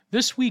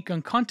This week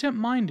on Content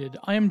Minded,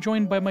 I am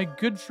joined by my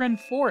good friend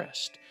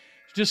Forrest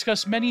to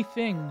discuss many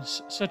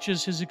things, such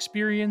as his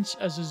experience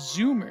as a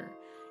Zoomer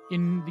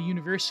in the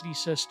university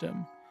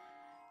system,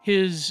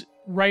 his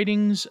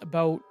writings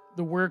about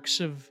the works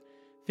of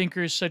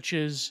thinkers such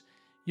as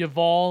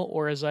Yuval,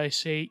 or as I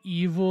say,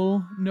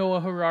 Evil Noah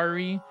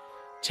Harari,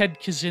 Ted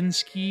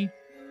Kaczynski,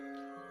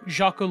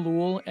 Jacques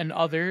Ellul, and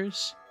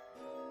others,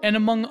 and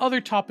among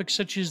other topics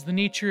such as the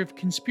nature of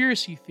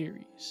conspiracy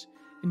theories,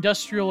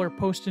 industrial or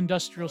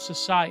post-industrial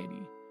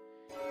society,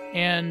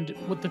 and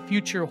what the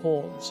future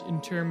holds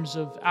in terms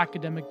of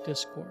academic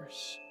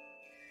discourse.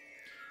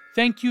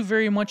 Thank you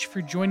very much for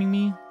joining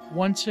me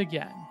once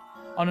again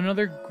on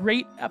another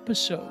great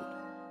episode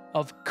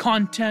of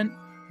Content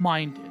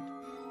Minded,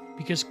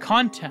 because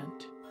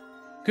content,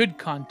 good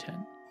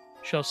content,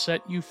 shall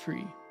set you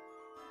free.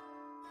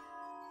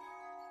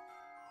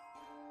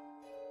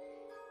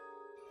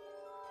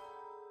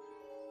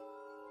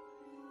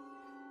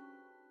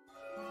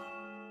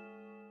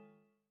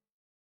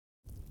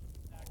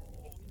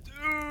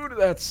 Dude,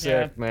 that's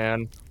sick,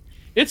 man.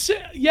 It's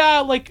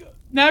like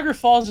Niagara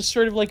Falls is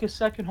sort of like a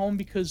second home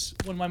because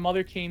when my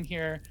mother came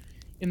here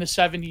in the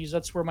 70s,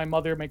 that's where my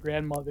mother, my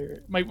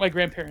grandmother, my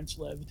grandparents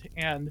lived.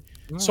 And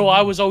so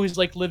I was always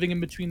like living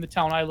in between the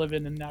town I live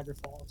in and Niagara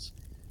Falls.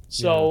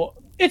 So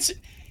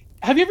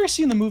have you ever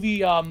seen the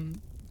movie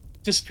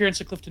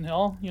Disappearance at Clifton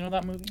Hill? You know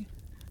that movie?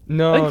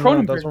 No, I think no,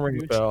 it doesn't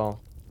ring a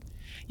bell.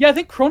 Yeah, I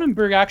think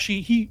Cronenberg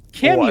actually, he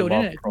cameoed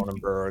in it.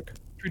 Cronenberg.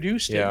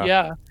 Produced it,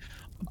 yeah.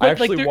 But I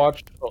actually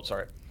watched... Oh,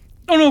 sorry.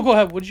 Oh, no, go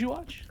ahead. What did you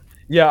watch?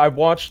 Yeah, I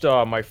watched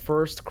my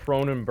first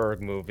Cronenberg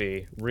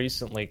movie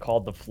recently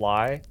called The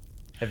Fly.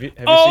 Have you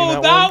seen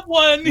that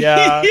one?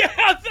 Yeah.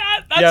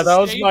 That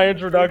was my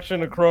introduction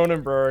to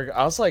Cronenberg.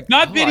 I was like...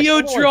 Not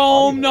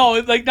Videodrome, no,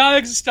 like not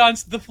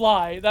Existence, The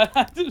Fly.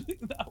 That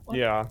one.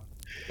 Yeah.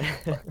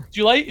 Do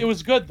you like it?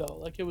 Was good, though.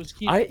 Like, it was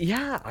key.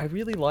 I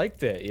really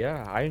liked it.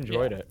 Yeah, I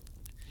enjoyed it.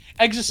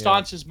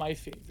 Existence is my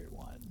favorite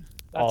one.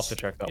 I'll have to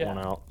check that one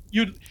out.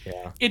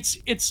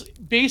 It's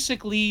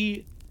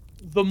basically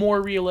the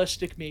more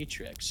realistic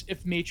Matrix.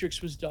 If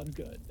Matrix was done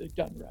good,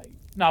 done right,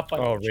 not by.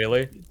 Oh,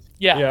 really?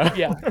 Yeah.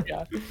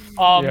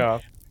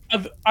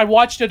 I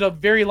watched it a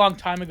very long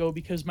time ago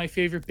because my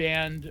favorite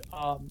band,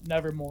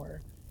 Nevermore,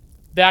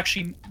 they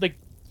actually, like,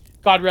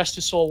 God rest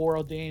his soul,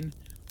 Warrell Dane.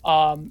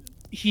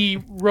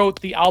 He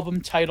wrote the album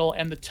title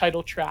and the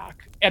title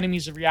track,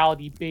 "Enemies of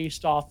Reality,"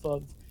 based off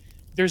of.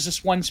 There's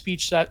this one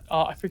speech that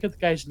I forget the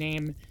guy's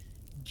name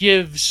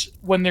gives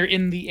when they're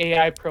in the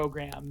AI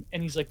program,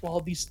 and he's like, "Well,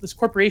 this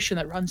corporation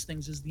that runs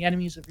things is the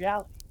enemies of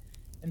reality,"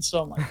 and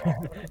so I'm like, "Oh,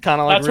 kind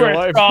of like that's real where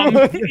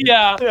life." it's from."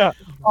 Yeah.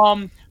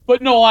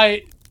 But no,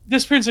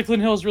 this Prince of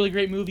Clifton Hill is a really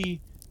great movie,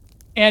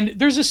 and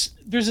there's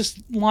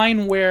this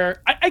line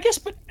where I guess,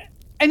 but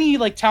any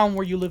like town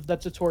where you live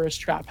that's a tourist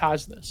trap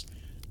has this,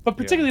 but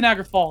particularly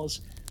Niagara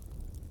Falls,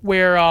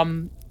 where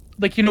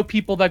like, you know,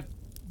 people that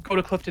go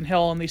to Clifton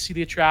Hill and they see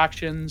the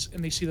attractions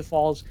and they see the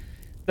falls,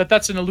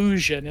 that's an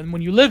illusion. And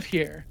when you live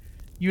here,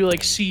 you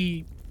like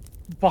see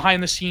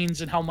behind the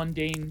scenes and how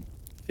mundane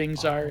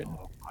things are and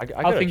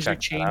how things are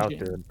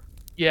changing.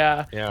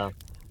 Yeah.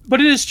 But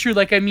it is true.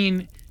 Like, I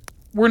mean,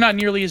 we're not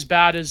nearly as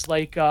bad as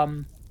like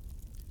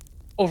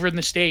over in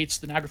the States,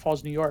 the Niagara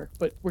Falls, New York,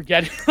 but we're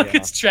getting like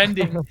it's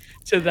trending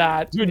to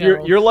that. Dude,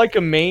 you're like a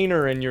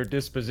Mainer in your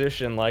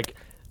disposition. Like,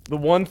 the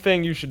one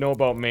thing you should know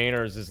about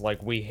Mainers is,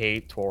 like, we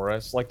hate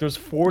tourists. Like, there's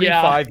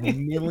 45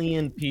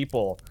 million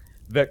people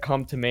that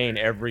come to Maine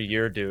every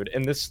year, dude.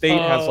 And this state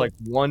has, like,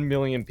 1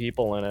 million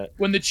people in it.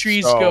 When the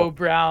trees go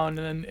brown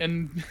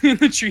and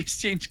the trees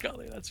change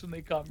color, that's when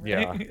they come,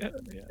 right? Yeah.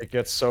 It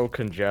gets so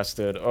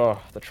congested.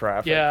 Oh, the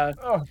traffic. Yeah.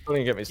 Oh, don't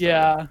even get me started.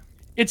 Yeah.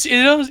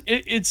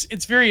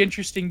 It's very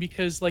interesting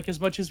because, like, as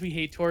much as we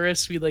hate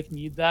tourists, we like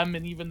need them,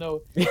 and even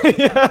though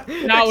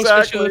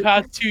especially the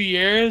past 2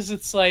 years,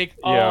 it's like,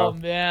 oh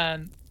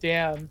man,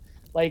 damn,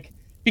 like,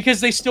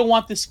 because they still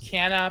want this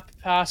Can-App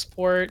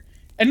passport,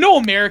 and no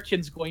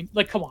American's going,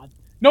 like, come on,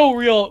 no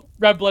real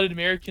red-blooded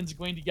American's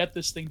going to get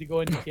this thing to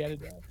go into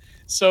Canada.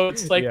 So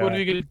it's like, what are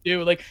we gonna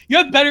do? Like, you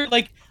have better,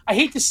 like, I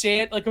hate to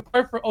say it, like,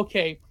 apart from,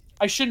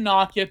 I shouldn't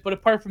knock it, but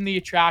apart from the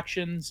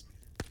attractions.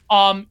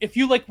 If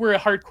you like were a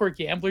hardcore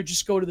gambler,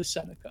 just go to the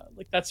Seneca.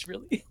 Like, that's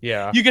really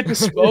you get to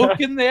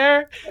smoke in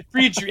there,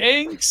 free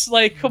drinks.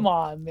 Like, come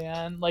on,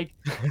 man. Like,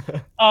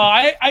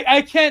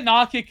 I can't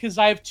knock it because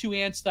I have two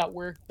aunts that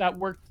work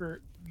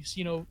for,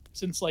 you know,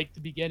 since like the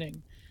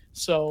beginning.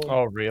 So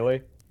oh,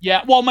 really?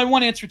 Yeah. Well, my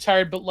one aunt's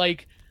retired, but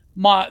like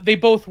they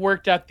both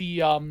worked at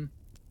the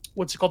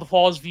what's it called, the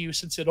Falls View,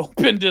 since it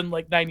opened in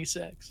like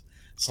 '96.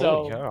 So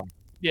holy cow.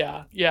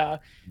 Yeah.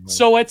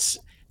 So it's.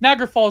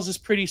 Niagara Falls is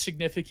pretty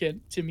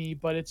significant to me,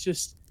 but it's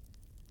just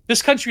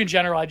this country in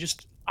general.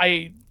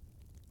 I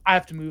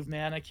have to move,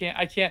 man. I can't.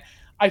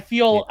 I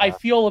feel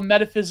a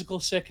metaphysical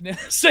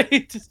sickness.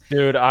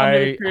 Dude,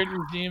 under the current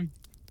regime.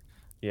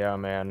 Yeah,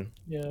 man.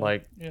 Yeah.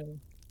 Like,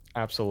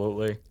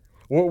 absolutely.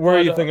 Where are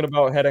But you thinking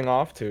about heading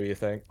off to, you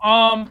think?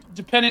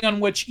 depending on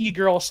which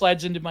e-girl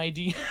slides into my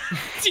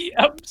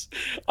DMs.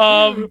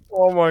 Um,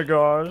 Oh my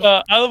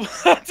gosh.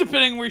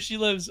 depending where she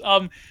lives.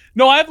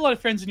 No, I have a lot of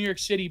friends in New York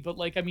City, but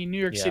like, I mean, New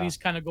York Yeah. City's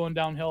kind of going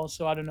downhill,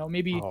 so I don't know.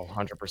 Maybe Oh,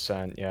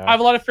 100%, I yeah. have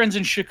a lot of friends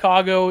in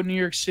Chicago, New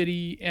York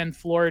City, and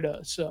Florida,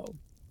 so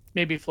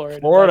maybe Florida.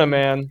 Florida, Then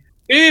man.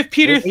 maybe if It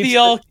Peter needs to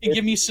Thiel can it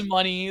give me some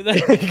money, then,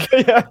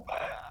 Yeah.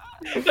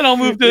 then I'll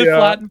move to Yeah.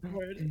 flat in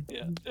Florida.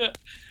 Yeah, yeah.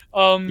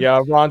 Um, Yeah,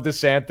 Ron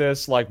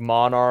DeSantis, like,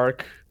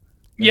 monarch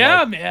in, like,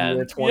 yeah, the year man.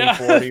 Yeah,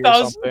 2040 or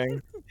 1,000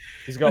 something.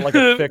 He's got, like,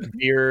 a thick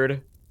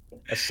beard,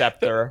 a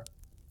scepter.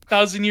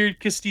 1,000-year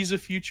Castiza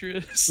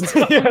futurist.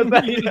 Yeah,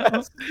 that You know?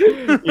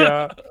 yes.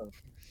 Yeah.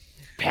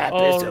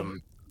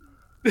 Um,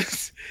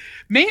 Papism.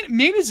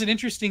 Maine is an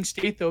interesting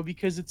state though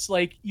because it's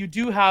like you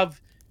do have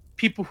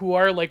people who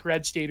are like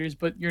red staters,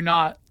 but you're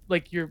not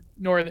like you're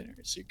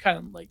northerners. You're kind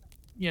of like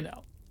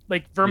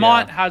like Yeah.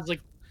 Vermont has like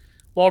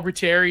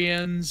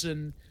libertarians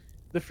and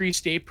the Free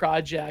State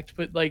Project,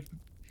 but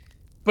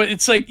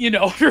it's like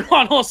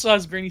Vermont also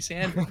has Bernie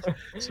Sanders,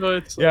 so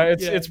it's Yeah,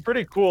 like it's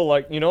pretty cool,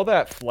 like, you know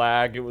that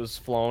flag, it was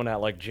flown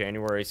at, like,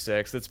 January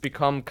 6th? It's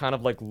become kind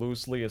of, like,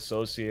 loosely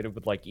associated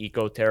with, like,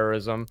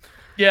 eco-terrorism.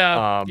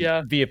 yeah,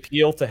 yeah. The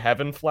Appeal to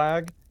Heaven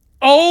flag?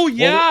 Oh Well,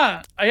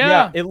 yeah, yeah,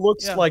 yeah, it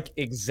looks, yeah. like,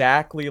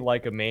 exactly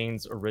like a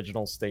Maine's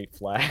original state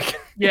flag.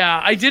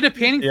 Yeah, I did a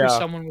painting for Yeah.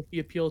 someone with the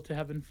Appeal to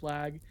Heaven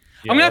flag.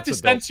 I'm Yeah, gonna have that's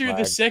to a dope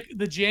censor flag.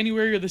 the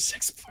January or the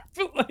 6th part,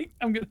 but like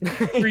I'm gonna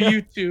for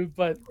YouTube,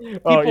 but Oh,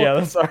 people yeah,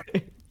 that's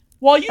alright.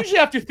 well, usually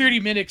after 30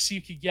 minutes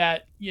you could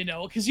get,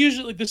 because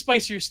usually like, the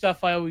spicier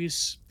stuff I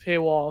always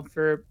paywall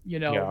for,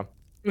 Yeah.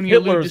 when you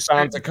allude to Hitler's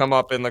bound to certain come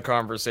up in the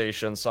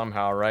conversation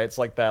somehow, right? It's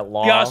like that the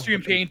law.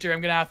 Austrian painter, I'm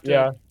gonna have to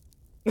Yeah.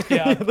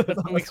 yeah, The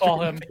that's what we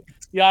call Austrian him.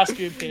 The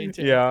Austrian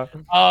painter. Yeah.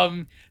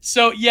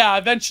 So yeah,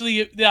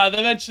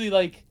 eventually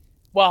like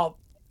well,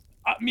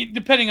 I mean,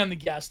 depending on the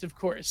guest, of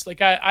course.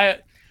 Like I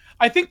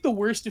think the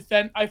worst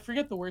I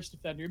forget the worst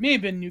offender. It may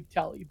have been Nuke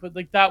Telly, but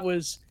like that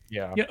was,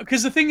 Yeah.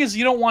 because the thing is,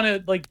 you don't want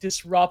to like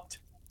disrupt,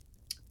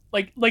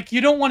 like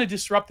you don't want to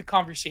disrupt the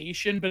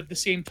conversation, but at the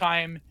same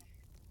time,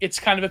 it's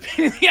kind of a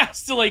pain in the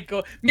ass to like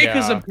go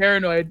because I'm Yeah.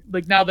 paranoid.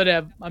 Like now that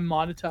I'm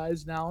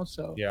monetized now,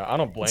 so Yeah, I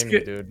don't it's blame you,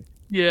 good. dude.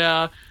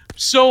 Yeah.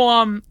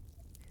 So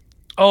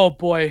oh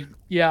boy,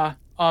 yeah.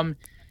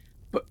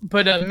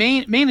 But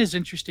Maine is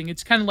interesting.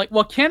 It's kind of like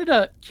well,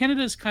 Canada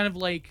is kind of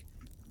like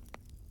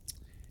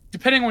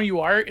depending on where you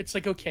are, it's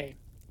like okay.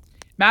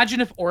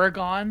 Imagine if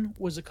Oregon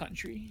was a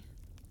country.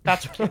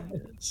 That's what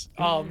Canada is.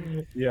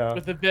 Yeah.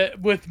 With a bit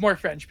with more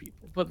French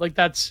people, but like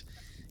that's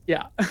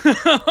yeah.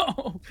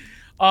 A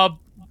lot of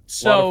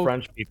So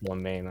French people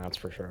in Maine, that's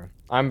for sure.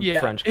 I'm yeah,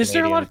 French is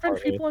there a lot Canadian of French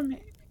partly. people in Maine?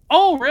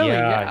 Oh, really?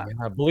 Yeah, Yeah,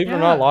 yeah, believe it or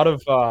not, a yeah. lot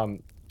of,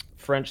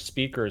 French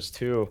speakers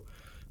too.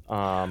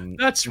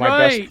 That's My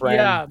best right. friend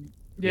Yeah,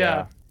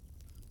 yeah,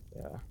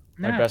 yeah, yeah.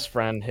 My yeah. best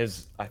friend,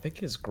 I think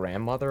his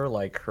grandmother,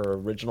 like, her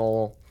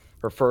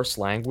first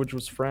language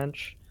was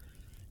French.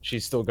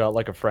 She's still got,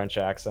 like, a French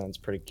accent, it's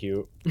pretty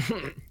cute.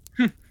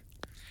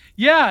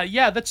 Yeah,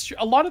 yeah, that's true.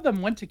 A lot of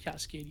them went to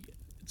Cascadia.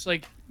 It's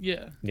like,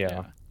 yeah,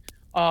 Yeah.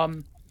 yeah.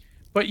 Um,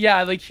 but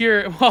yeah, like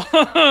here,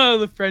 well,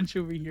 the French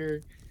over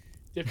here,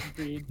 different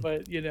breed,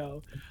 but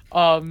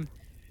um,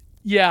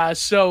 yeah.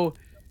 So,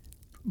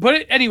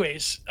 but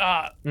anyways,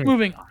 Mm,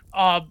 moving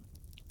on.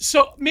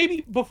 So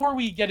maybe before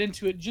we get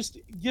into it, just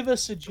give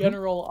us a mhm.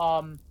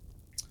 general.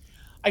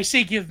 I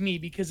say give me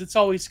because it's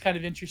always kind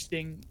of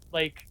interesting,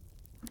 like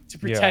to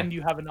Yeah. pretend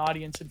you have an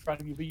audience in front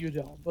of you, but you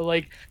don't. But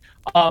like,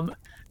 um,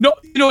 no,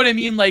 you know what I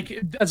mean? Like,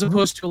 as Mhm.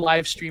 opposed to a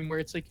live stream where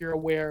it's like you're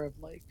aware of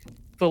like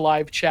the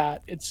live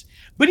chat.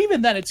 But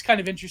even then, it's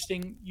kind of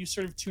interesting. You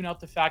sort of tune out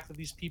the fact that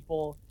these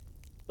people,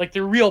 like,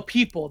 they're real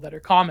people that are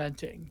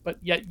commenting, but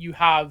yet you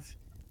have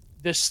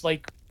this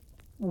like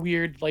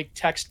weird, like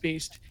text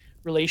based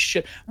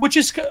relationship, which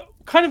is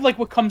kind of like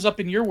what comes up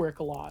in your work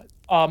a lot.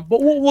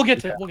 But we'll get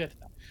to Yeah. that.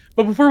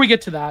 But before we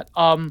get to that,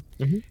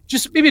 Mhm.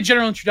 just maybe a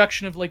general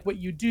introduction of like what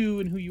you do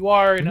and who you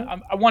are, and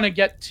Mhm. I want to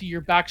get to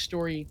your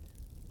backstory.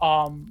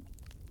 Um,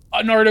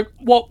 an article,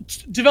 well,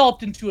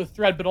 developed into a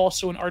thread, but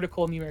also an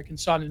article in the American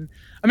Sun. And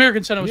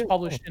American Sun was Yeah.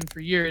 published in for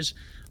years.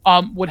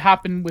 What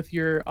happened with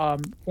your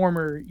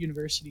former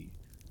university?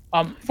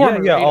 Yeah,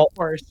 Former, yeah, right? Of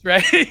course,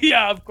 right?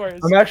 Yeah, of I'm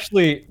course.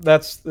 actually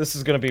this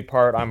is gonna be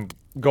part I'm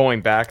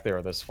going back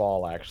there this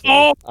fall, actually.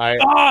 Oh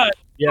God!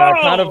 Yeah,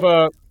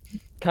 Oh,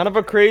 kind of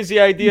a crazy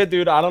idea,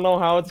 dude. I don't know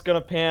how it's gonna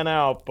pan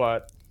out,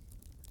 but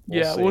we'll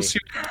yeah. We'll see.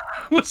 see.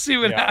 We'll see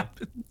what Yeah.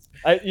 happens.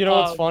 You know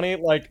what's Um, funny?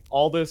 Like,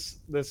 all this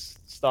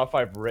stuff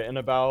I've written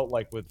about,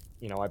 like, with,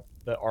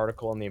 the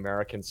article in the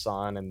American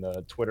Sun and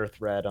the Twitter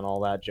thread and all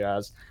that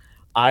jazz,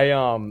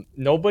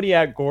 nobody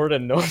at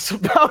Gordon knows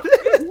about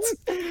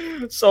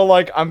it. So,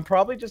 like, I'm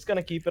probably just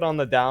gonna keep it on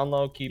the down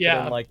low, keep it in,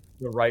 yeah, like,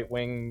 the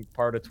right-wing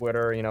part of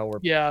Twitter, where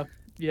yeah,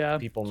 yeah.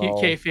 people know.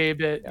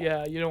 Kayfabe it. Yeah.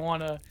 Yeah, you don't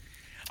want to.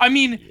 I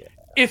mean, Yeah.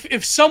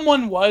 if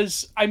someone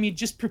was, I mean,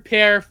 just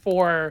prepare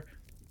for.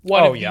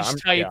 one Oh of yeah,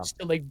 these yeah, types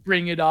to like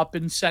bring it up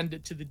and send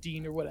it to the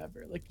dean or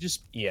whatever. Like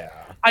just yeah,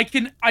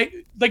 I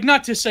like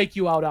not to psych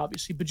you out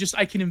obviously, but just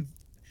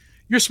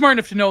you're smart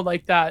enough to know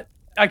like that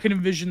I can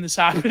envision this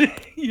happening.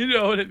 You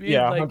know what I mean?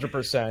 yeah, Like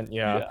 100%,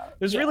 yeah. yeah,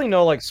 There's yeah. really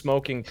no, like,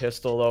 smoking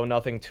pistol, though,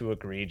 nothing too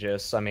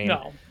egregious. I mean,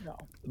 No, no.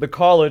 the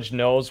college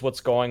knows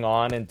what's going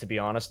on, and to be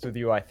honest with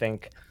you, I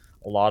think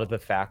a lot of the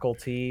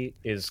faculty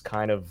is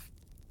kind of,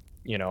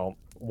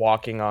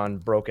 walking on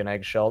broken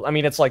eggshells. I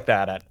mean, it's like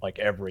that at, like,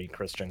 every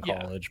Christian Yeah,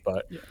 college,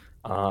 but, yeah.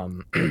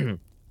 um,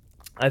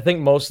 I think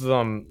most of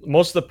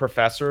the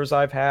professors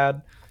I've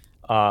had,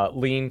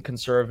 lean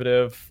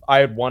conservative. I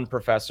had one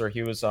professor,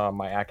 he was,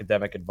 my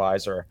academic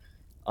advisor,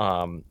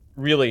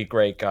 really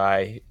great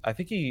guy. I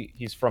think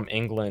he's from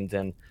England,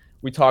 and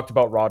we talked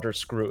about Roger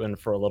Scruton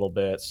for a little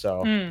bit,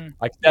 so Mm,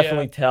 I could yeah.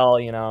 definitely tell,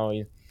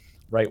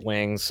 right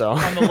wing, so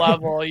On the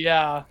level,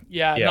 yeah,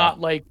 yeah, yeah, not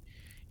like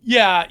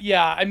yeah,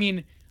 yeah. I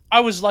mean, I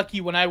was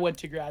lucky when I went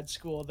to grad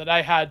school that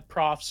I had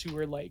profs who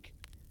were like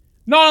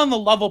not on the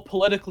level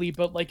politically,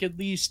 but like at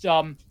least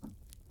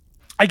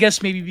I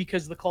guess maybe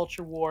because the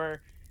culture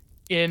war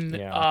in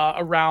yeah,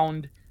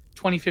 around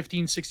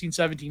 2015, 16,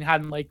 17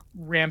 hadn't like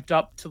ramped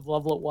up to the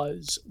level it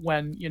was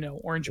when,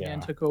 Orange Man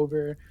yeah. took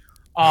over.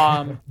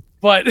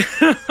 But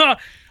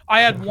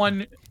I had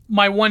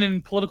my one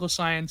in political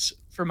science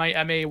for my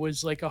MA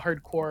was like a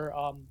hardcore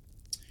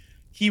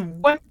he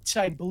went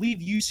to, I believe,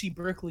 UC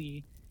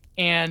Berkeley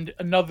and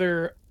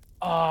another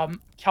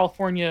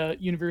California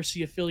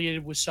university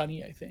affiliated with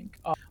Sunny, I think.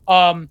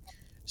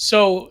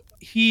 So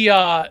he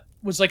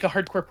was like a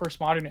hardcore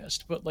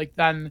postmodernist, but like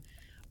then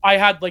I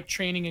had like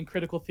training in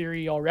critical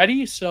theory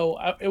already, so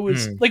it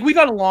was Hmm, like we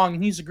got along,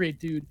 and he's a great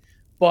dude.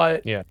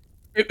 But yeah.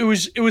 it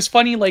was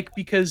funny, like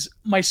because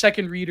my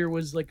second reader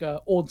was like a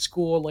old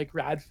school like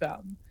rad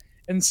femme,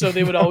 and so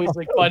they would always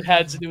like butt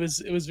heads, and it was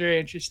very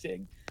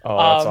interesting. Oh,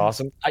 that's Um,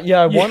 awesome.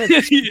 Yeah, I yeah,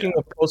 wanted speaking yeah,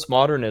 of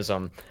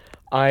postmodernism,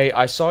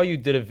 I saw you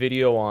did a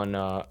video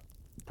on,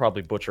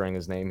 probably butchering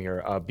his name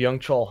here,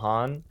 Byung-Chul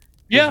Han,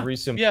 his yeah,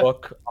 recent yeah.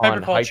 book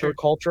on Hyperculture.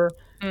 hyperculture.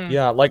 Mm,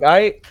 Yeah, like,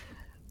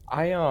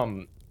 I,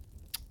 um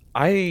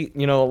a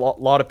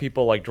lot of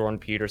people like Jordan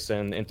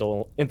Peterson,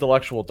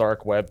 intellectual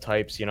dark web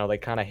types, they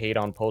kinda hate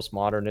on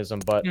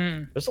postmodernism, but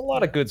mm, there's a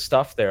lot of yeah. good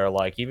stuff there,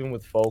 like, even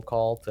with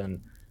Foucault and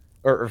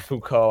or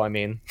Foucault, I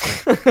mean.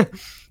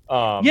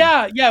 Um,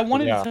 Yeah, yeah, I but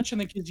wanted to yeah. touch on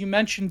that because you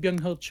mentioned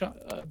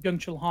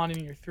Byung-Chul Han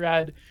in your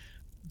thread,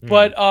 Mm.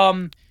 but,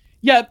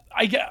 yeah,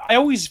 I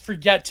always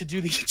forget to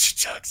do the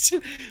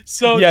introduction,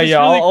 so Yeah, just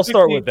yeah, really I'll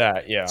start quickly, with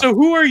that, yeah. so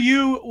who are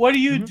you? What do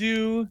you Mhm.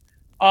 do?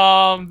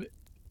 Um,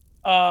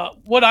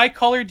 what eye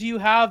color do you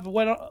have?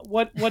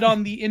 What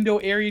on the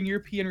Indo-Aryan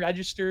European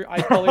Register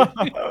eye color?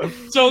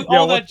 So Yeah,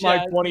 all what's that my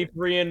jazz.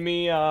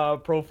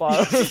 23andMe,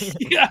 profile?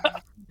 Yeah.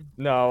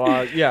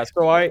 No, yeah,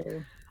 so I Uh,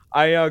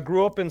 I,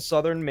 grew up in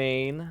Southern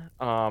Maine.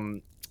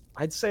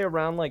 I'd say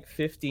around, like,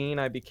 15,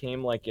 I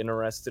became, like,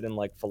 interested in,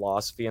 like,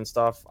 philosophy and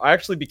stuff. I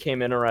actually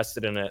became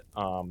interested in it,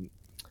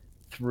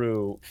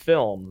 through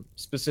film,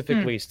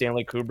 mm, specifically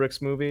Stanley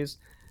Kubrick's movies,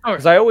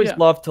 because alright, I always yeah.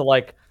 love to,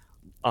 like,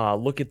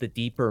 look at the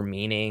deeper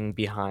meaning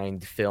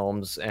behind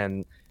films,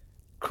 and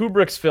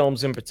Kubrick's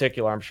films in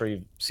particular, I'm sure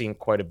you've seen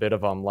quite a bit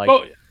of them. Like,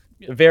 Oh, yeah.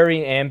 Yeah.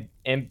 very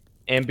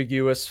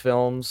ambiguous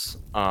films,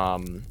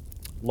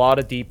 lot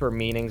of deeper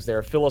meanings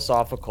there,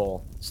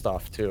 philosophical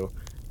stuff too.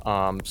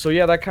 So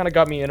yeah, that kinda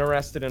got me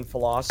interested in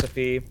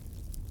philosophy,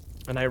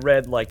 and I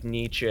read, like,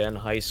 Nietzsche in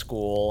high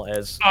school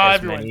as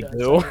Everyone many does,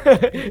 do. everyone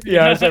does.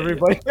 Yeah, Yeah, as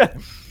everybody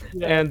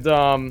yeah.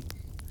 and,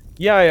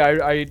 yeah,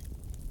 I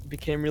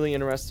became really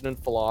interested in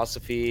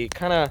philosophy,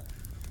 kinda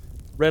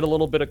read a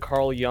little bit of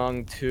Carl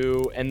Jung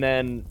too, and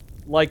then,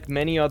 like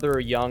many other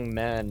young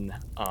men,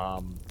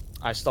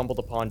 I stumbled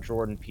upon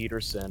Jordan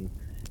Peterson,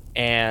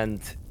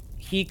 and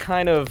he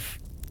kind of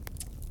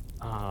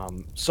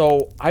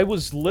so I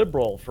was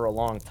liberal for a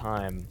long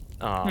time.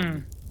 Hmm.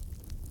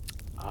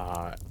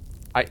 Uh,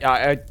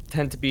 I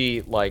tend to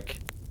be like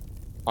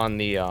on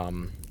the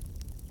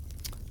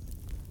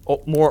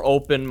more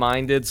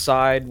open-minded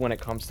side when it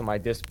comes to my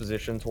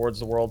disposition towards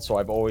the world. So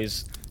I've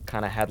always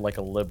kind of had like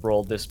a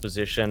liberal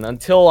disposition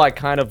until I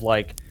kind of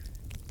like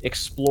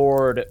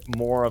explored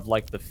more of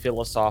like the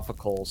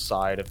philosophical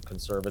side of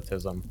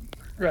conservatism.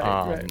 Right,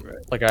 right,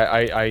 right. Like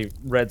I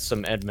read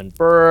some Edmund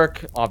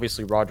Burke,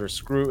 obviously Roger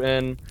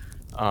Scruton,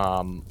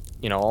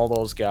 all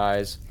those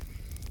guys.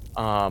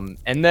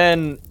 And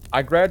then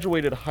I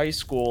graduated high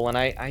school, and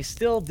I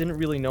still didn't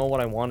really know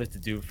what I wanted to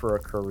do for a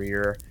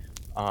career.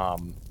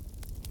 Um,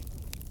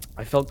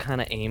 I felt kind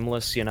of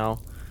aimless, you know.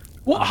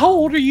 Well, how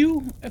old Um, are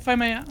you, if I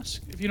may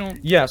ask? If you don't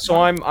yeah, so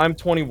mind. I'm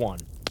 21.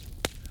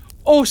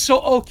 Oh,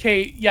 so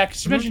okay, yeah,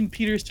 because you Mhm. mentioned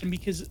Peterson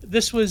because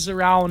this was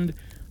around.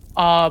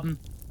 Um,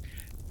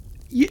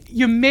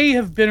 you may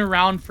have been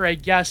around for, I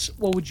guess,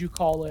 what would you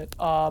call it?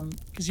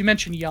 Because you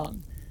mentioned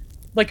young,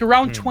 like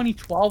around Mm.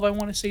 2012, I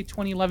want to say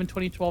 2011,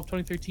 2012,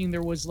 2013.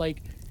 There was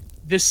like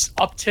this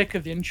uptick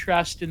of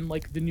interest in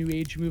like the new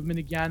age movement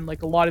again.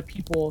 Like a lot of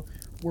people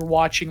were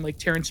watching like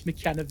Terrence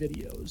McKenna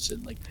videos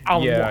and like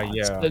Alan Yeah,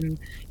 Watts yeah, and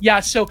yeah.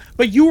 So,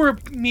 but you were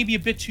maybe a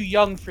bit too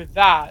young for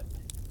that,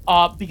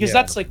 because yeah,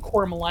 that's like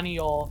core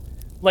millennial.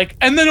 Like,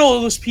 and then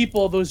all those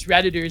people, those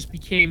redditors,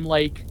 became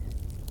like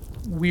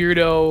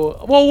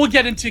weirdo. Well, we'll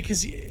get into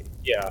because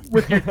yeah.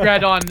 with your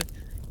thread on,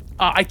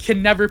 I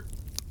can never,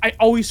 I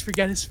always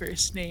forget his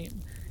first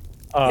name.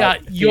 Yeah,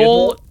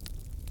 Theodore? Yol.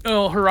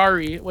 Oh,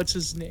 Harari. What's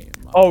his name?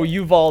 Oh,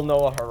 Yuval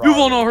Noah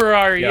Yuval Harari. Noah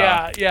Harari. Yeah,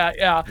 Yeah, yeah,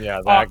 yeah.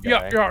 yeah, that Yeah,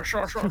 guy. yeah.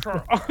 Sure, sure,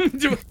 sure.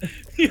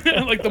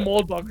 Yeah, like the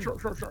mold bug. Sure,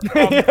 sure, sure.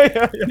 Yeah,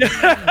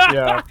 yeah,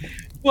 yeah.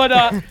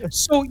 But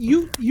so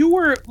you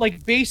were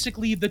like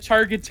basically the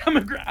target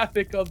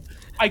demographic of,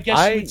 I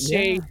guess you would Yeah,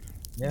 say,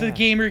 the yeah.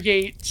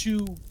 Gamergate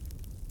to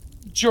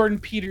Jordan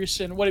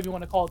Peterson, whatever you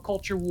want to call it,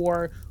 culture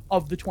war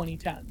of the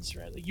 2010s,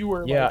 right? Like you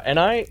were Yeah, like and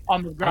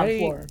on the ground I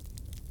floor.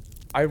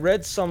 I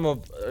read some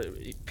of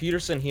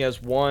Peterson. He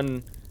has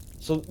one.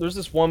 So there's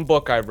this one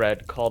book I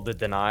read called "The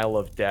Denial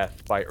of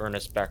Death" by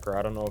Ernest Becker.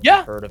 I don't know if you've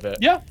Yeah, heard of it,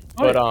 yeah.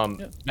 Oh but yeah,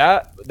 yeah.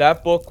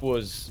 that book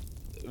was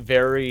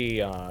very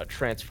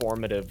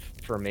transformative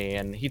for me,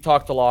 and he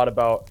talked a lot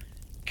about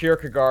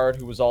Kierkegaard,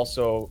 who was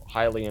also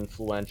highly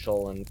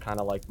influential and kind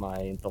of like my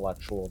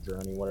intellectual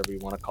journey, whatever you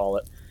want to call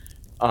it.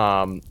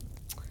 Um,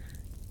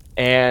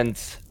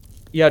 and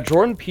yeah,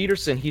 Jordan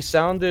Peterson, he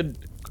sounded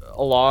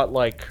a lot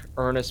like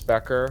Ernest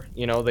Becker.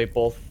 You know, they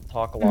both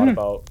talk a lot Mhm.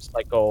 about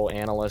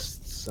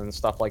psychoanalysts and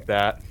stuff like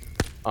that.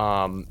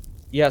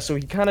 Yeah, so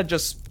he kind of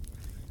just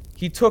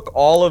he took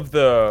all of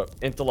the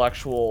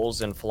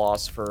intellectuals and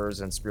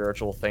philosophers and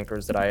spiritual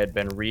thinkers that I had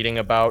been reading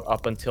about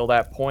up until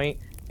that point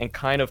and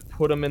kind of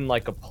put them in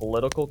like a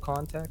political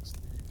context.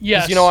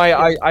 Because you know, Yes,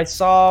 yes. I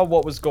saw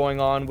what was going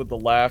on with the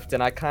left,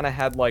 and I kind of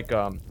had like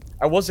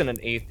I wasn't an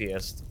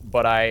atheist,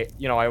 but I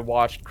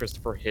watched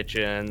Christopher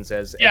Hitchens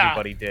as Yeah,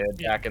 everybody did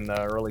yeah. back in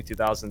the early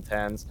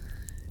 2010s,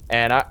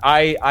 and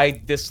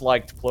I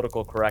disliked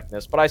political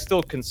correctness, but I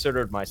still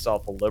considered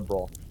myself a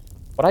liberal.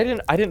 But I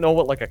didn't know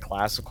what like a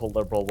classical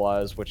liberal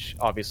was, which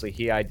obviously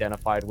he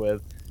identified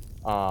with.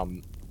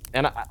 Um,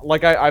 and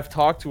I've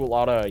talked to a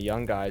lot of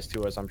young guys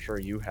too, as I'm sure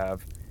you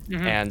have,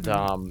 Mhm, and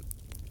mhm.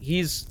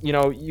 he's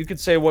you could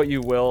say what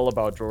you will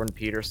about Jordan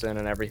Peterson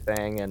and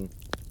everything, and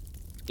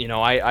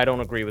I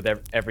don't agree with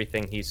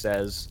everything he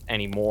says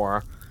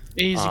anymore.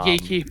 He's a Um,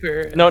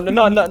 gatekeeper. no, no,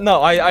 no, no,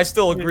 no. I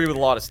still agree with a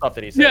lot of stuff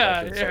that he says. I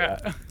Yeah, should say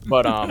that, yeah.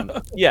 but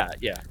yeah,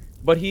 yeah.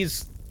 But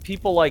he's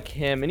people like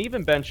him, and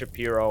even Ben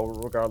Shapiro,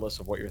 regardless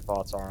of what your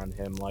thoughts are on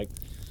him, like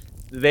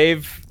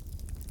they've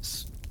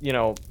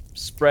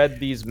spread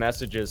these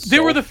messages They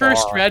were so the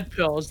first far. red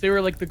pills. They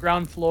were like the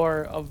ground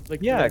floor of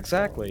like the Yeah, red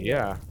pill. exactly. Yeah.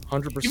 Yeah,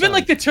 hundred Even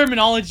like percent. the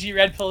terminology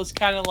red pill is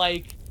kind of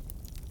like,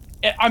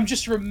 I'm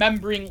just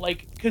remembering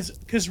like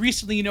because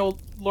recently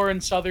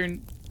Lauren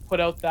Southern put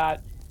out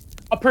that,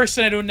 a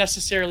person I don't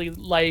necessarily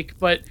like,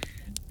 but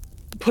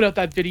put out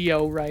that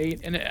video, right?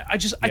 And I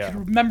Yeah, could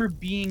remember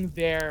being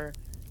there,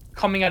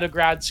 coming out of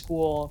grad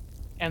school,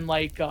 and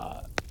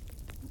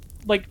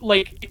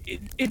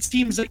it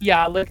seems like,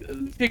 yeah, like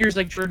figures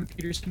like Jordan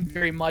Peterson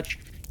very much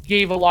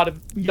gave a lot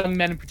of young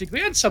men in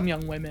particular, and some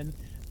young women,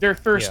 their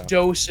first yeah,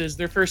 doses,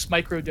 their first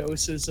micro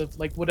doses of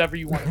like whatever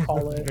you want to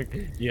call it,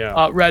 yeah.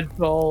 red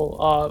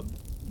pill,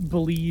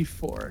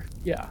 belief, or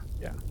yeah,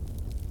 yeah.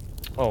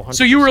 Oh,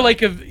 So 100%. you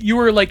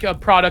were like a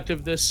product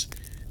of this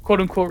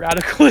quote unquote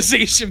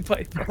radicalization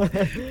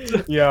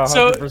pipeline. Yeah,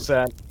 So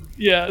 100%.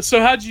 yeah, so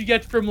how'd you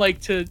get from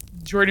like to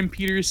Jordan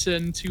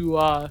Peterson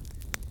to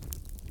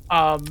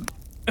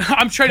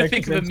I'm trying to Ted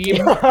think of a Kaczynski.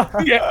 meme.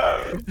 Yeah.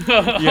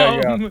 Yeah,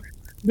 yeah.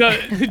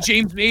 The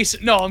James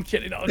Mason. No, I'm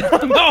kidding. No, no,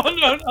 no,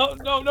 no, no,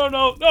 no, no,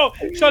 no, no.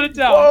 Shut it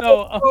down. Whoa,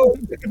 No. whoa.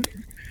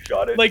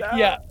 Shut it Like down.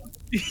 yeah.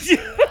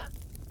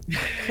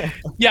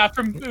 Yeah,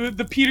 from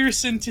the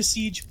Peterson to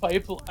Siege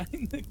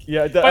pipeline.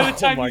 Yeah, by the oh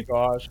time my you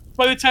gosh.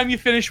 by the time you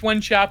finish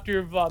one chapter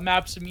of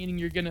Maps of Meaning,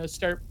 you're gonna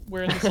start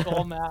wearing the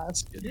skull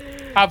mask and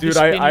have the Dude,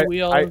 spinny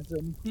wheels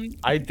and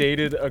I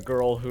dated a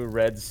girl who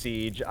read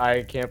Siege.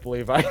 I can't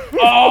believe I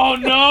oh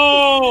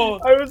no!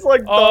 I was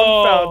like Oh,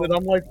 dumbfounded.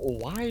 I'm like,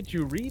 "Why'd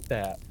you read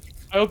that?"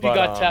 I hope you But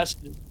got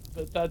tested.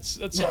 But that's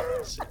all.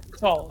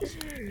 That's all.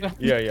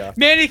 yeah, yeah.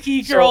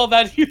 Manicky So, girl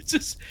that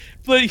uses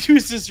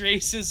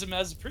racism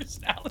as a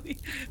personality.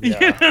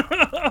 yeah.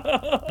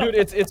 Dude,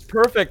 it's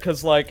perfect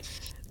cuz like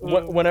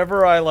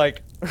whenever I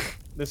like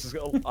this is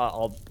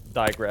I'll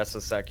digress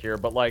a sec here,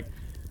 but like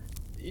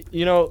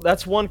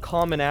that's one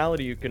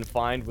commonality you can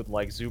find with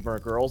like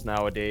Zoomer girls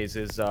nowadays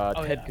is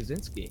Oh Ted yeah.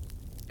 Kaczynski.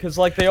 Cuz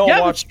like they all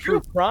Yeah, that's watch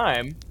true true.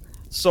 crime.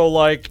 So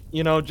like,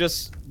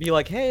 just be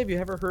like, "Hey, have you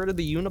ever heard of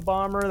the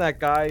Unabomber? That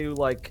guy who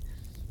like,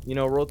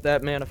 wrote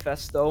that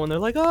manifesto?" And they're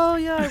like, "Oh,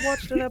 yeah, I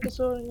watched an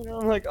episode." And,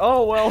 I'm like,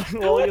 "Oh, well,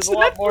 Oh, he has it's a a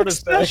lot more to Netflix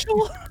say."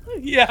 special.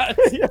 Yeah.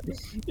 Yeah.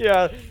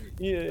 Yeah.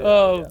 Yeah.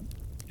 Oh, Yeah.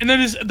 and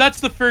then that's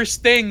the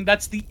first thing.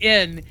 That's the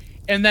in,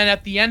 and then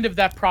at the end of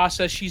that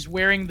process, she's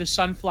wearing the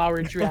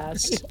sunflower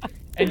dress,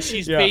 and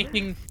she's Yeah.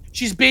 baking.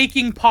 She's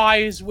baking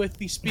pies with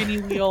the spinny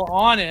wheel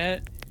on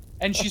it,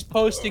 and she's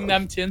posting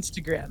them to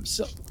Instagram.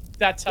 So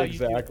that's how you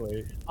do it.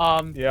 Exactly.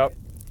 Um, Yep.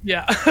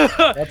 Yeah.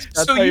 That's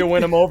So how you you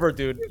win them over,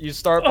 dude. You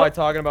start uh, by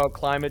talking about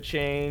climate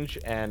change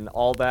and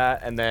all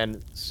that, and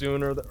then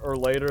sooner or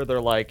later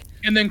they're like,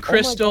 and then "Oh my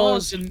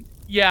crystals gosh." and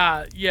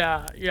yeah,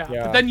 yeah, yeah. But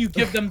Yeah. then you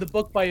give them the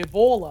book by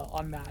Evola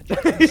on magic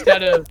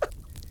instead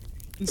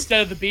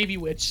of the baby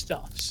witch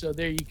stuff. So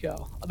there you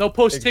go. They'll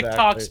post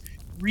Exactly. TikToks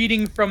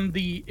reading from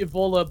the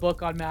Evola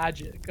book on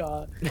magic.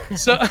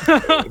 So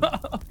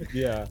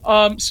Yeah.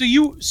 so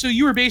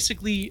you were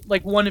basically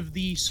like one of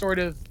the sort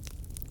of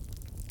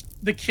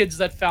the kids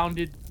that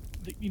founded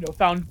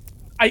found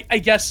I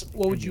guess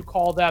what would you Mhm.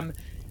 call them?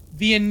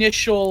 The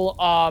initial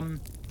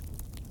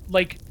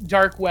like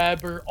dark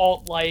web or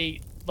alt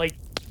light like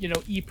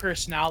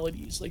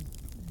e-personalities like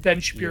Ben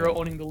Shapiro Yeah.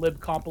 owning the lib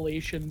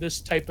compilation,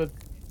 this type of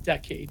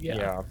decade. Yeah.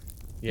 Yeah.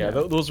 Yeah, Yeah.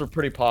 those were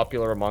pretty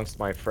popular amongst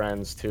my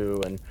friends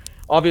too, and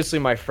obviously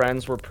my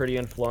friends were pretty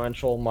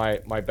influential.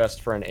 My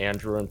best friend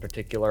Andrew in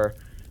particular,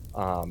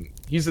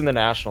 he's in the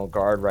National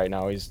Guard right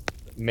now. He's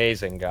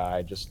amazing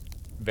guy, just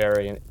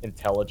very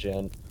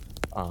intelligent.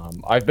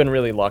 I've been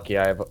really lucky.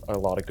 I have a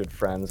lot of good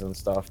friends and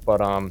stuff.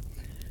 But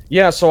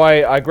yeah. So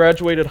I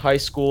graduated high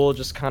school.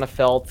 Just kind of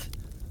felt,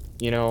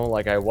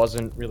 like I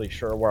wasn't really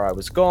sure where I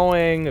was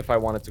going, if I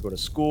wanted to go to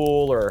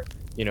school or,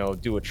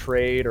 do a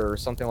trade or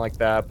something like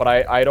that. But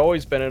I'd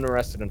always been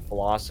interested in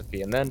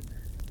philosophy. And then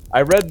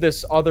I read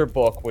this other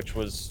book, which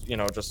was,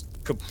 just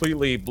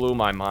completely blew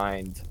my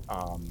mind.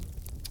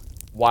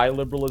 Why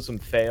Liberalism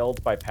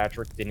Failed by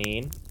Patrick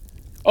Deneen.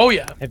 Oh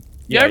yeah. Yeah, I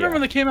Yeah, remember yeah.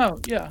 when they came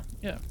out. Yeah.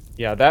 Yeah.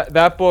 Yeah,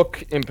 that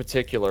book in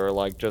particular,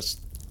 like,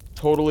 just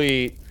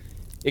totally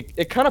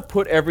it kind of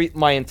put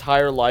my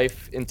entire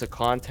life into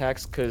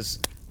context because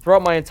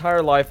throughout my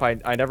entire life,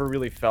 I never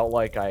really felt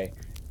like I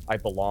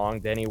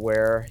belonged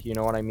anywhere. You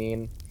know what I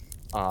mean?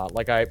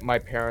 Like my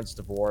parents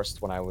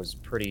divorced when I was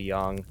pretty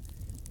young,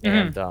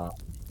 Mhm. and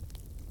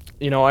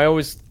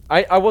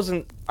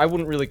I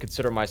wouldn't really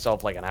consider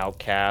myself like an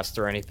outcast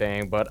or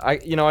anything, but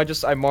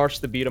I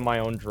marched the beat of my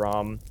own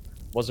drum.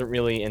 Wasn't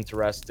really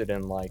interested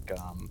in like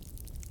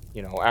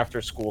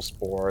after school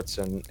sports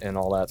and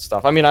all that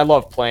stuff. I mean, I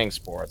love playing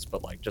sports,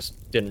 but like just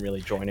didn't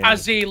really join any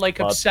As a like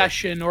clubs or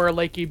obsession or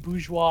like a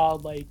bourgeois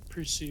like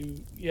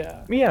pursuit.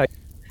 Yeah. yeah.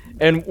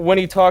 And when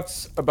he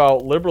talks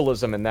about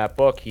liberalism in that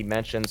book, he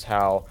mentions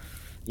how,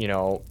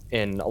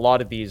 in a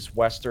lot of these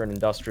Western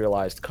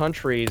industrialized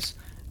countries,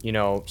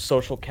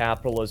 social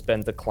capital has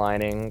been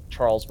declining.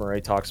 Charles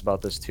Murray talks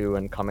about this too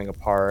and coming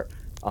apart.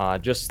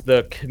 Just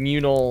the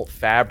communal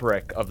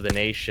fabric of the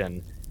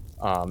nation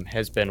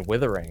has been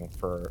withering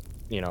for,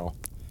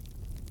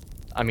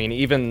 I mean,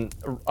 even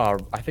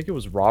I think it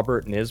was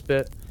Robert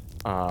Nisbet.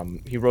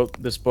 He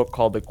wrote this book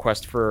called The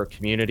Quest for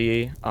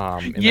Community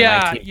in the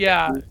Yeah,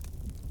 yeah. 1950s.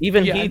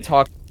 Even Yeah, he and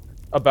talked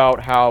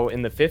about how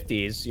in the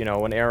 50s,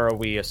 an era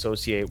we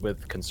associate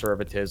with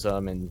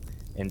conservatism and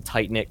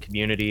tight-knit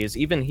communities,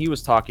 even he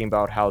was talking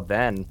about how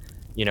then,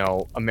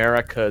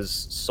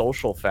 America's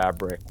social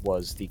fabric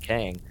was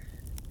decaying.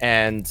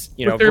 And,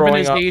 with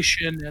growing up.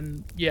 urbanization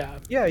and yeah.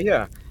 Yeah,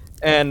 yeah.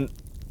 And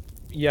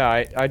yeah,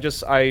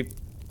 I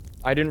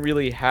didn't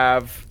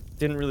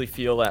really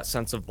feel that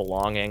sense of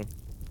belonging.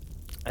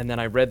 And then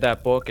I read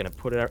that book and it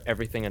put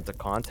everything into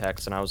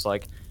context, and I was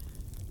like,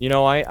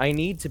 I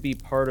need to be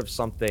part of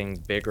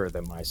something bigger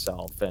than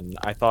myself. And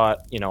I thought,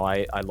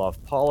 I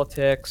love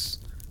politics.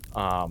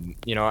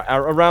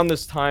 Around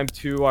this time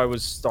too, I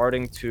was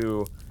starting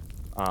to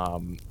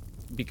um,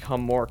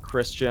 become more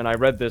Christian. I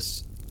read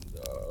this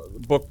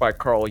book by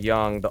Carl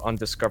Jung, The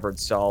Undiscovered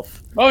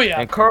Self. Oh yeah.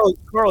 And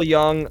Carl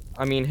Jung,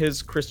 I mean,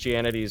 his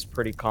Christianity is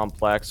pretty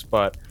complex,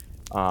 but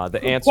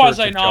the answer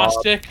to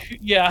God, Quasi-gnostic.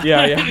 Yeah.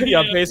 yeah, yeah, yeah,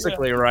 Yeah, yeah.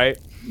 basically, right?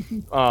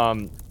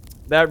 Um,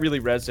 that really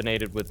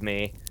resonated with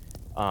me.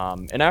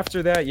 And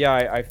after that,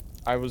 yeah,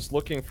 I was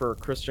looking for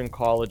Christian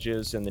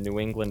colleges in the New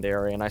England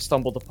area, and I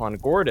stumbled upon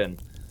Gordon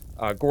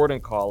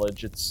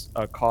College. It's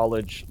a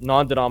college,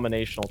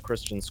 non-denominational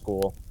Christian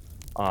school,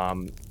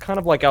 kind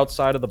of like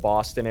outside of the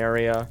Boston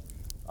area,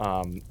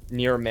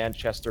 near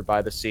Manchester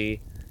by the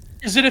sea.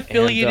 Is it And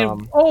affiliated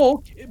Oh,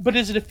 okay. But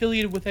is it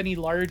affiliated with any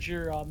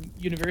larger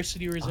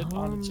university or is it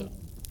on its um, own?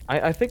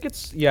 I think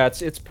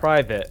it's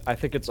private. I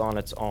think it's on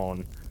its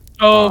own.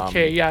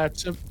 Okay, Um, yeah,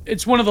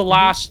 it's one of the mhm.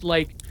 last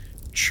like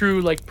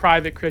true like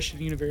private Christian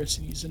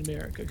universities in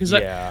America. Because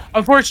Yeah,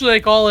 unfortunately,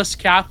 like all us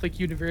Catholic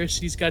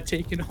universities got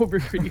taken over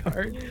pretty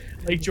hard,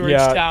 like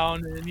yeah.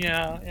 Georgetown and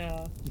yeah,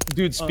 yeah.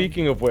 Dude, Um,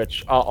 speaking of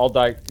which, I'll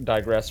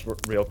digress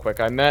real quick.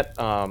 I met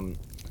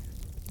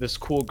this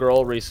cool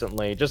girl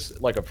recently,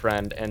 just like a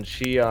friend, and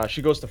she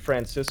goes to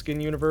Franciscan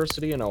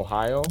University in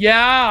Ohio.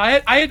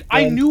 yeah, I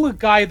And knew a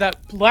guy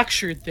that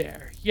lectured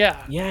there.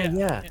 Yeah, yeah, yeah,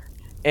 yeah. yeah.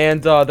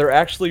 And they're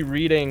actually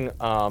reading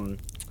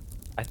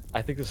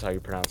I think this is how you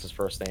pronounce his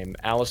first name,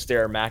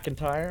 Alistair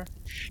McIntyre.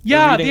 They're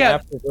Yeah, reading yeah,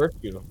 After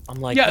Virtue. I'm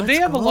like, yeah. They let's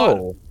have a lot.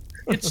 go.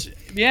 It's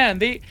yeah, and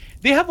they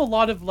have a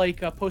lot of like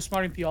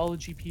postmodern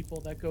theology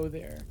people that go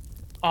there.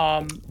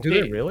 Do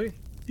they They really?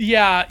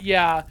 Yeah,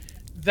 yeah.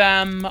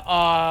 Them,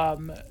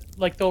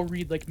 like they'll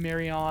read like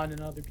Marion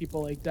and other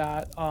people like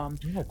that. Oh,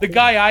 The cool.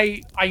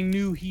 guy I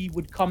knew, he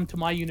would come to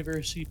my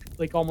university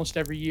like almost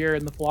every year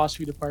in the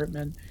philosophy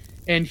department,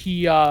 and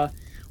he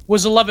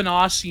was a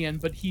Lebanosian,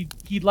 but he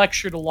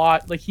lectured a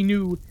lot. Like he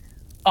knew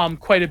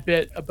quite a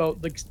bit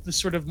about like the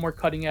sort of more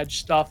cutting edge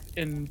stuff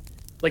in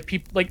like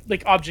people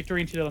like object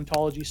oriented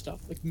ontology stuff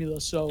like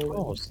Mila So,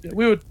 Oh, and sick.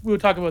 we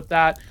would talk about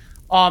that.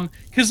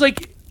 Because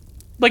like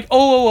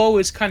OOO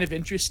is kind of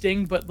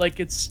interesting, but like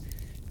it's,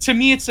 to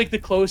me it's like the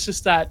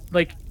closest that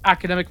like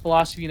academic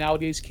philosophy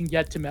nowadays can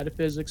get to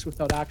metaphysics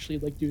without actually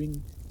like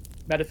doing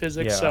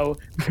metaphysics. Yeah. So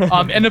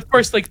and of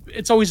course like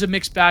it's always a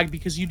mixed bag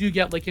because you do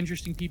get like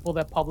interesting people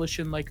that publish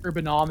in like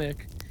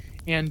Urbanomic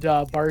and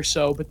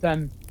Barso, but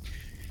then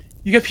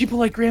you get people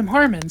like Graham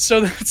Harmon.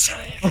 So that's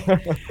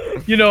like,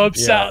 Yeah.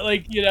 upset.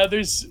 Like,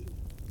 there's,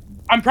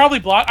 I'm probably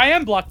blocked. I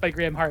am blocked by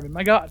Graham Harmon.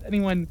 My God,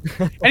 anyone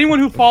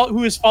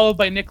who is followed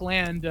by Nick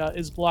Land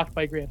is blocked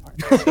by Graham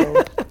Harmon.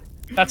 So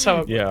that's how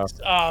it Yeah.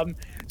 works.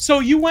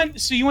 So you went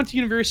to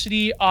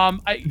university.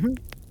 Mhm.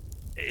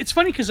 It's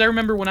funny because I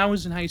remember when I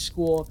was in high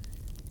school,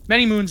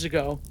 many moons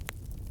ago,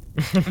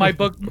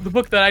 the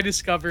book that I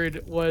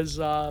discovered was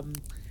Man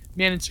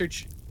in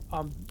Search.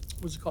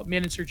 What's it called?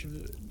 Man in Search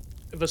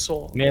of a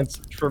Soul. Man,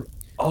 for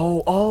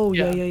oh,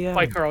 yeah, Yeah, yeah, yeah.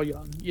 by Carl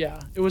Jung. Yeah,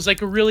 it was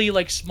like a really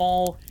like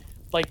small,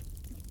 like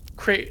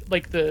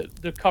like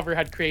the cover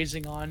had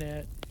crazing on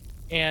it,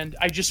 and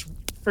I just,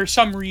 for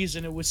some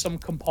reason, it was some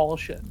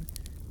compulsion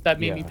that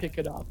made me Yeah. pick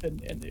it up,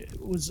 and it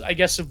was, I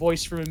guess, a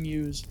voice from a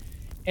muse,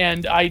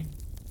 and I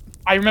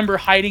remember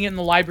hiding it in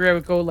the library. I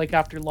would go like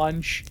after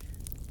lunch,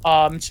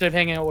 instead of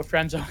hanging out with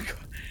friends. I would go,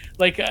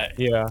 like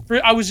Yeah.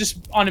 I was just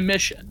on a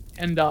mission,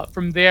 and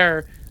from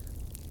there,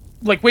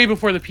 like way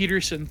before the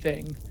Peterson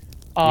thing,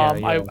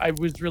 Yeah, I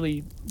was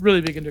really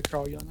big into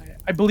Carl Jung.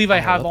 I believe I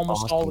Oh, have that's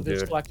almost all awesome, of his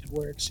dude. collected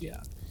works.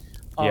 Yeah.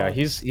 Yeah, Um,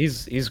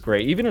 he's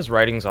great. Even his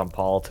writings on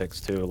politics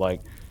too, like,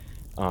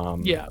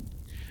 um, yeah.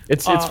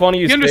 it's funny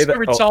you The say that.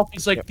 Undiscovered Oh, Self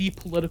is yeah. like the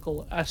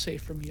political essay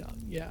from Jung.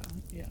 Yeah.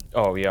 Yeah.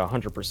 Oh, yeah,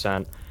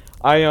 100%.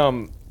 I,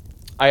 um,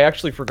 I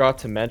actually forgot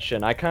to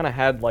mention, I kinda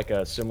had, like,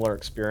 a similar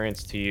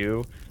experience to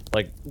you.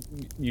 Like,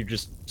 you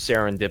just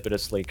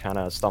serendipitously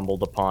kinda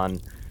stumbled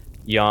upon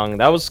Jung.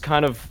 That was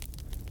kind of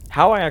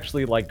how I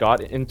actually, like,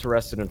 got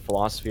interested in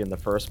philosophy in the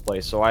first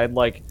place. So I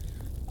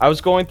was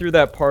going through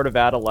that part of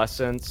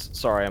adolescence.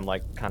 Sorry, I'm,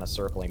 like, kinda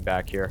circling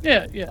back here.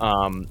 Yeah. Yeah.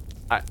 Um,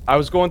 I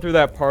was going through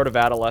that part of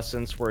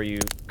adolescence where you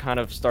kind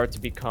of start to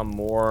become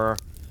more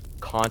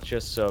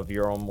conscious of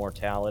your own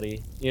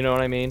mortality, you know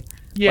what I mean? Like,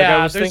 I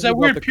Yeah. was There's thinking that about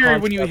weird the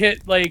period when you concept.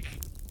 hit like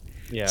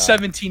Yeah.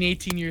 17,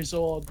 18 years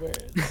old where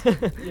it's,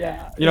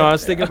 yeah. You know, Yeah. I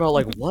was thinking Yeah. about,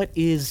 like, what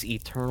is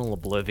eternal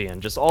oblivion?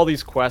 Just all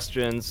these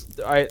questions.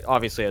 I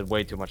obviously had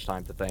way too much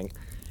time to think.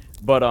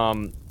 But,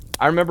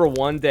 I remember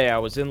one day I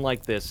was in,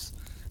 like, this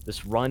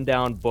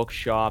rundown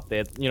bookshop. They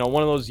had,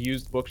 one of those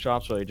used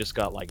bookshops where they just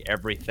got, like,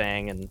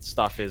 everything and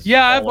stuff is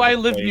Yeah. all over I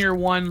the lived place. near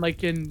one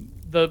like in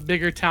the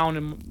bigger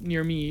town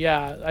near me.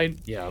 Yeah.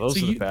 Yeah, So those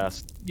are the you,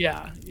 best.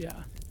 yeah. Yeah.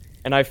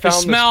 And I The found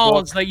this book.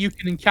 smells that you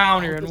can Oh,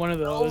 encounter in the one of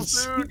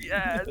smells, those. dude,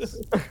 yes.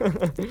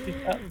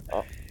 Yeah.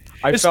 Uh,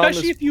 I found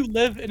Especially this. if you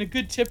live, and a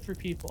good tip for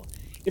people,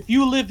 if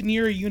you live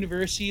near a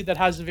university that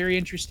has a very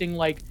interesting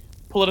like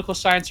political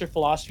science or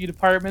philosophy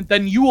department,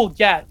 then you will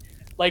get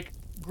like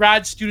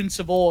grad students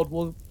of old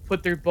will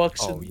put their books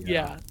Oh, and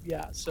yeah.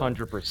 yeah. So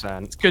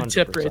 100%, it's a good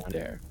tip right 100%.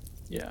 there.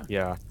 Yeah.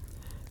 Yeah.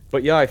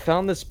 But yeah, I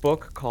found this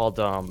book called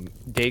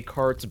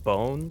Descartes'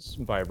 Bones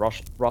by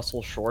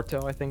Russell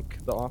Shorto, I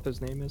think the author's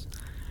name is.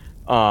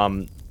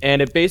 And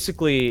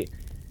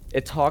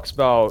it talks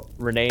about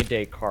Rene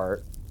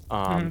Descartes,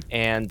 Mhm.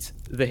 and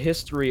the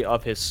history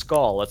of his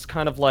skull. It's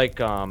kind of like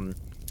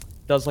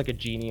does like a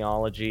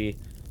genealogy,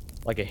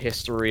 like a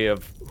history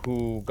of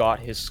who got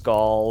his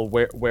skull,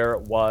 where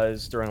it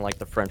was during like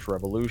the French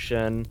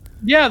Revolution.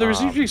 Yeah, there was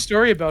a Um, interesting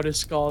story about his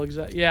skull.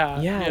 Yeah,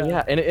 yeah, yeah.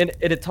 yeah, and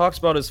it talks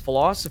about his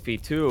philosophy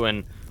too,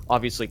 and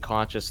obviously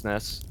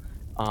consciousness.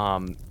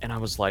 And I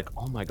was like,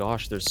 oh my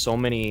gosh, there's so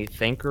many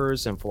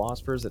thinkers and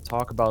philosophers that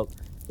talk about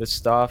this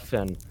stuff,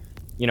 and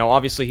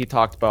obviously he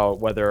talked about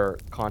whether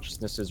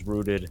consciousness is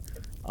rooted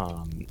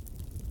um,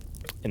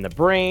 in the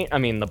brain, I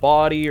mean the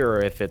body, or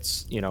if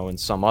it's in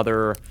some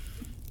other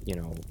you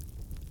know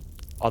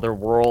other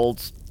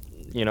worlds,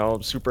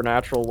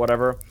 supernatural,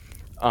 whatever.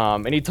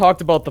 And he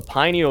talked about the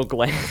pineal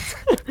gland,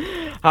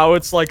 how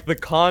it's like the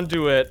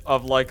conduit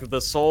of like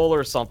the soul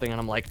or something. And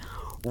I'm like,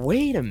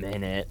 wait a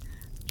minute.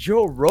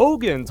 Joe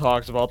Rogan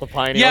talks about the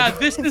pineal Yeah,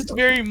 gland. this is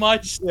very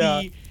much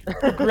Yeah. the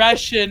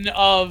progression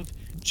of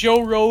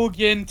Joe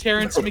Rogan,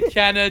 Terence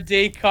McKenna,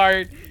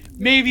 Descartes.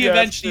 Maybe Yes,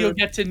 eventually you'll dude.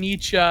 get to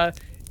Nietzsche,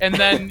 and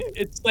then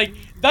it's like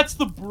that's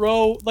the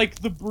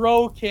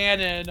bro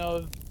canon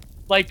of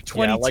like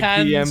Yeah, like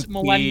 2010s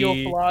millennial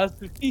DMT.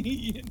 philosophy.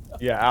 You know?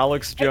 Yeah,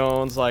 Alex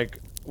Jones, like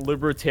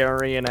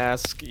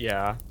libertarian-esque.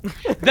 Yeah.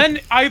 Then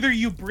either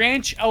you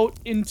branch out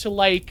into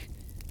like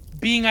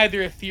being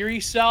either a theory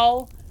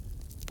cell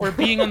or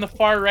being on the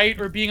far right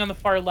or being on the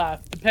far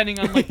left, depending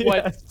on like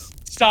what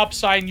Yes. stop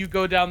sign you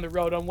go down the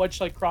road, on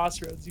which like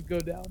crossroads you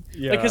go down. Like,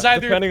 Yeah, because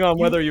either depending on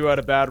you, whether you had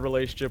a bad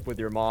relationship with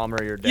your mom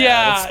or your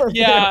dad. It's yeah, like,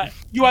 yeah,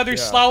 you either yeah.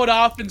 slough it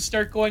off and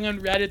start going on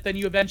Reddit, then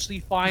you eventually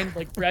find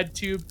like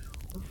RedTube,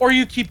 or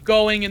you keep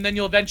going and then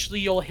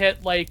you'll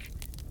hit like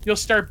you'll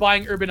start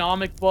buying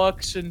urbanomic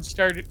books and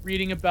start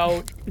reading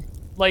about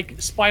like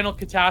spinal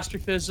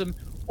catastrophism,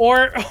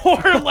 or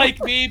or like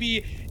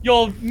maybe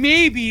you'll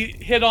maybe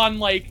hit on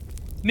like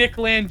Nick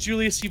Land,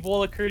 Julius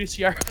Evola,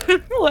 Courtesy Art,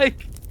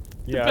 like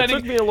Yeah, it depending.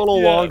 took me a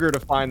little Yeah, longer to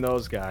find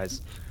those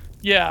guys.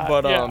 yeah,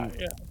 But yeah,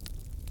 yeah.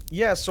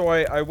 yeah, so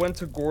I went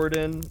to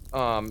Gordon.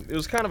 It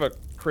was kind of a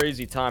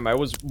crazy time. I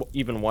was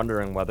even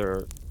wondering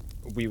whether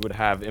we would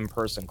have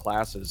in-person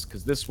classes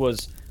because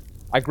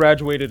I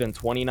graduated in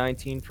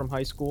 2019 from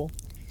high school.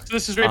 So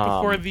this is right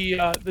before Um,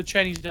 the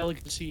Chinese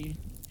delicacy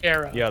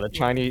era. yeah, the Yeah,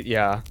 Chinese,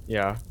 yeah,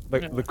 yeah, the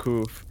yeah,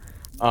 coof.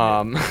 yeah.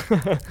 Um,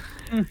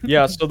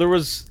 yeah, so there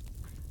was,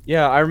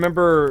 yeah, I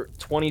remember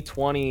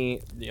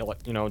 2020,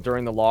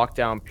 during the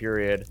lockdown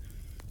period.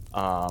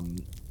 Um,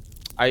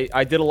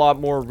 I did a lot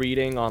more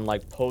reading on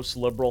like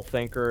post-liberal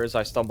thinkers.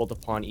 I stumbled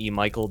upon E.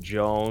 Michael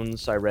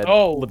Jones. I read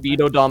Oh,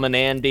 Libido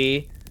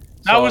Dominandi.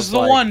 that So I was was the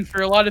like, one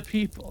for a lot of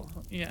people.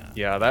 Yeah.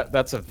 yeah,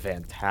 that's a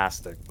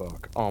fantastic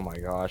book. Oh my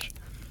gosh.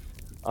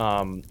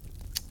 Um,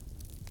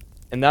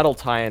 and that'll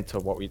tie into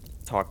what we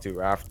talk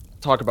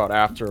about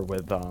after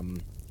with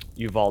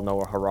Yuval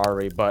Noah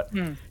Harari. But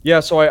Hmm. yeah,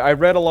 so I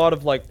read a lot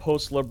of like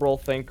post-liberal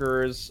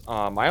thinkers.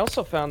 I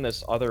also found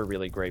this other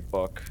really great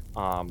book,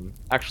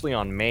 actually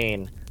on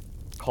Maine,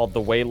 called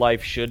The Way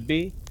Life Should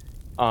Be.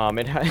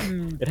 It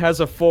Hmm. it has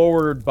a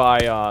foreword by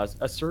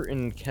a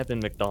certain Kevin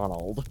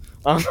McDonald.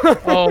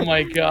 Oh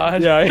my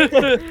God. Yeah,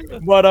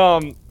 but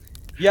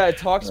yeah, it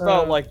talks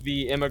about Uh, like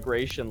the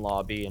immigration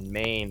lobby in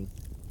Maine,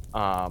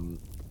 um,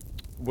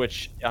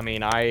 which I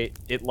mean,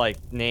 it like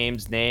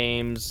names,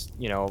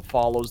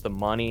 follows the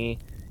money,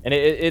 and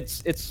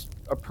it's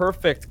a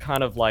perfect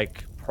kind of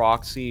like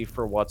proxy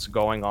for what's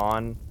going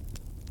on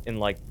in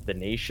like the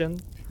nation,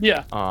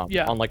 yeah,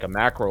 yeah. on like a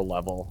macro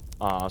level.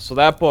 So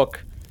that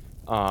book,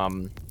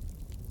 um,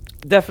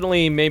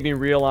 definitely made me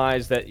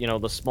realize that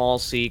the small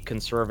c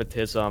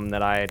conservatism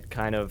that I had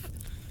kind of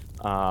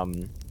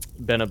um,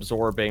 been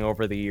absorbing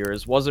over the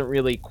years wasn't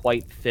really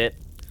quite fit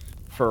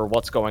for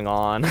what's going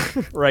on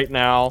right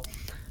now.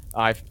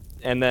 I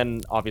and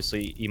then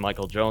obviously E.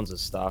 Michael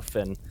Jones's stuff,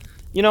 and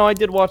I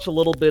did watch a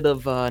little bit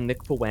of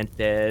Nick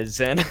Fuentes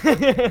and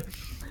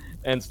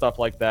and stuff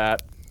like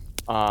that.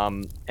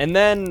 And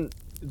then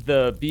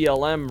the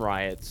BLM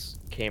riots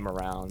came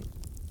around.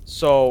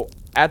 So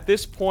at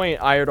this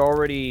point, I had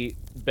already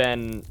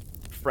been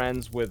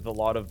friends with a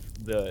lot of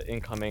the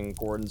incoming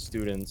Gordon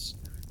students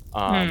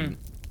Hmm. um,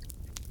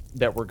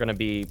 that were going to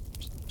be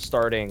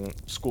starting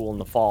school in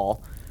the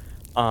fall.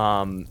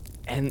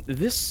 And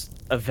this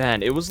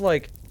event, it was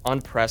like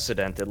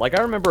unprecedented. Like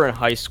I remember in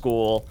high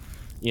school,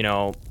 you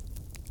know,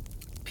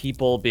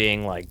 people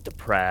being like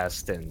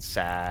depressed and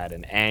sad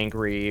and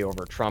angry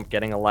over Trump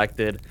getting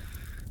elected,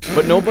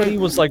 but nobody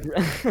was like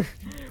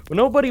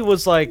nobody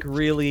was like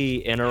really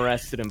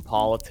interested in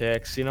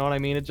politics, you know what I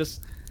mean? It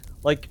just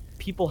like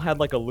people had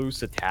like a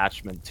loose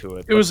attachment to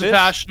it. It But was a this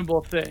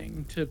fashionable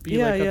thing to be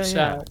yeah, like yeah,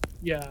 yeah. upset.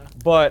 Yeah.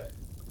 But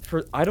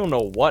for I don't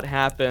know what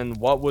happened,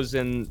 what was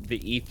in the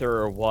ether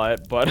or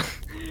what, but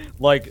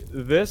like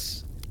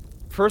this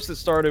first it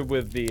started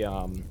with the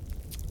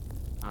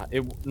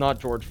it not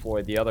George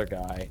Floyd, the other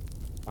guy.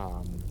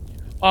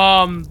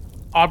 Um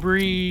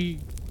Aubrey,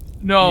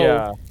 no,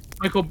 yeah.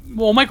 Michael.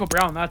 Well, Michael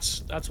Brown.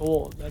 That's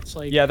old. That's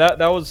like, Yeah,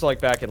 that was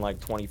like back in like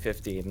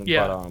 2015, but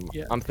yeah,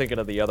 yeah. I'm thinking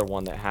of the other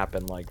one that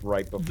happened like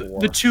right The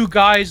before. two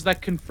guys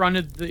that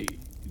confronted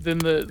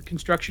the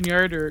construction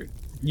yard, or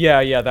Yeah,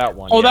 yeah, that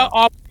one, oh, yeah. that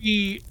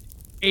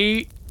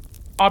A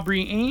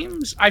Aubrey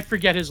Ames. I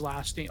forget his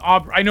last name.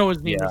 I know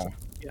his name is. Yeah,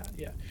 Yeah,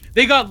 yeah.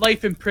 They got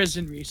life in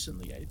prison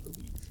recently, I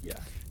believe. Yeah,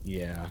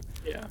 yeah.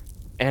 yeah.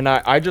 And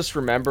I just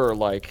remember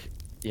like,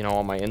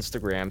 on my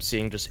Instagram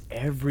seeing just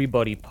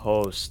everybody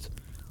post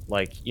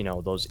like,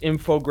 those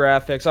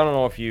infographics. I don't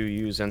know if you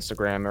use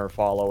Instagram or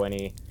follow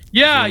any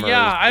Yeah, Zoomers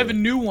yeah. I have a or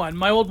new one.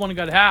 My old one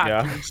got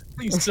hacked yeah.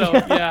 recently,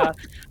 so yeah.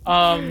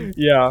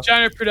 Yeah.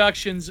 Giant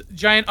Productions,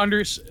 giant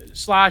under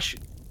slash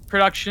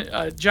production,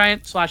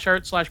 giant slash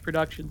art slash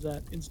productions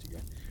at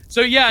Instagram.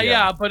 So yeah,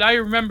 Yeah. yeah. But I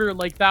remember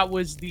like that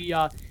was the,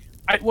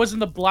 it wasn't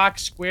the Black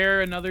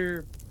Square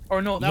another,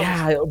 or no, that was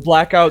Yeah,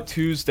 Blackout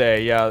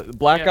Tuesday. Yeah, yeah.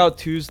 Blackout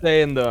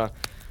Tuesday and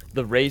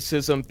the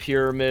racism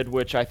pyramid,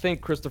 which I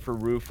think Christopher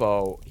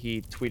Rufo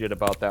he tweeted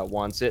about that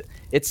once.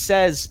 It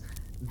says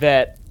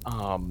that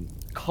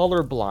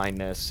color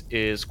blindness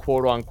is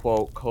quote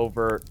unquote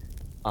covert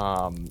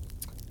um,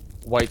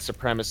 white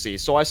supremacy.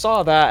 So I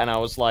saw that and I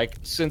was like,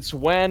 since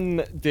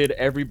when did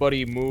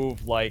everybody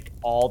move like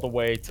all the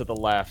way to the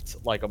left?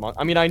 Like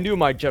I mean, I knew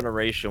my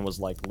generation was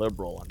like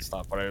liberal and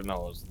stuff, but I didn't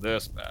know it was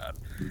this bad.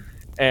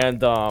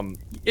 And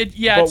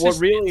Yeah, but it's what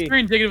just it's really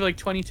very indicative of like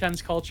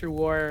 2010s culture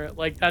war.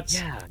 Like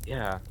that's yeah,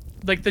 yeah.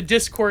 like the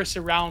discourse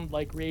around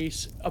like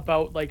race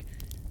about like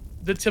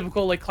the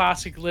typical like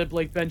classic lib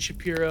like Ben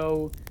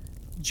Shapiro,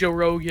 Joe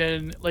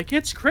Rogan, like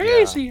it's Yeah.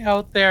 crazy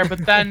out there.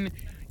 But then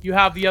you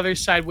have the other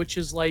side, which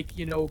is like,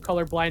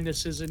 color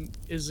blindness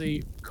is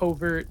a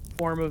covert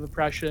form of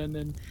oppression,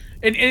 and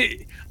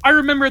I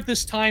remember at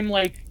this time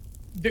like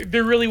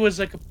there really was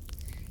like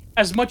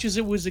as much as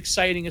it was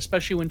exciting,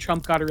 especially when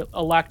Trump got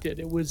elected,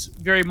 it was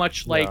very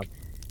much Yeah. like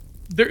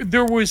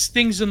there was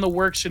things in the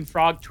works in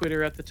Frog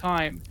Twitter at the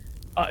time,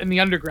 in the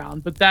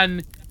underground, but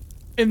then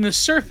in the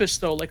surface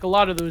though, like a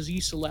lot of those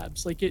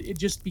e-celebs, like it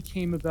just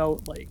became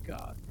about like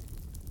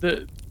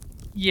the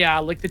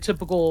like the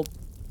typical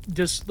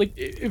just like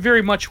it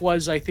very much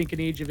was, I think, an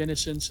age of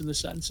innocence in the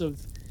sense of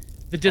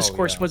the Oh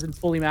discourse yeah. wasn't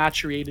fully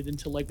maturated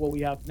into like what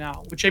we have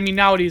now, which I mean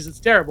nowadays it's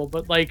terrible,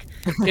 but like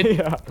it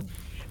Yeah.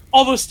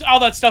 all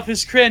that stuff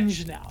is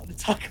cringe now to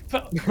talk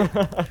about.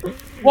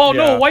 Well,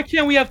 no, Yeah. why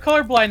can't we have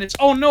color blindness?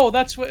 Oh no,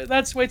 that's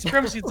white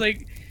supremacy. It's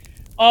like,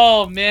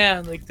 oh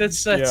man, like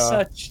that's Yeah.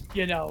 such,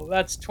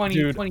 that's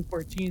Dude,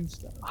 2014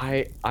 stuff.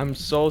 I'm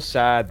so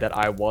sad that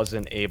I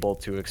wasn't able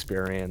to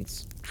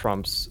experience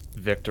Trump's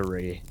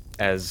victory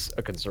as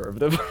a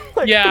conservative.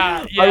 Like,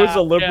 Yeah, I was yeah,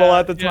 a liberal yeah,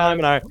 at the yeah. time,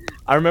 and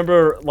I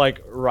remember,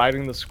 like,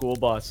 riding the school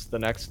bus the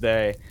next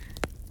day.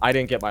 I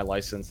didn't get my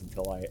license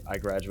until I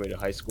graduated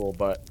high school,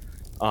 but,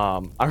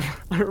 I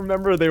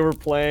remember they were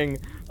playing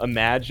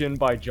Imagine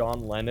by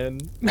John Lennon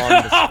on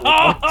the school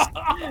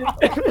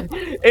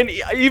bus. And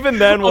even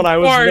then, when Of I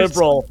was course,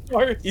 liberal, of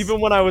course. even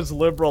when I was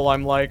liberal,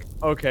 I'm like,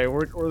 okay,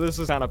 this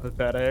is kind of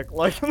pathetic.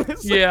 Like,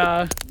 this,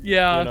 Yeah, you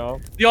yeah. know?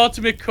 The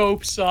ultimate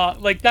cope song,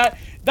 like that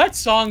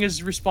song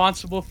is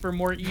responsible for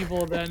more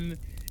evil than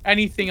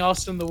anything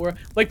else in the world.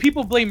 Like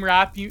people blame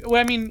rap. Well,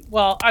 I mean,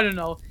 well, I don't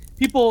know.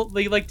 People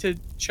they like to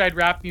chide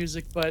rap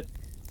music, but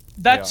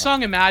that Yeah.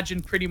 song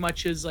Imagine pretty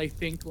much is, I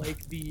think,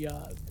 like the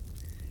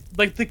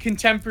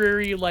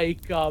contemporary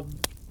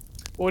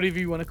whatever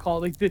you want to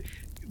call it, like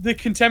the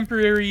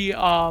contemporary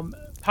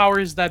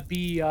powers that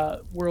be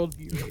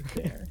worldview right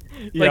there.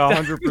 Yeah,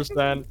 Like that.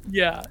 100%.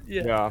 Yeah,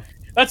 yeah. Yeah.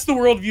 That's the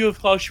worldview of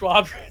Klaus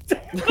Schwab right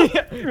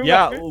there.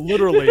 Yeah, Remember?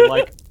 literally,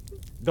 like,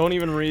 don't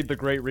even read The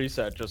Great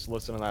Reset, just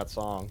listen to that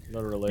song,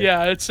 literally.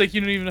 Yeah, it's like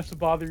you don't even have to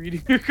bother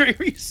reading the Great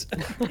Reset.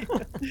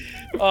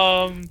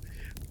 um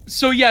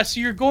so yeah, so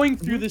you're going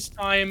through Mhm. this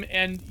time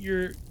and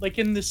you're like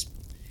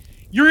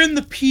you're in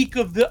the peak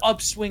of the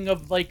upswing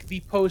of like the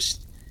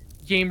post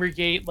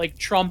Gamergate like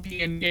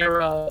Trumpian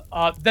era.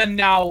 Then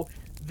now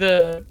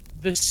the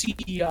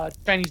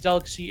Chinese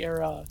delicacy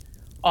era.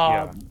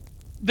 Yeah.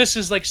 This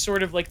is like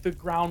sort of like the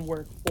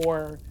groundwork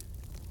for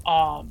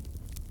um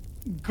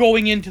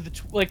going into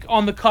like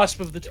on the cusp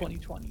of the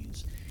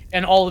 2020s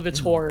and all of its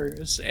Mhm.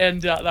 horrors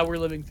and that we're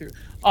living through.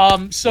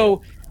 Yeah.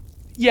 So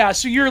yeah,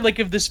 so you're like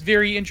of this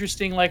very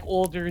interesting like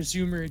older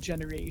Zoomer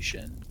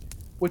generation,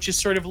 which is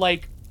sort of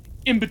like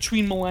in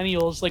between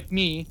millennials like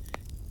me Mhm.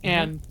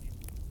 and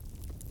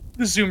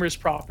the Zoomers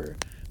proper.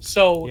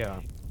 So Yeah.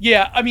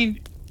 yeah, I mean,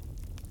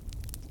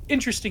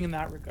 interesting in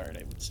that regard,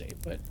 I would say.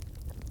 But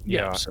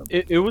yeah, Yeah. so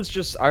It was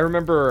just, I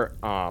remember,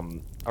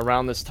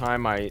 around this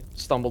time, I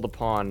stumbled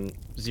upon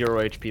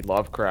Zero HP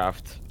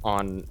Lovecraft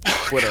on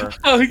Twitter,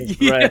 oh his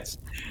yeah, threads,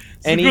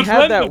 it's a and he good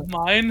had friend that. of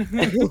mine.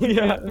 Yeah,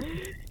 Yeah.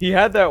 he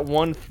had that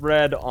one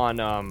thread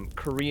on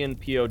Korean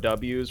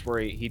POWs where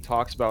he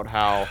talks about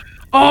how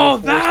they were Oh,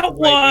 forced to that write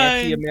one.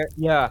 anti-Amer.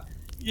 Yeah,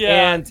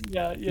 Yeah, and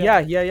yeah, yeah, yeah.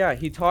 yeah, yeah.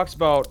 He talks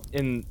about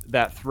in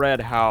that thread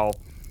how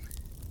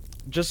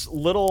just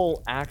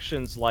little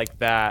actions like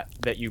that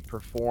you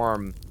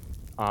perform,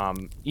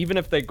 even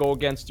if they go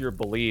against your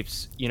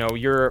beliefs,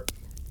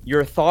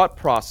 your thought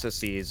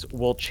processes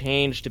will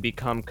change to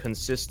become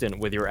consistent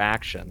with your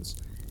actions.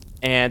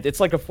 And it's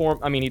like a form,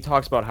 I mean, he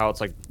talks about how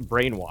it's like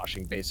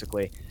brainwashing,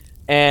 basically.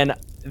 And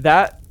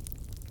that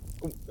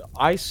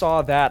I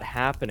saw that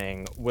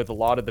happening with a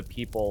lot of the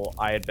people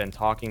I had been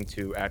talking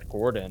to at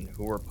Gordon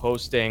who were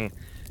posting,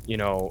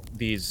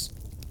 these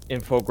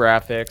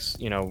infographics,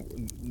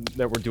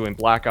 that were doing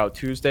Blackout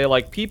Tuesday,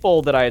 like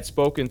people that I had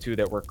spoken to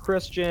that were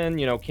Christian,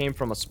 came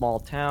from a small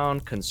town,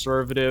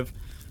 conservative,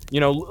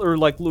 or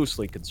like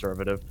loosely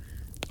conservative.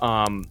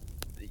 Um,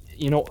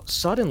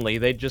 suddenly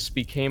they just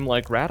became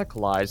like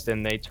radicalized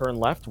and they turned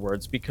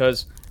leftwards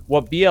because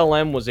what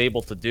BLM was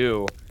able to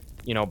do,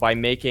 by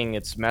making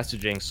its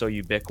messaging so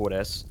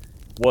ubiquitous,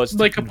 was to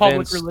Like a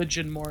public convince.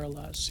 religion, more or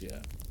less. Yeah.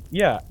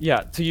 Yeah,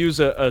 yeah, to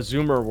use a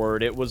Zoomer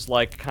word, it was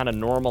like kind of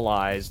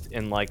normalized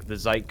in like the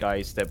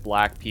zeitgeist that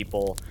black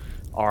people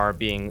are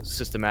being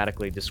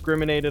systematically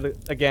discriminated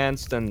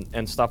against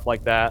and stuff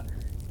like that.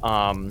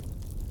 Um,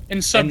 And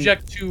and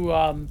subject to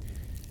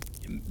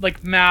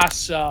like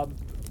mass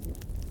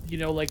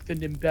like the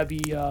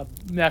Nimbebi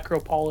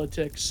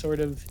necropolitics sort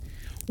of,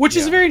 which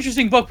is a yeah, very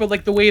interesting book, but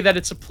like the way that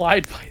it's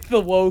applied by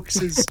the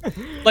wokes is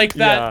like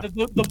that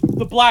yeah,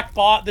 the black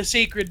the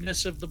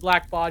sacredness of the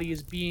black body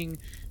is being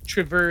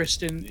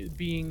traversed and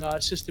being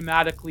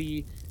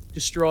systematically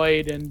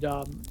destroyed, and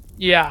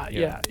yeah, yeah,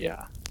 yeah,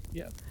 yeah,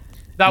 yeah.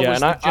 That yeah,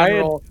 was and the I had.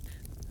 general.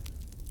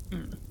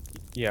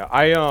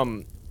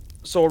 Yeah,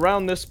 so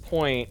around this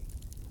point,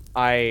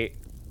 I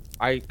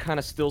I kind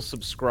of still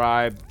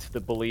subscribe to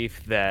the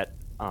belief that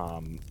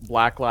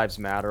Black Lives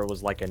Matter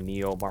was like a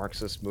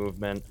neo-Marxist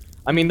movement.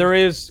 I mean, there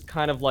is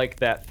kind of like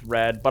that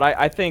thread, but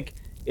I think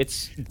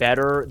it's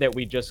better that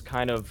we just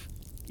kind of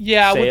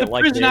Yeah, say with it the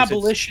like it prison is. It's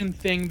abolition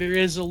thing, there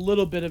is a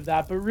little bit of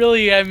that, but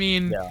really, I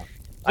mean, yeah. the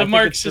I think it's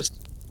Marxist,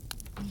 just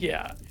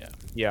yeah, yeah.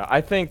 yeah. I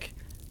think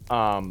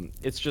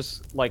it's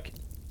just like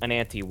an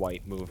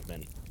anti-white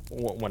movement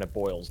when it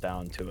boils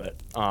down to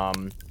it.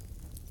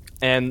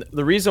 And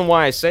the reason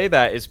why I say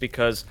that is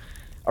because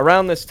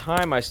around this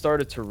time I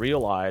started to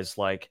realize,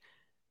 like,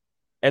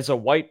 as a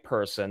white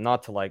person,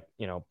 not to like,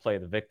 play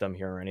the victim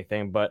here or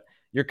anything, but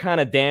you're kind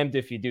of damned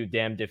if you do,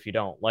 damned if you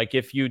don't. Like,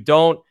 if you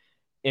don't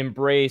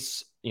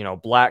embrace,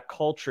 black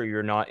culture,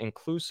 you're not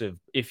inclusive.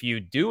 If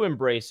you do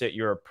embrace it,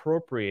 you're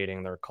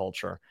appropriating their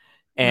culture.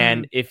 Mm,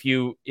 And if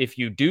you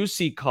do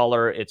see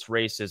color, it's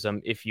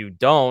racism. If you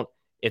don't,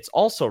 it's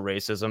also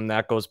racism.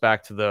 That goes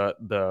back to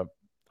the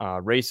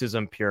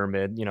racism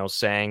pyramid,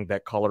 saying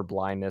that color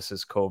blindness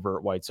is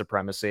covert white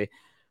supremacy.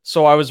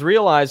 So I was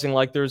realizing,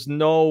 like, there's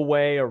no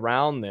way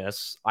around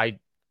this.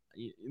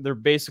 They're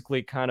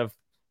basically kind of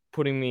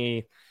putting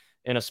me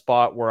in a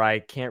spot where I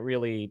can't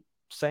really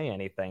say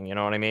anything, you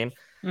know what I mean?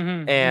 mm-hmm,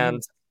 mm-hmm.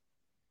 And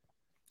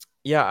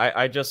yeah,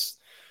 I just,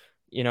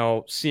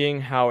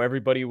 seeing how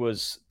everybody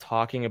was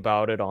talking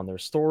about it on their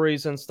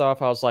stories and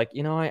stuff, I was like,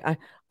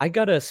 I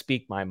gotta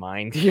speak my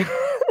mind here.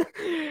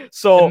 And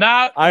So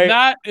I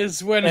that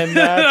is when and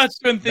that's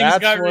when things that's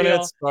got when it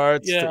real.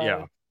 starts to, Yeah,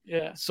 yeah.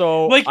 yeah.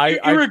 So Like,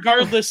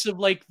 irregardless of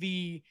like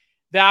the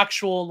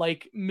actual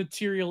like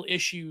material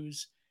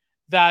issues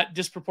that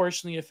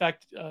disproportionately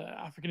affect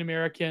African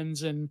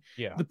Americans and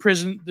yeah.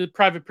 the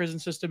private prison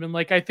system, and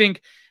like I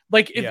think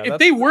like Yeah, if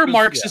they were there's yeah.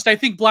 Marxist, I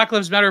think Black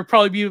Lives Matter would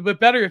probably be a bit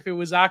better if it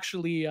was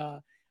actually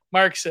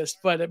Marxist.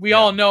 But we Yeah.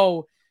 all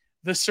know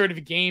the sort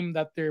of game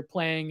that they're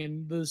playing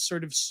and the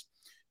sort of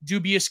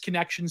dubious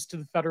connections to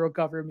the federal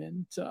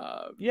government,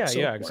 Yeah, so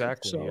yeah, forth.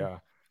 exactly, So yeah.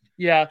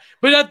 yeah,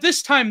 but at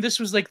this time, this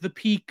was like the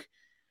peak,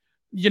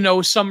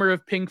 summer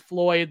of Pink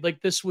Floyd.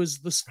 Like this was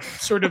this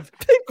sort of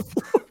Pink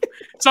Floyd.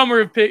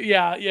 summer of Pink,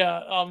 yeah,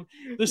 yeah.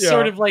 This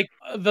sort Yeah, of like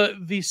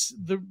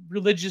the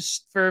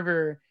religious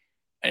fervor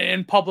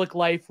in public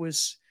life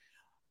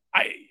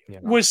I yeah,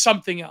 was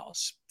something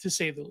else, to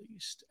say the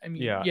least. I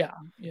mean, yeah. yeah,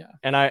 yeah,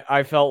 And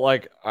I felt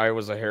like I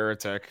was a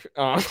heretic,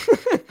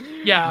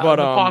 yeah. but,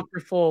 An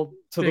apocryphal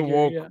to the figure,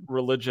 woke yeah.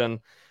 religion.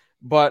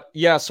 But,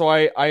 yeah, so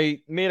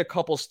I made a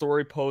couple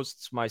story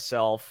posts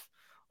myself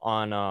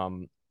on,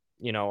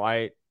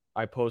 I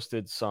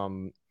posted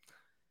some,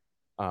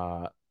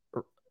 uh,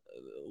 r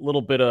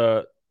little bit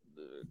of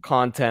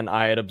content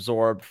I had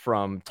absorbed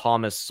from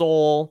Thomas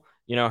Sowell,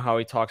 how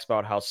he talks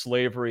about how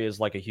slavery is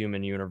like a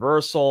human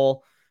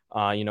universal.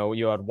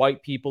 You had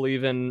white people,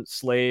 even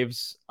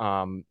slaves,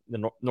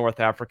 the North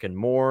African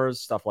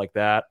Moors, stuff like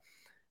that.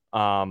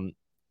 Um,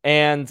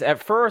 and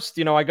at first,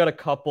 I got a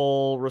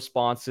couple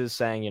responses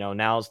saying,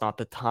 now's not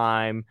the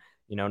time.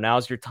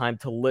 Now's your time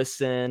to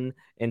listen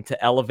and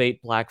to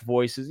elevate black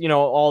voices.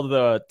 All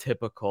the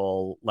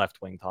typical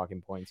left wing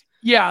talking points.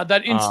 Yeah,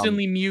 that Um,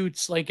 instantly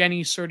mutes like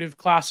any sort of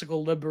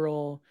classical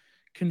liberal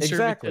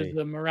exactly.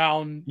 conservatism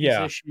around these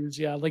Yeah. issues.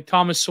 Yeah, like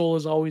Thomas Sowell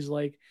is always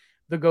like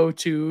the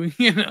go-to,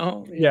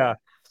 Yeah. Yeah.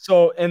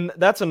 So, and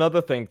that's another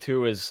thing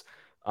too, is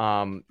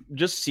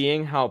just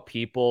seeing how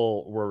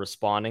people were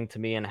responding to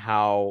me and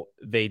how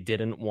they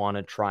didn't want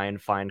to try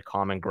and find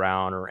common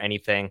ground or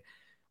anything.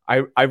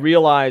 I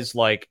realized,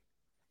 like,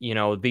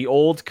 the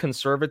old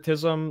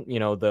conservatism,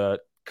 the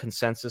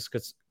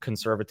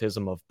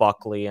conservatism of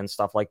Buckley and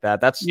stuff like that,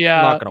 that's not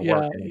Yeah, going to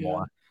work yeah, yeah.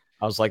 anymore.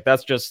 I was like,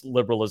 that's just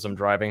liberalism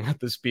driving at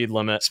the speed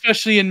limit.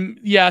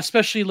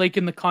 Especially like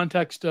in the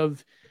context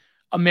of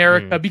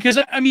America, Mm. because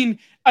I mean,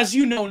 as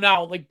you know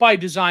now, like by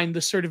design,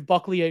 the sort of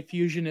Buckleyite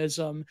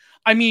fusionism.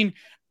 I mean,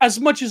 as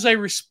much as I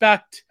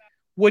respect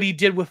what he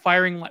did with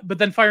Firing Line, but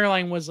then Firing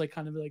Line was like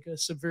kind of like a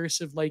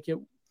subversive, like it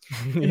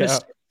in Yeah. this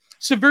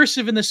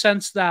subversive in the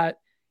sense that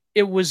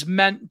it was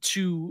meant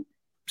to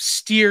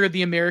steer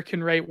the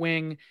American right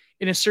wing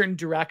in a certain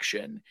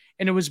direction,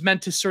 and it was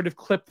meant to sort of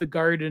clip the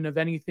garden of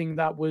anything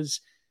that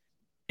was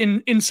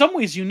in some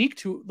ways unique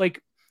to,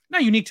 like,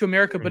 not unique to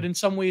America, but Mm. in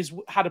some ways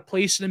had a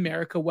place in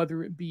America,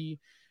 whether it be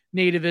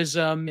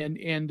nativism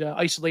and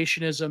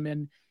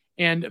isolationism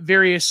and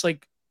various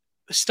like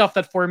stuff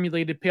that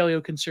formulated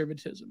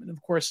paleoconservatism, and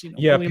of course,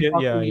 Yeah.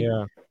 Yeah.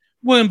 Yeah.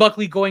 William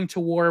Buckley going to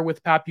war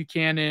with Pat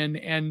Buchanan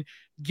and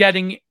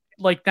getting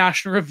like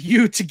National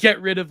Review to get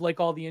rid of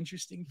like all the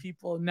interesting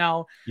people. And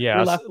now we're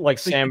Yeah. left Like with like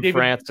Sam David,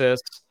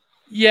 Francis,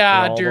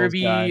 yeah, all those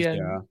Derby, guys. Yeah.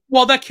 and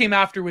well, that came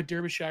after with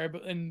Derbyshire,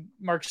 but and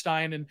Mark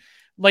Stein and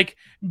like,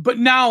 but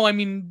now I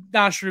mean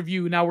National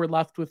Review. Now we're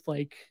left with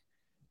like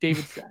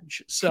David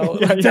French. So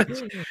Yeah, like yeah.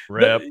 that's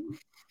Rip.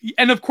 the,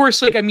 and of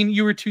course, like I mean,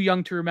 you were too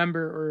young to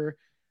remember, or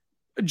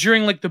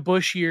during like the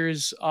Bush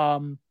years,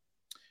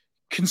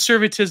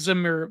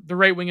 conservatism or the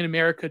right wing in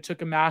America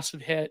took a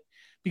massive hit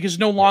because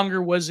no Yeah.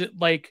 longer was it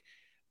like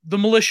the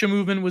militia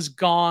movement was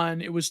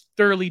gone. It was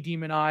thoroughly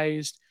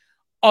demonized.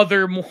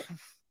 Other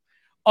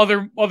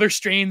other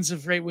strains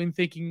of right wing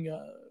thinking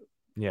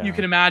you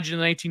can imagine in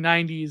the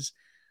 1990s.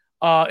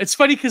 It's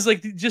funny because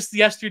like just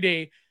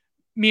yesterday,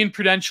 me and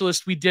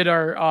Prudentialist, we did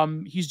our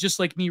He's Just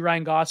Like Me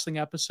Ryan Gosling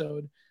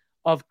episode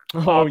of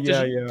Oh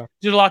yeah, Digital, yeah.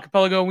 Digital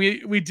Archipelago.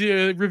 We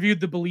did reviewed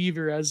The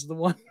Believer as the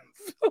one.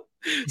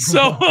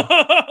 so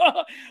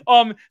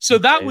so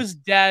that Nice. was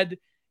dead.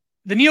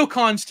 The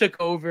neocons took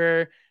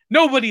over.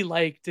 Nobody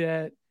liked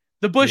it.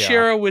 The Bush Yeah,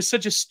 era was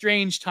such a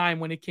strange time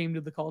when it came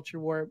to the culture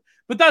war.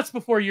 But that's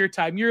before your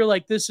time. You're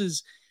like, this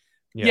is,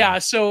 yeah. yeah.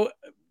 So,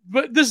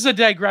 but this is a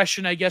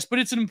digression, I guess. But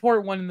it's an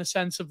important one in the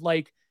sense of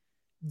like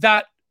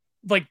that,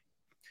 like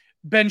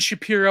Ben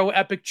Shapiro,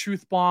 epic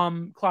truth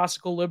bomb,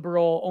 classical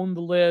liberal, own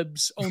the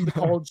libs, own the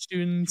college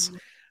students, own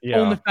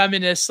Yeah. the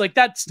feminists, like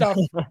that stuff.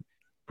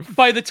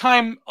 By the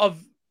time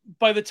of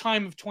the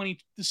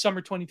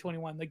summer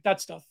 2021, like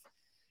that stuff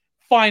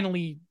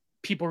finally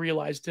people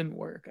realized didn't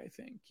work, I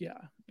think. Yeah.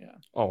 Yeah.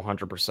 Oh,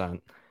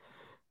 100%.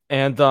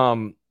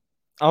 And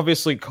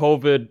obviously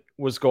COVID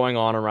was going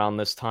on around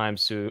this time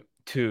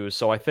too.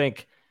 So I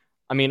think,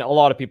 I mean, a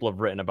lot of people have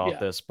written about Yeah.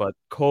 this, but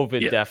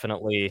COVID Yeah.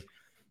 definitely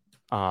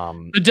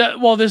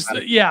Well, this, kind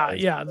of yeah,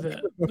 catalyzed yeah,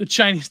 it. the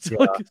Chinese Yeah.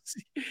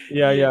 delicacy. Yeah,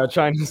 Yeah. yeah,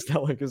 Chinese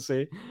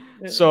delicacy.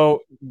 Yeah.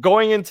 So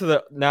going into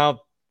the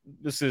now,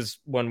 this is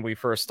when we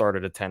first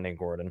started attending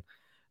Gordon.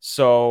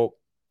 So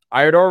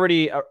I had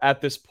already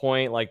at this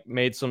point like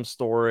made some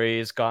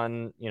stories,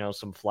 gotten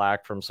some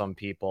flack from some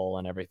people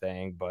and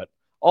everything, but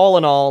all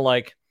in all,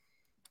 like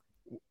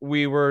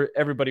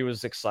everybody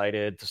was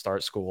excited to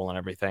start school and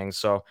everything.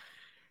 So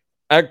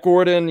at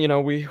Gordon,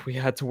 we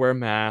had to wear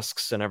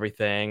masks and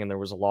everything, and there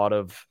was a lot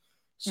of Mhm.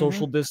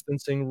 social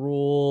distancing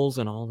rules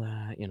and all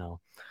that.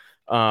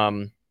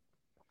 Um,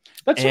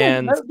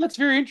 and That's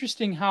very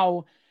interesting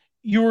how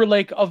you were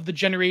like of the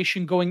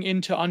generation going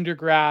into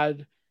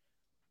undergrad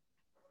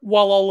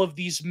while all of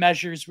these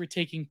measures were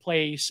taking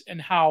place,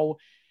 and how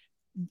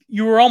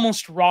you were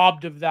almost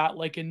robbed of that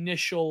like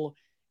initial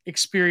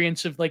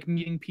experience of like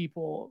meeting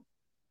people.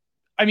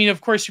 I mean, of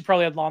course, you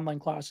probably had online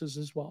classes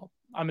as well,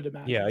 I would yeah,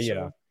 imagine. yeah,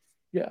 So,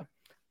 yeah.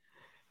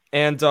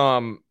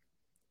 and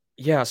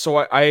yeah. So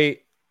I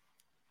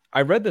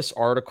read this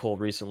article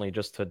recently,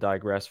 just to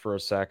digress for a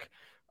sec,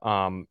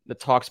 that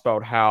talks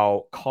about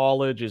how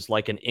college is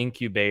like an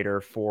incubator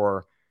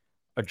for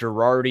a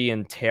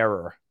Girardian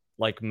terror,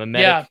 like Yeah.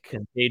 mimetic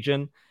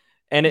contagion.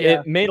 And Yeah.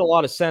 it made a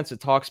lot of sense.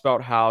 It talks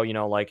about how,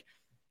 like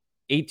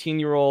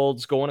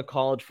 18-year-olds going to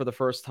college for the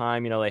first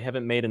time, they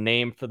haven't made a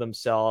name for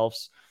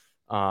themselves.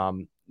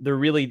 They're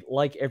really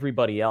like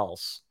everybody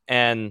else.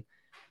 And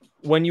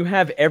when you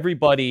have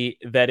everybody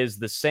that is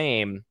the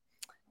same,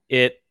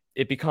 it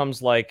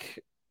becomes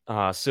like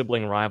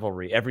sibling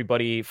rivalry.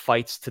 Everybody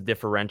fights to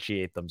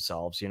differentiate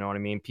themselves. You know what I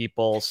mean?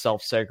 People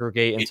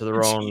self-segregate into their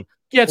It's own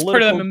yeah, it's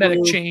part of that political mimetic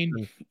groups. chain.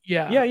 And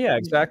Yeah. yeah, yeah,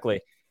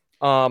 exactly.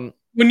 Um,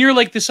 When you're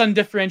like this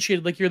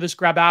undifferentiated, like you're this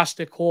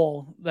grabastic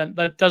whole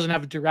that doesn't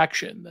have a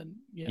direction, then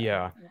yeah.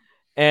 yeah.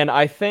 And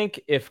I think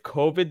if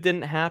COVID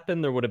didn't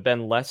happen, there would have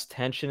been less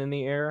tension in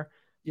the air.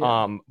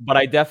 Yeah. But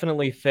I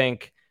definitely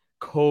think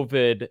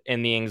COVID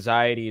and the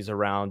anxieties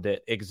around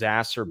it Yeah.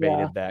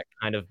 exacerbated that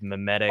kind of Oh,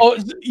 mimetic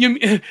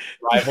you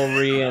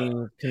rivalry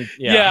and yeah.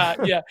 yeah,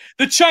 yeah.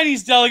 The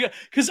Chinese delegate,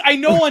 because I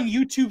know on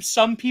YouTube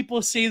some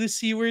people say the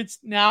C words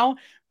now,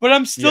 but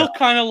I'm Yeah. still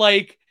kind of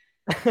like,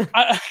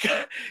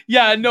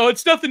 yeah, no,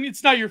 it's nothing.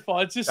 It's not your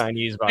fault. It's just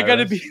Chinese I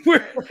gotta be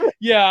virus.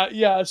 yeah,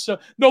 yeah. So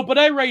no, but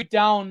I write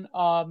down.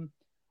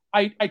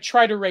 I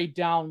try to write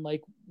down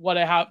like what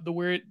I have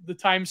the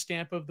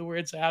timestamp of the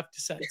words I have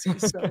to say.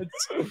 So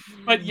it's,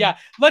 but yeah,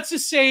 let's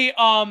just say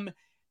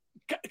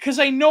because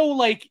I know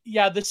like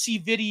yeah the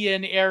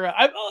Cvidian era.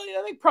 I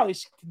think probably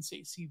can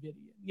say Cvidian.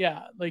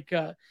 Yeah, like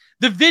the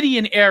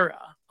Vidian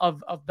era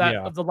of that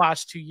Yeah. of the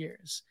last 2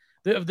 years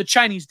of the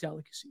Chinese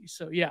delicacy.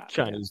 So yeah, yeah.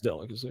 Chinese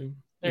delicacy.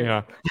 There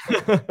Yeah.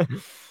 you go.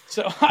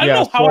 So I don't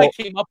Yeah, know how I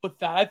so came up with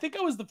that. I think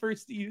I was the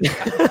first to use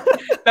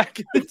that back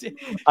in the day.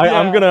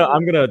 I'm Yeah,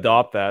 gonna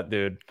adopt that,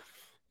 dude.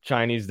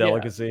 Chinese yeah,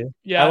 delicacy. I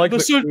yeah. like But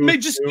the so oof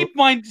just too. keep in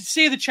mind,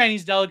 say the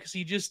Chinese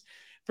delicacy just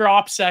for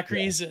OPSEC Yeah.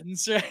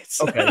 reasons, right?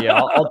 Okay,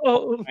 yeah,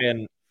 So,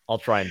 I'll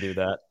try and do yeah,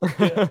 that.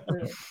 yeah,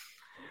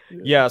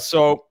 yeah. Yeah,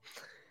 so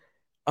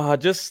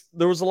just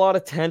there was a lot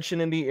of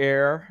tension in the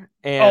air,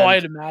 Oh, and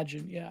I'd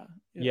imagine. Yeah,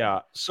 yeah, yeah,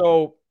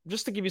 so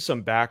just to give you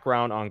some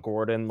background on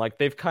Gordon, like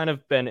they've kind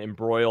of been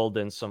embroiled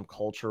in some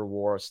culture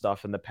war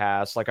stuff in the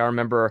past. Like I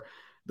remember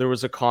there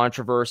was a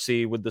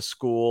controversy with the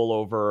school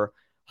over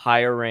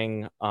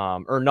hiring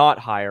or not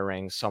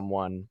hiring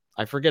someone.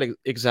 I forget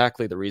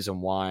exactly the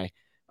reason why.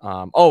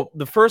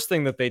 The first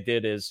thing that they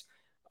did is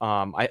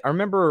I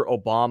remember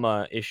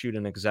Obama issued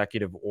an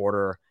executive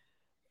order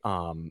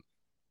um,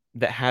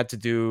 that had to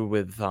do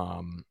with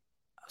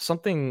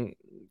something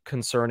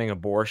concerning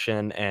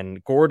abortion,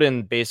 and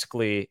Gordon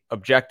basically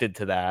objected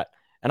to that.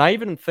 And I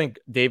even think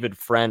David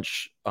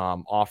French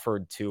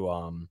offered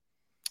to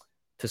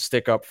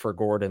stick up for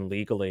Gordon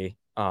legally.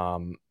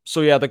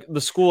 So yeah,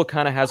 the school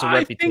kind of has a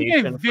I think I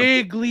reputation for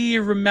vaguely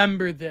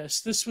remember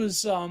this. This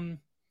was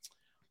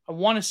I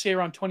want to say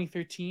around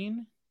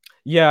 2013.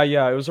 Yeah,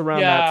 yeah, it was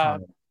around that Yeah,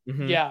 time.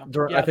 Mhm. yeah,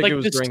 I yeah. think it Like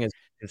was this during his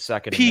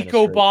second peak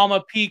administration.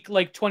 Obama, peak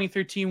like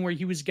 2013, where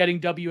he was getting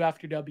W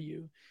after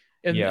W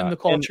in Yeah, the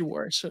and culture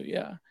war. So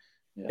yeah,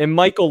 yeah,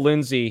 Michael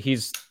Lindsay,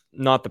 he's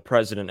not the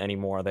president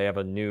anymore. They have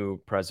a new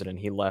president.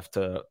 He left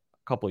a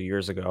couple of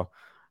years ago.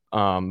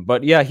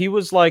 But yeah, he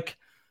was like,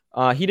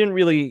 he didn't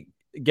really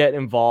get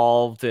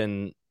involved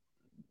in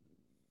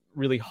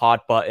really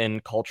hot button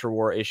culture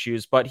war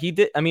issues, but he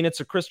did. I mean, it's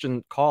a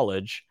Christian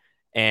college,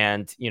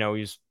 and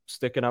he's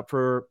sticking up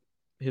for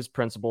his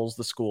principles,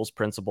 the school's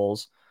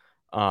principles,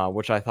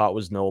 which I thought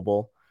was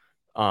noble.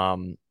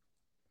 Um,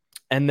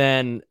 and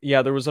then,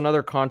 yeah, there was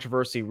another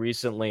controversy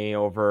recently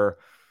over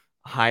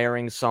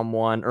hiring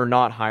someone or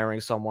not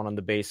hiring someone on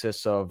the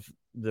basis of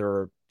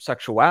their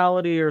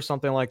sexuality or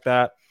something like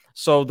that.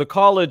 So the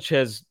college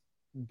has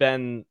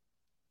been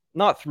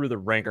not through the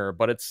ringer,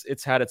 but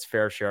it's had its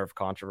fair share of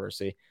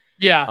controversy.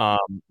 yeah,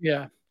 Um,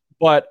 yeah.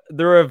 but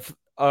there have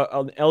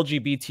an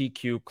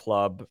LGBTQ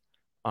club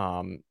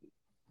um,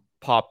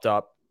 popped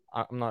up.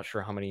 I'm not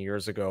sure how many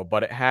years ago,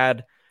 but it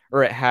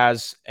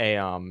has a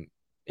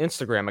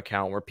Instagram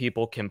account where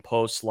people can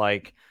post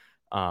like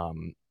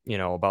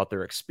about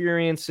their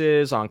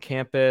experiences on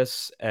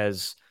campus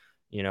as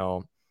you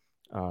know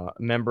a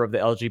member of the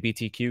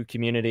LGBTQ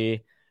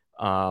community.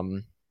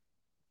 Um,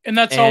 And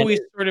that's and always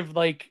sort of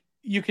like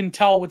you can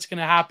tell what's going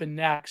to happen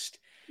next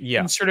in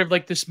yeah, sort of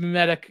like this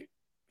mimetic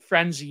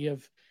frenzy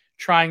of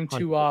trying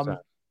to 100%.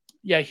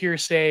 yeah,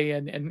 hearsay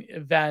and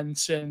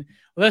events and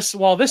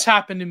this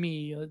happened to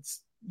me.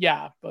 It's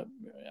yeah, but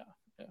yeah,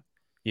 yeah.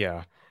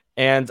 Yeah.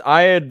 And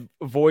I had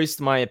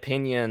voiced my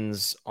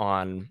opinions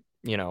on,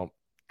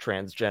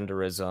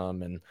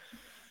 transgenderism and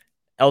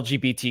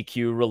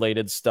LGBTQ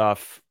related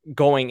stuff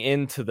going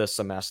into the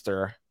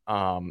semester.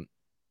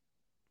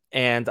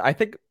 And I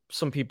think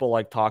some people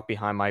like talk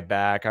behind my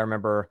back. I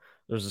remember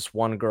there's this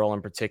one girl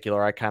in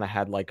particular I kind of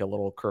had like a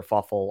little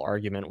kerfuffle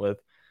argument with.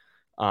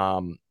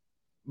 Um,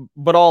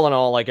 but all in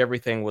all, like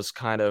everything was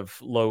kind of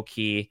low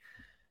key.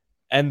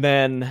 And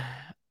then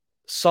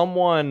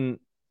someone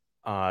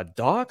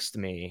doxed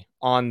me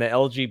on the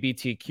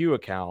LGBTQ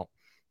account,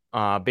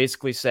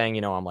 basically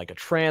saying, I'm like a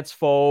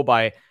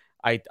transphobe.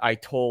 I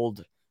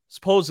told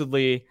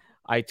supposedly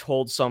I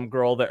told some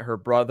girl that her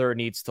brother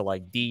needs to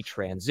like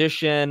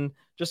detransition.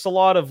 Just a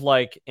lot of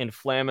like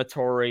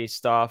inflammatory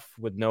stuff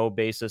with no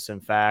basis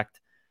in fact.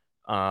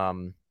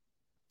 Um,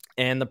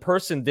 and the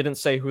person didn't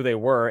say who they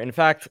were. In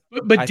fact,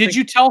 But I did think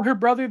you tell her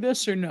brother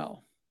this or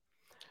no?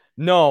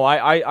 no,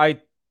 I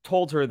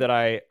told her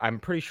that I'm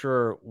pretty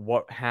sure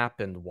what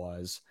happened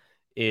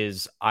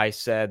is I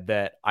said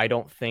that I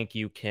don't think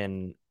you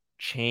can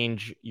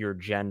change your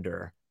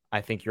gender.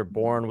 I think you're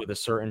born with a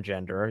certain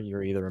gender.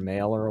 You're either a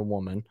male or a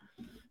woman,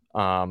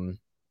 um,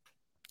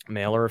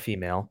 male or a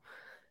female.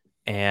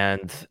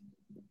 And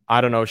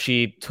I don't know,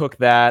 she took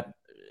that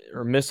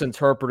or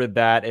misinterpreted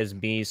that as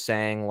me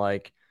saying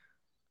like,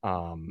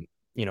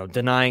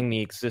 denying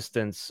the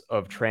existence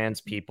of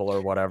trans people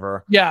or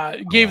whatever. Yeah,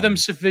 gave them Um,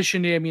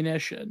 sufficient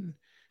ammunition.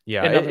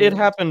 Yeah, In other it words,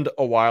 happened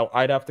a while.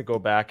 I'd have to go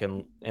back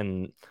and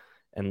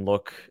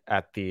look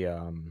at the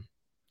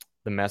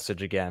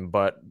message again,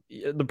 but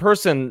the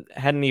person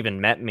hadn't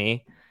even met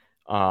me,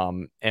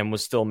 and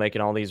was still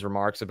making all these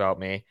remarks about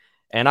me.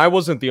 And I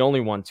wasn't the only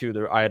one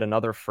too. I had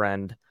another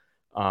friend,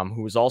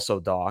 who was also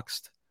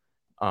doxxed,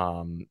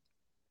 um,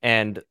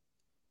 and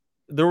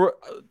there were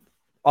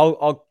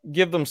I'll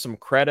give them some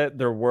credit.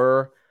 There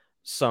were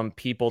some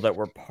people that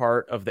were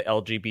part of the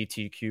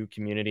LGBTQ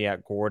community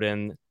at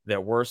Gordon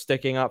that were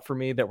sticking up for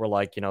me that were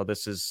like,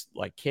 this is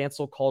like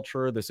cancel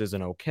culture. This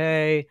isn't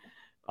okay.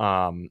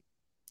 Um,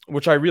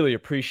 which I really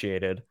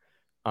appreciated.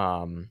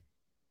 Um,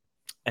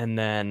 and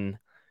then,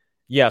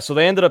 yeah, so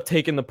they ended up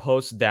taking the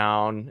post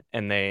down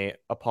and they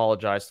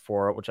apologized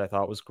for it, which I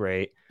thought was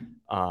great.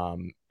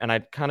 And I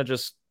kind of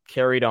just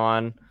carried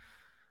on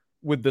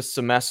with this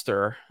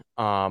semester.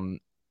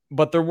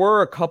 But there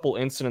were a couple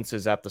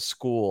incidences at the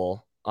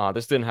school.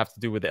 This didn't have to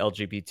do with the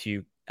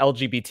LGBTQ.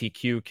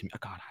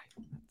 God,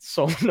 it's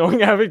so annoying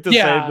having to say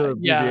yeah, the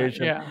yeah,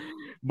 abbreviation. yeah.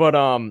 But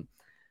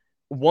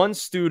one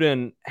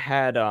student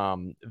had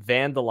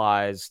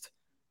vandalized,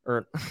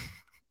 or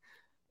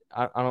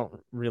I don't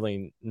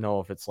really know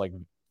if it's like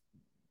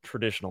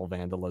traditional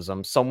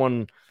vandalism.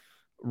 Someone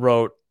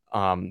wrote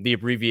the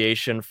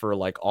abbreviation for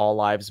like All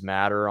Lives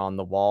Matter on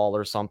the wall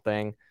or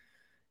something,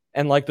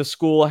 and like the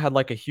school had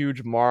like a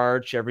huge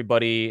march.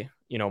 Everybody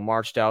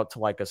marched out to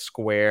like a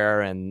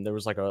square, and there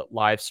was like a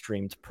live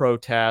streamed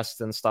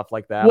protest and stuff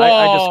like that.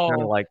 I just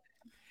kind of Whoa. like,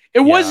 It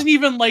yeah. wasn't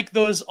even like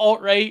those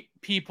alt-right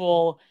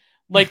people,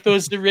 like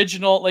those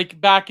original, like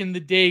back in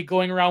the day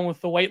going around with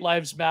the White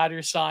Lives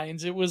Matter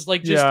signs. It was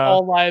like just Yeah,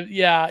 all live.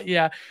 Yeah,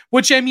 yeah.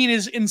 Which I mean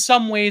is in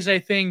some ways, I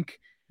think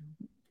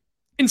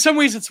in some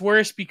ways it's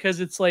worse because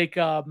it's like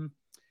a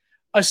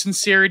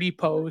sincerity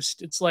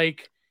post. It's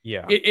like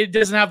yeah, it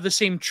doesn't have the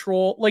same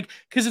troll like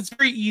because it's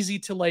very easy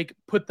to like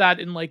put that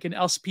in like an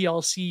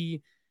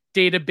SPLC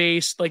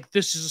database, like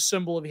this is a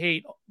symbol of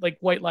hate, like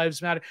white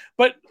lives matter.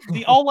 But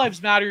the all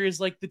lives matter is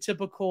like the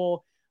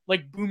typical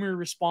like boomer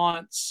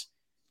response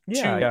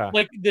Yeah, to yeah.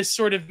 like this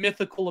sort of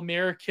mythical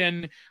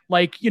American,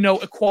 like, you know,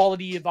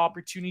 equality of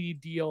opportunity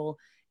deal.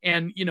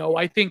 And, you know,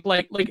 I think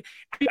like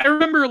I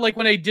remember like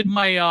when I did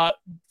my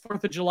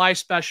 4th of July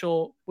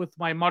special with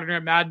my Modern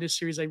Art Madness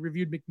series, I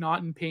reviewed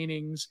McNaughton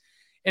paintings,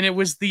 and it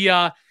was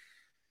the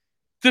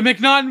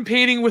McNaughton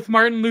painting with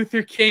Martin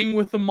Luther King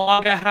with the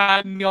MAGA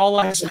hat and the All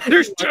Lives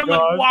Matter. Oh my I'm like,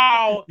 gosh.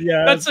 wow,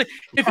 that's Yes. like,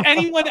 if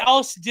anyone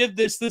else did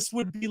this, this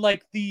would be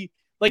like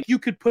like you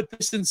could put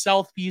this in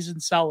Southby's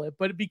and sell it.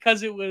 But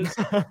because it was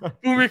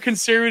boomer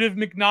conservative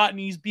McNaughton,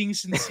 he's being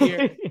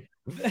sincere.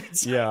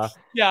 It's Yeah.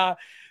 yeah.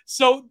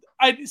 So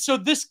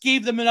this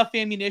gave them enough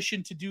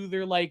ammunition to do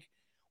their like,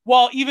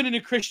 well, even in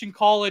a Christian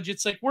college,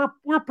 it's like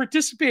we're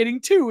participating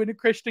too in a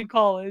Christian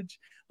college.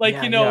 Like,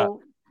 Yeah, you yeah.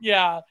 know,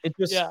 yeah, It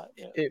just yeah,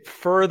 yeah. it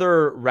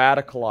further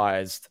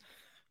radicalized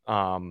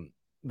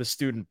the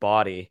student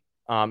body.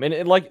 And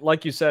it,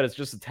 like you said, it's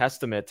just a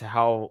testament to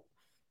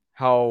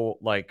how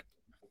like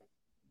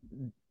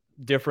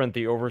different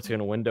the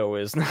Overton window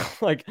is now.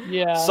 Like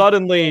Yeah,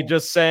 suddenly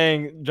just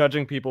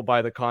judging people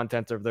by the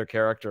content of their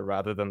character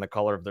rather than the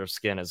color of their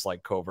skin is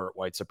like covert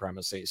white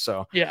supremacy.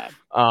 So yeah,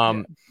 yeah.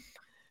 um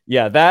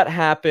yeah, that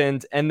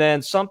happened. And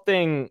then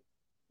something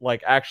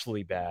like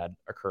actually bad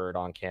occurred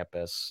on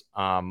campus.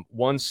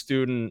 One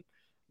student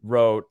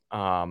wrote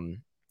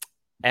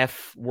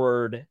F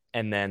word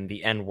and then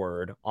the N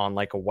word on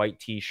like a white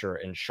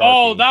t-shirt in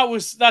Oh,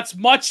 Sharpie. that's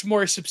much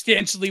more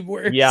substantially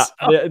Yeah, worse.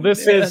 Oh,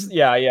 this is man.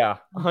 yeah.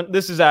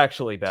 This is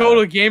actually bad.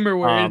 Total gamer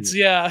words. Um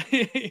Yeah.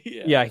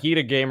 Yeah. yeah, heat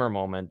a gamer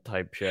moment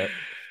type shit.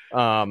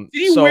 Did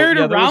he So wear it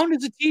yeah, there was around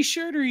as a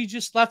t-shirt or he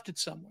just left it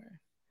somewhere?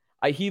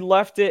 he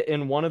left it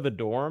in one of the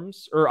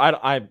dorms, or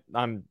I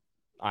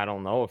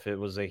don't know if it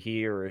was a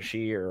he or a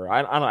she, or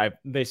I don't know.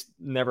 They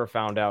never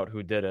found out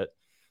who did it.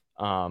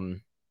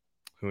 Um,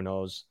 who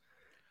knows?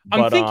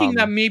 I'm But thinking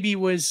that maybe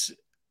was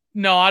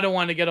no, I don't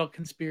want to get all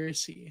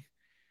conspiracy.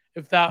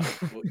 If that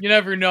you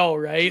never know,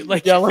 right?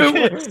 Like yeah, if like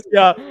it was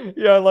yeah,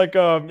 like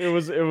it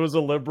was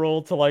a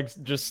liberal to like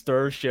just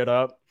stir shit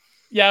up.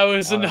 yeah, it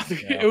was another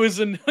Yeah. it was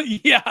an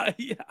yeah,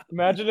 yeah.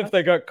 Imagine if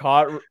they got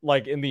caught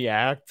like in the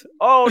act.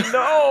 Oh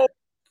no!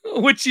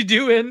 What you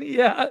doing?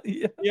 Yeah,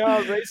 yeah.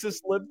 Yeah,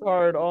 racist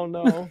libtard. Oh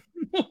no.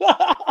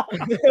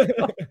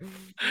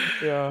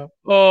 Yeah,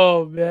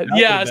 Oh man.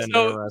 that would have Yeah, been so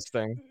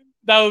interesting.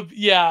 that would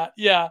yeah,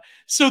 yeah.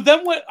 So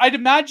then what I'd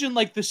imagine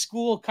like the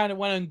school kind of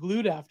went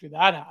unglued after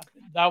that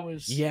happened. That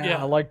was Yeah,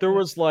 yeah. like there Yeah.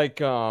 was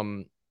like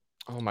oh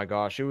my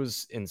gosh, it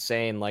was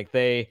insane. Like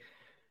they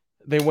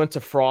went to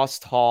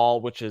Frost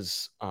Hall, which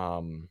is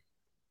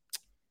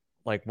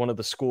like one of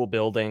the school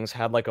buildings,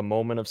 had like a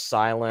moment of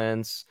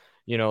silence.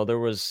 You know, there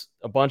was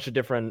a bunch of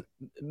different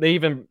they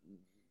even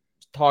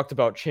talked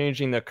about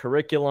changing the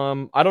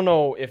curriculum. I don't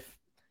know if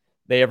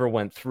they ever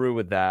went through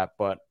with that,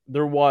 but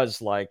there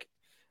was like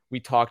we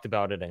talked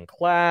about it in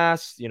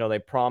class. You know, they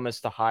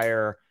promised to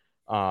hire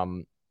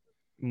um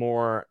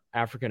more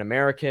African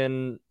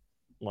American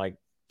like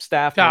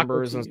staff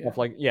members and Faculty, yeah. stuff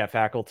like yeah,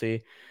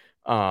 faculty.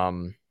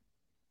 Um,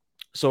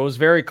 so it was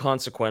very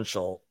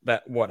consequential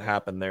that what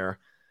happened there.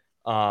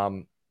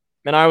 Um,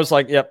 and I was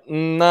like, yep,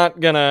 not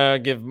gonna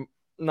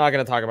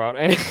talk about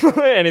anything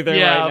right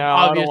Yeah, now.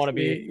 I don't want to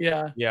be obviously,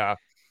 yeah. yeah.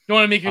 You don't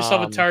want to make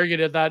yourself a Um, target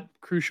at that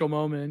crucial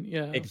moment.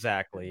 Yeah.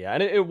 exactly. Yeah.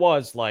 And it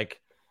was like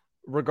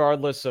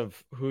regardless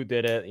of who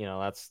did it, you know,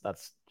 that's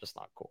just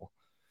not cool.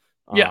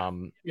 Yeah.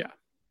 Um, Yeah.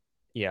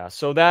 yeah,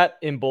 so that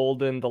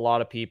emboldened a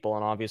lot of people,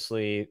 and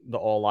obviously the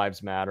All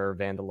Lives Matter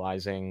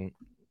vandalizing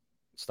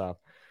stuff.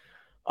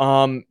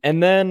 And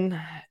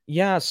then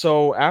yeah,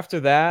 so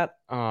after that,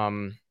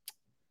 it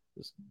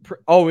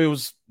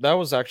was that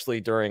was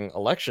actually during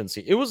election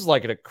season. It was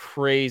like a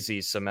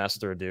crazy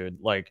semester, dude.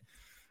 Like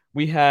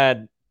we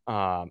had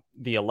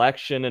the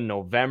election in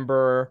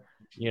November,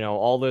 you know,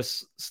 all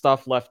this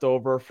stuff left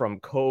over from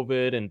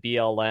COVID and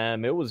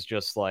BLM. It was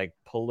just like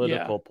Yeah.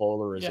 political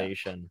Yeah.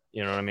 polarization,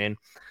 you know what I mean?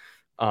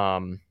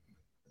 Um,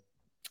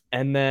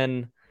 and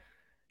then,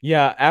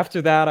 yeah,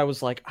 after that, I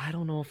was like, I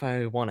don't know if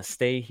I want to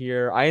stay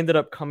here. I ended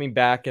up coming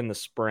back in the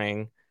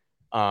spring,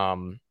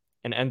 um,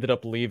 and ended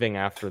up leaving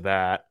after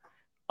that.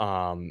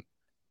 Um,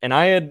 and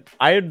I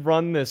had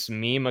run this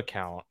meme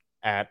account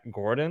at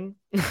Gordon,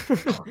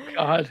 Oh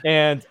God.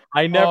 and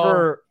I Oh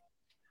never,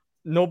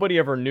 nobody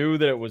ever knew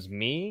that it was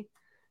me.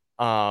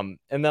 And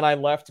then I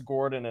left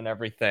Gordon and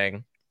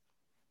everything,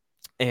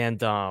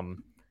 and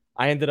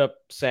I ended up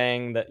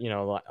saying that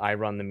I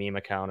run the meme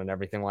account and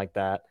everything like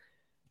that.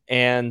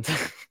 And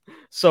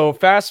so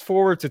fast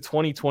forward to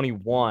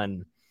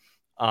 2021,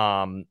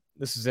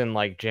 this is in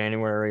like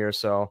January or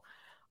so.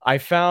 I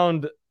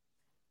found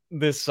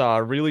this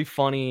really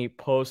funny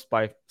post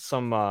by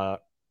some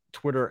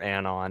Twitter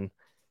anon.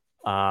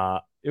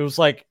 It was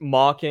like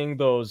mocking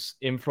those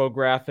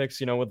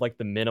infographics, with like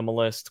the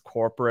minimalist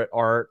corporate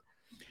art.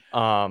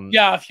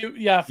 yeah. If you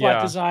yeah, flat Yeah,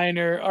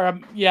 designer or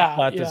yeah,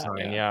 flat yeah, design,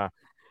 yeah. yeah.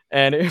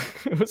 And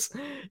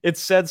it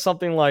said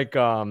something like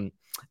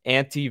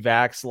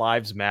anti-vax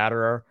lives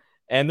matter,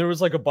 and there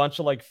was like a bunch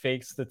of like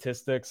fake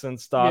statistics and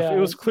stuff. It Yeah,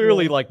 was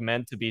clearly yeah, like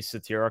meant to be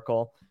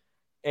satirical.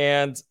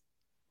 And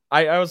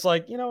I was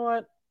like, you know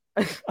what?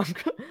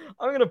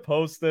 I'm gonna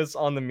post this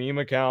on the meme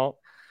account.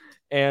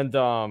 And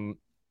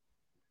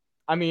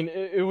I mean,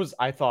 it was,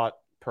 I thought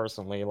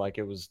personally, like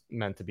it was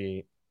meant to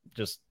be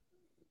just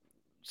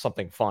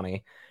something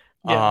funny.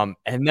 yeah.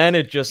 And then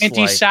it just like,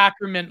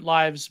 Anti-sacrament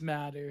lives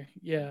matter.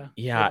 Yeah,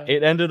 yeah, yeah.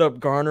 it ended up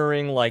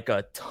garnering like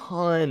a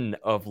ton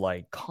of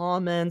like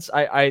comments.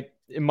 I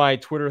in my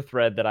Twitter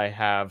thread that I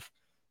have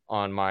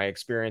on my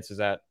experiences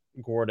at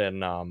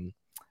Gordon,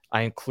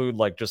 I include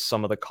like just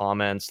some of the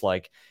comments,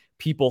 like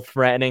people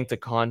threatening to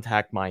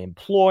contact my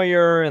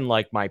employer and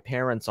like my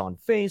parents on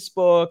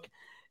Facebook,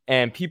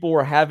 and people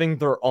were having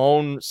their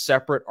own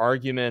separate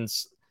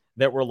arguments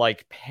that were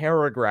like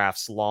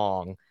paragraphs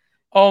long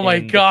Oh my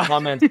in the God.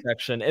 comment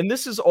section. And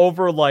this is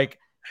over like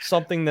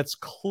something that's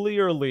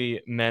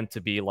clearly meant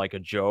to be like a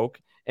joke.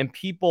 And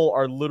people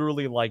are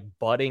literally like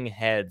butting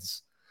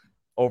heads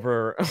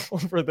over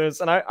over this.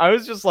 And I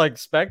was just like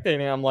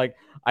spectating. I'm like,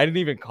 I didn't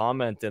even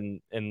comment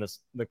in this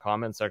the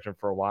comment section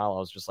for a while. I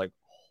was just like,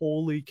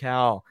 holy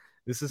cow,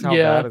 this is how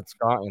Yeah. bad it's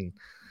gotten.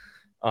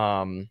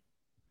 Um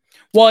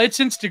Well, it's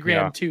yeah,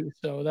 Instagram too,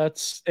 so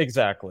that's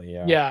exactly.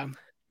 Yeah. yeah.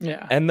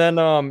 Yeah. And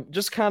then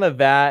just kind of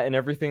that and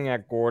everything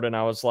at Gordon,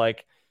 I was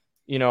like,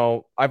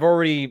 I've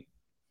already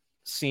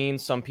seen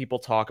some people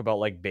talk about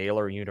like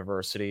Baylor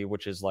University,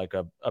 which is like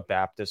a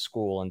Baptist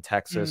school in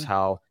Texas, Mm.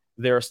 how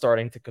they're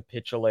starting to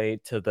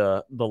capitulate to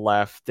the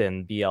left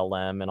and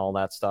BLM and all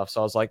that stuff.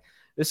 So I was like,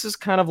 this is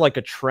kind of like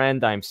a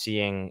trend I'm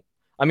seeing.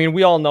 I mean,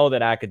 we all know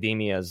that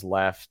academia is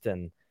left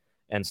and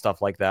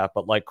stuff like that,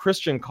 but like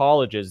Christian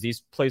colleges,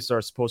 these places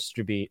are supposed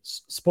to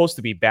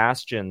be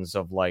bastions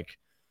of like,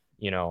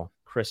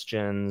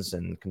 Christians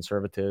and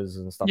conservatives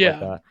and stuff like Yeah.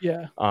 that.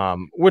 Yeah.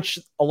 Which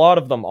a lot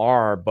of them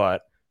are,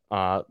 but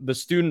the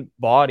student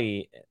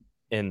body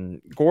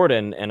in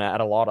Gordon and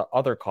at a lot of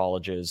other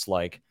colleges,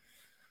 like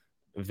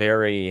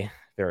very,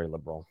 very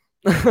liberal.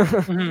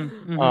 Hmm.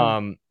 Hmm.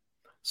 um,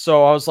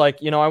 so I was like,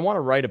 I want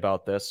to write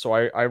about this. So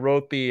I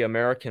wrote the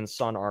American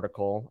Sun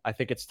article. I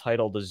think it's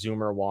titled "The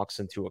Zoomer Walks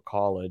into a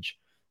College,"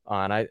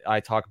 and I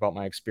talk about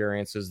my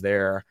experiences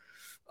there.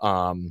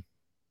 Um,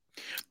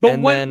 But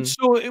and what? then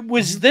So it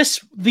was Mhm.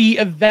 this the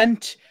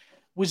event?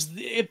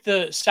 It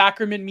the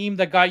sacrament meme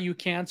that got you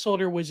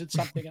canceled, or was it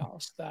something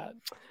else that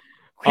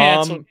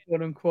canceled, um,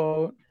 quote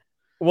unquote?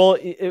 well,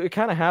 it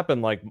kind of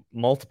happened like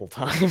multiple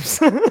times.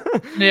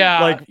 Yeah.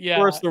 Like Yeah.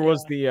 first there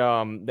was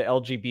Yeah. the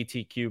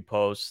LGBTQ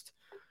post,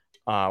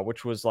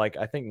 which was like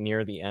I think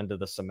near the end of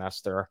the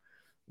semester,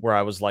 where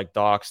I was like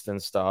doxxed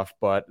and stuff.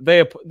 But they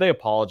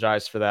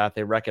apologized for that.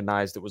 They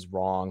recognized it was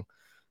wrong.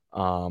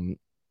 Um,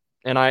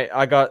 and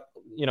I got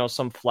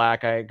some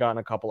flack. I had gotten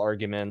a couple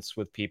arguments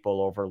with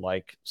people over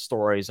like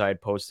stories I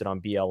had posted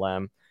on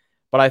BLM,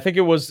 but I think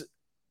it was,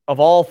 of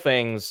all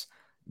things,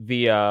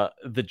 the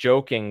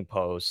joking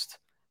post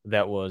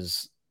that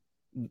was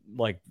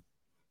like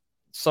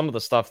some of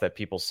the stuff that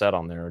people said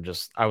on there.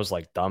 Just I was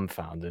like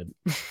dumbfounded.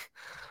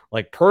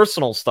 Like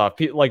personal stuff,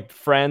 like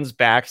friends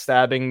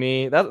backstabbing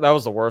me. That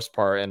was the worst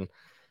part. And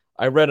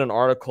I read an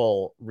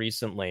article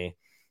recently.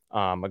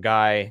 A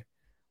guy,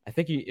 I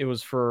think it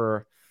was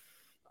for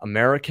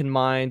American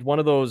Mind, one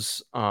of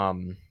those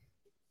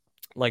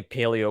like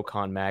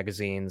PaleoCon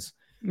magazines,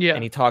 and Yeah.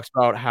 he talks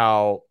about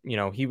how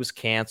he was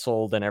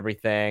canceled and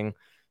everything.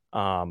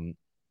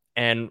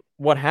 And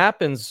what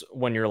happens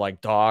when you're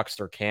like doxxed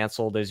or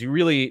canceled is you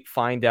really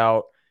find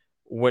out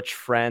which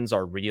friends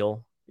are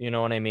real. You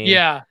know what I mean?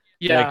 Yeah.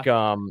 Like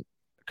Yeah.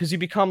 because you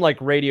become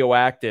like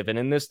radioactive, and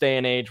in this day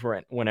and age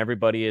when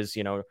everybody is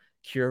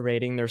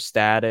curating their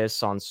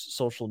status on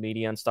social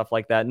media and stuff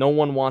like that, no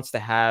one wants to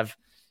have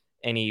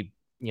any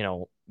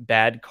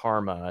bad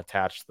karma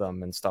attached to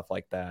them and stuff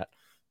like that.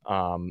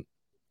 um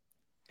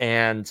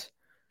and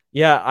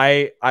yeah,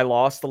 I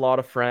lost a lot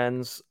of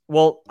friends.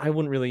 Well, I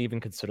wouldn't really even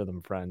consider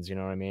them friends, you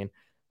know what I mean?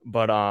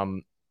 But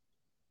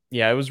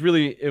yeah, it was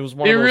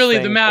one It of those really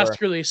the things where,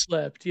 mask really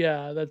slipped.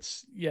 Yeah.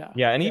 That's yeah.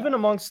 yeah, and Yeah. even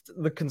amongst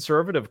the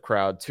conservative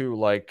crowd too,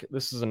 like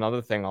this is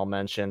another thing I'll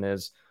mention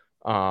is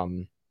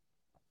um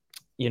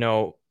you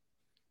know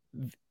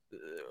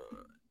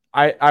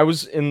I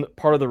was in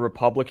part of the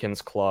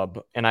Republicans club,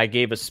 and I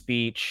gave a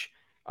speech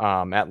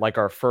at like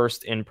our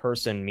first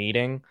in-person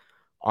meeting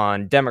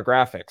on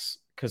demographics,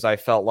 because I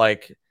felt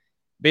like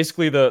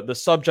basically the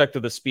subject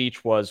of the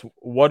speech was,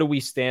 what do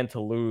we stand to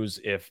lose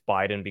if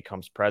Biden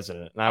becomes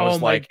president? And I Oh was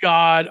my like,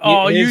 God.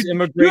 Oh, his you had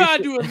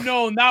immigration. to have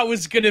known that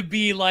was gonna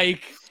be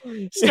like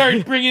Yeah,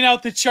 start bringing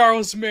out the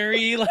Charles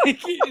Murray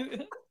like.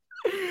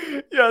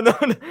 yeah, no,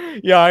 no.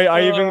 Yeah,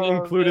 I even Oh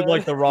included man.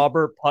 like the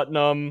Robert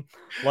Putnam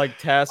like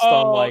test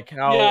on Oh like yeah.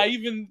 how,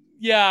 Even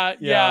yeah.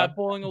 yeah, Yeah.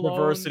 Bowling alone.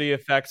 diversity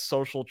affects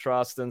social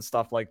trust and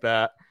stuff like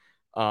that.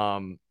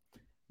 Um,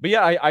 but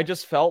yeah, I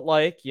just felt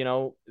like,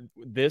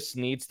 this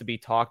needs to be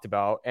talked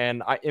about.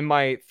 And in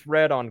my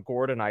thread on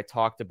Gordon, I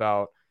talked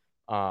about,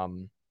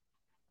 um,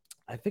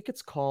 I think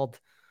it's called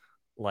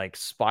like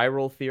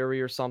spiral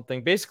theory or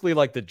something. Basically,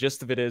 like the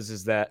gist of it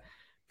is that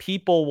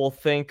people will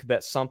think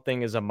that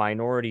something is a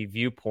minority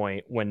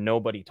viewpoint when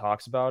nobody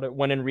talks about it,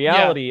 when in Yeah.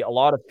 reality a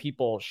lot of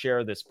people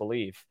share this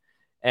belief.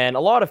 And a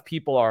lot of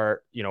people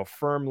are,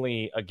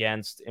 firmly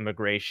against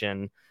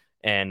immigration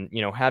and,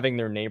 having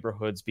their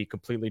neighborhoods be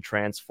completely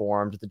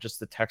transformed, just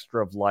the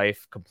texture of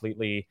life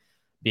completely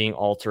being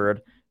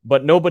altered,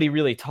 but nobody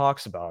really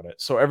talks about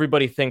it. So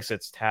everybody thinks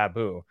it's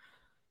taboo.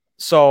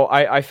 So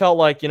I felt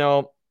like,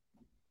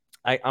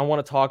 I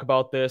want to talk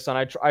about this, and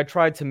I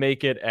tried to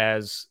make it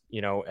as,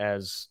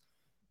 as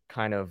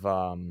kind of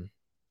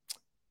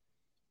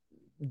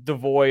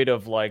devoid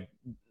of like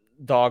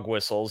dog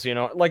whistles,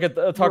 like a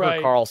Tucker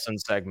Right. Carlson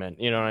segment,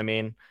 you know what I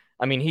mean?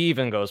 I mean, he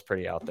even goes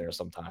pretty out there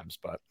sometimes,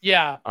 but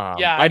Yeah.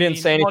 Yeah. I I didn't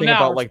mean, say well, anything now,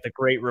 about like the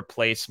Great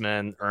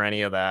Replacement or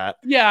any of that.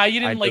 yeah, you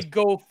I didn't just like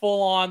go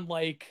full on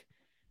like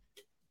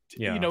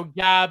yeah.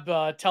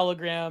 Gab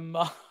Telegram,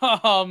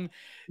 Yeah,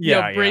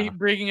 yeah.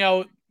 bringing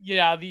out,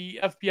 yeah,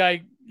 the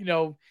FBI,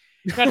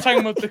 not talking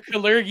about the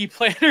Kalergi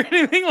plan or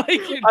anything like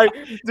it. I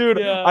dude,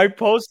 Yeah. I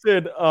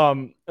posted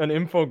an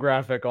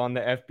infographic on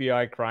the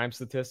FBI crime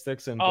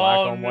statistics and black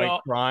Oh on white no.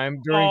 crime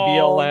during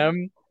Oh,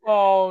 BLM.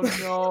 oh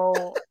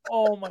no.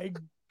 Oh my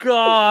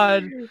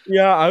God.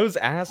 Yeah, I was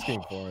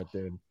asking for it,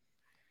 dude.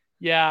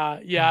 Yeah,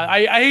 yeah.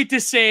 I hate to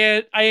say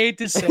it. I hate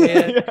to say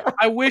it. Yeah.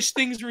 I wish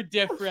things were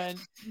different,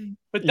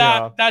 but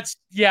Yeah.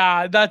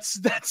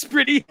 that's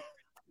pretty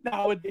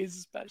nowadays,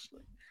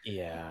 especially.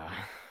 Yeah.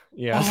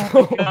 Yeah.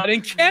 Oh my So God!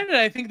 In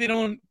Canada, I think they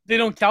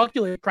don't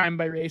calculate crime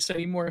by race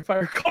anymore. If I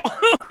recall,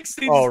 like,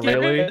 they Oh, just get rid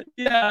of really? it.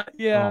 Yeah, Oh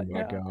yeah, my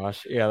yeah.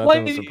 gosh. Yeah, that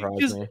Like, doesn't surprise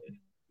because, me.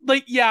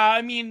 like, yeah.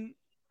 I mean,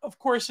 of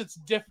course, it's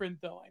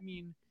different though. I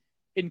mean,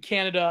 in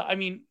Canada, I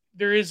mean,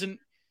 there isn't,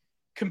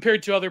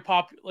 compared to other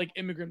like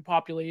immigrant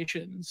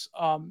populations.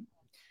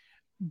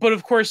 But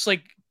of course,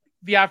 like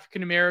the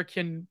African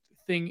American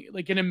thing,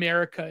 like in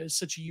America, is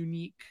such a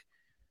unique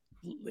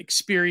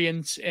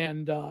experience,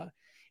 and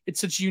it's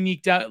such a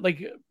unique,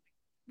 like,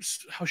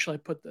 how shall I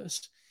put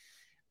this?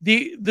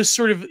 The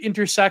sort of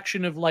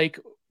intersection of like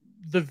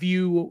the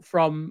view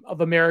from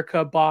of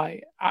America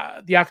by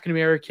the African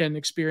American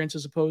experience,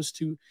 as opposed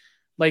to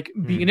like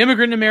being Hmm. an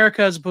immigrant in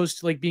America, as opposed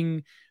to like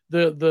being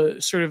the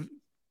sort of,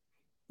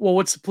 well,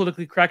 what's the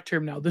politically correct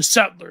term now? The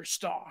settler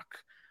stock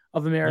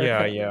of Yeah,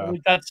 America. yeah.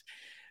 Like, that's,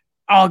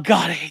 oh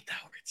God, I hate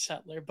that word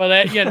settler.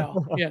 But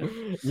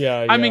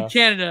Yeah, I'm in yeah.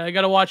 Canada. I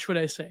got to watch what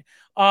I say.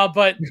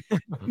 But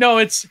no,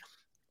 it's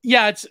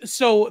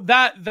so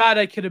that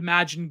I could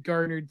imagine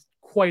garnered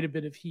quite a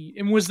bit of heat.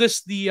 And was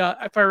this the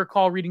if I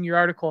recall reading your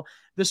article,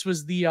 this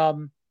was the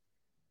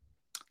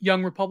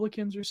Young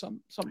Republicans or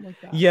something like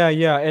that. Yeah,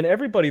 yeah, and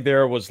everybody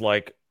there was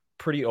like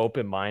pretty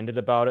open-minded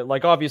about it.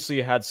 Like obviously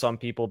you had some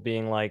people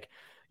being like,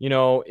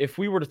 if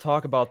we were to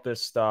talk about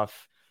this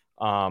stuff,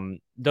 don't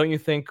you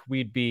think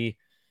we'd be,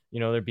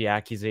 there'd be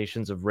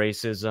accusations of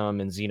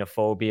racism and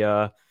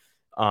xenophobia.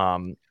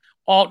 Um,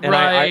 Alt and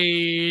I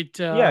right,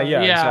 yeah, yeah,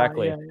 yeah,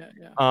 exactly. yeah, yeah,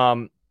 yeah.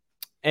 Um,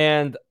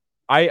 and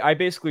I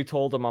basically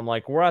told him, I'm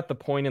like, we're at the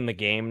point in the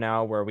game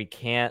now where we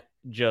can't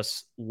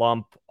just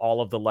lump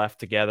all of the left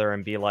together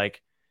and be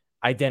like,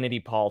 identity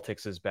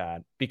politics is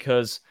bad,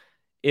 because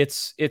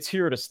it's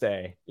here to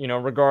stay,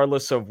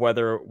 regardless of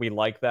whether we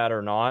like that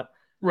or not.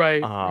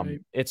 Right, right.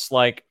 It's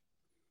like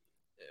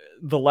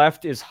the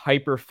left is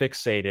hyper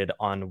fixated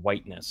on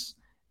whiteness,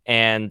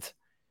 and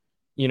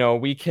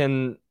we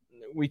can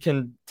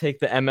take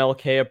the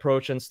MLK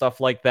approach and stuff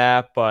like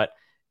that, but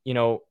you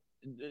know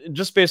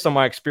just based on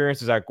my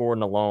experiences at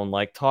Gordon alone,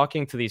 like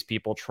talking to these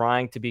people,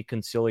 trying to be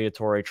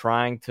conciliatory,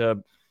 trying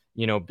to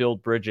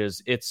build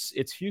bridges, it's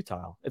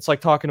futile. It's like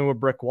talking to a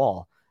brick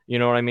wall, you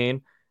know what I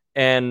mean?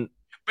 And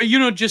But you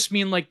don't just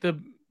mean like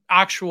the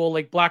actual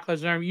like Black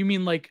Lives Matter. You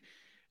mean like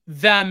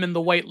them and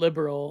the white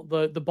liberal,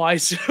 the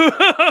bias.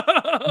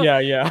 yeah,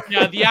 yeah.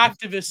 Yeah, the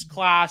activist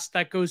class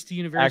that goes to Activist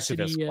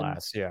university, and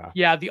class, yeah.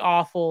 yeah, the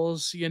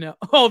awfuls,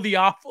 oh, the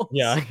awfuls,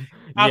 Yeah.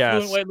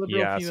 affluent Yes, white liberal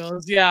yes.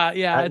 females. Yeah,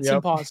 yeah, it's Yep.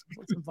 impossible.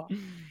 It's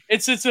impossible.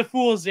 It's a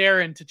fool's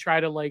errand to try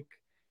to like,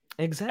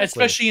 Exactly.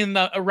 especially in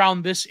the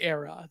around this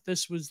era.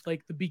 This was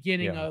like the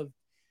beginning Yeah. of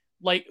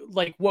like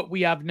what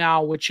we have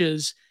now, which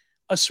is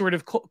a sort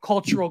of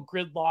cultural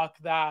gridlock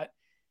that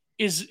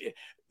is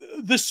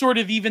the sort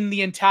of even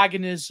the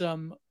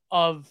antagonism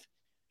of,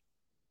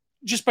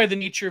 just by the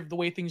nature of the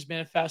way things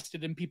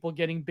manifested and people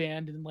getting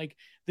banned and like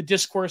the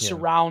discourse Yeah.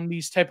 around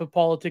these type of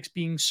politics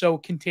being so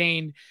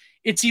contained.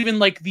 It's even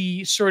like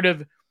the sort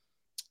of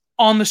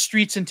on the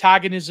streets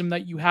antagonism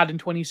that you had in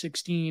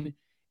 2016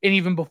 and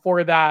even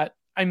before that.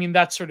 I mean,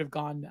 that's sort of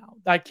gone now.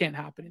 That can't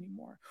happen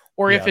anymore.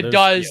 Or if Yeah, it there's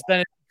yeah. does, then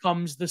it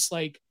becomes this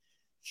like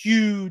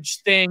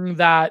huge thing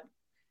that,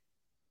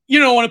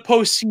 in a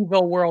post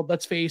Seville world,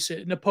 let's face it,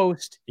 in a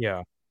post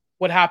Yeah.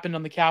 what happened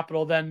on the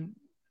Capitol, then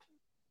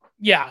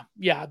yeah,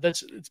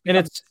 it's And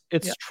become,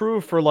 it's yeah. true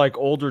for like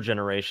older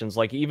generations,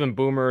 like even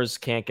boomers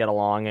can't get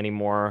along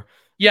anymore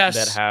that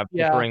Yes, have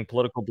yeah, differing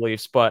political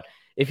beliefs. But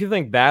if you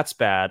think that's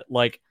bad,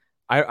 like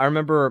I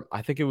remember,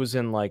 I think it was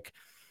in like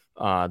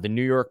the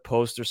New York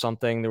Post or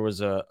something. There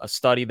was a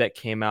study that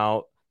came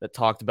out that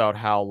talked about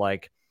how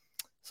like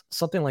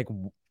something like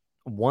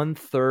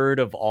 1/3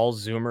 of all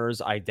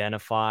Zoomers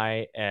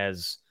identify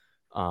as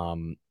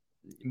um,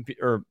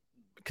 or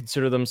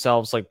consider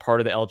themselves like part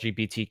of the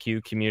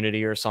LGBTQ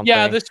community or Yeah,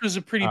 something. this was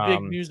a pretty big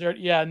Um, news there.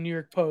 Yeah, New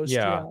York Post.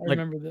 Yeah, yeah, I like,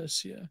 remember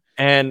this. Yeah.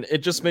 and it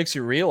just makes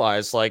you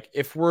realize, like,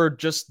 if we're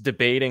just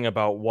debating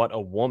about what a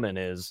woman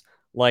is,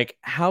 like,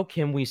 how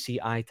can we see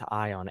eye to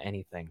eye on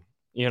anything?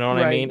 You know what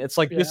I Right. mean? It's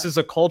like this Yeah. is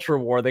a culture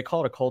war. They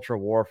call it a culture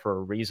war for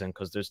a reason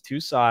because there's two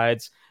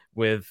sides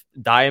with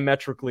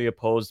diametrically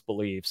opposed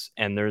beliefs,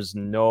 and there's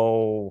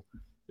no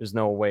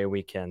way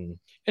we can.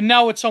 And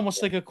now it's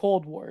almost like a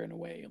Cold War in a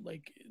way,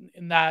 like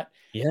in that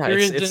Yeah, there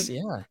it's isn't.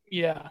 yeah,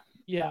 Yeah,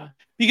 yeah.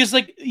 Because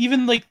like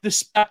even like the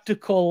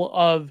spectacle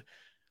of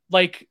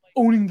like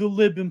owning the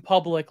lib in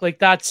public, like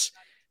that's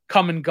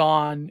come and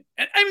gone.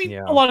 And I mean, a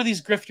yeah, lot of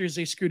these grifters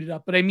they screwed it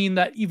up, but I mean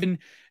that even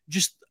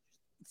just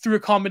through a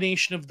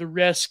combination of the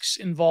risks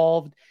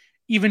involved,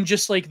 even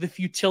just like the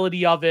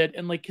futility of it,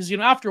 and like because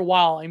after a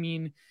while, I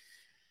mean,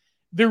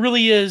 there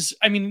really is.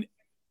 I mean,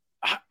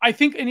 I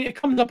think, and it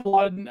comes up a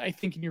lot. I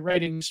think in your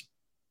writings,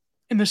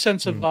 in the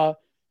sense of mm,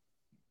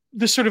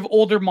 this sort of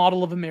older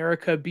model of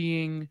America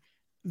being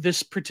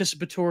this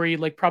participatory,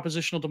 like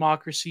propositional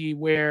democracy,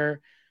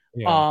 where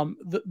yeah,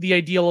 the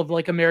ideal of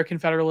like American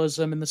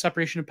federalism and the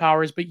separation of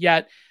powers, but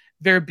yet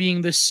there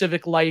being this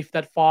civic life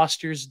that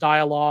fosters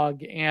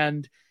dialogue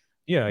and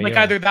yeah, like yeah,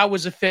 either that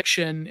was a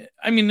fiction.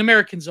 I mean,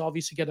 Americans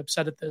obviously get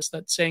upset at this,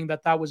 that saying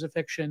that that was a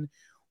fiction,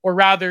 or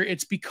rather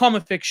it's become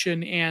a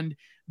fiction and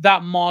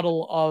that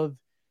model of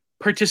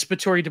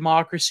participatory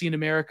democracy in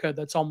America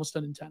that's almost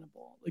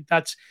untenable. Like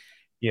that's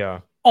yeah,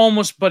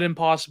 almost but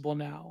impossible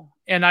now.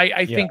 And I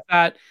yeah. think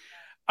that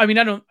I mean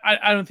I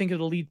don't think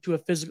it'll lead to a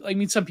physical. I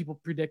mean some people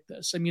predict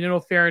this. I mean I know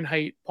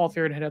Paul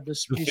Fahrenheit had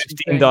this The recent 15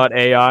 thing. dot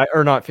AI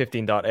or not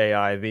 15 dot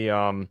AI.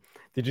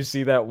 Did you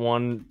see that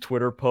one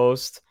Twitter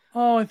post?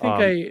 Oh, I think Um,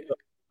 I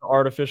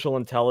artificial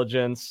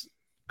intelligence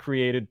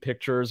created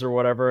pictures or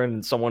whatever,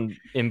 and someone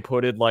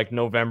inputted like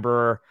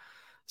November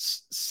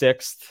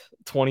 6th,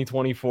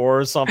 2024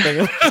 or something.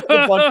 A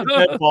bunch of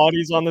dead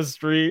bodies on the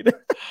street.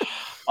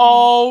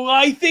 Oh,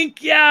 I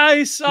think yeah,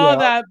 I saw Yeah,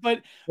 that,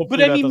 but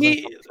hopefully I that mean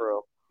doesn't come me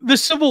true. the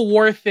Civil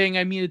War thing,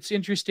 I mean it's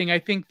interesting. I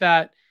think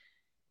that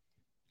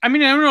I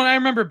mean, I don't know. I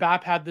remember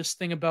BAP had this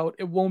thing about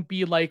it won't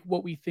be like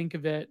what we think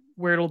of it,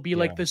 where it'll be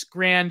like Yeah. this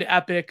grand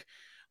epic,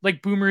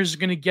 like boomers are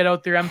going to get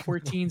out their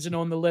M14s and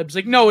own the libs.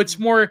 Like, no, it's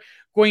more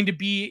going to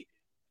be,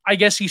 I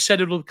guess he said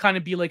it'll kind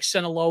of be like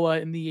Sinaloa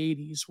in the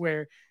 80s,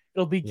 where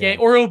it'll be gang, Yeah.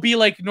 or it'll be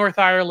like North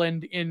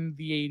Ireland in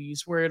the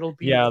 80s, where it'll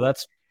be Yeah,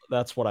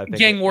 that's what I think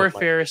gang it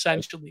might warfare be like.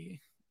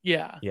 essentially.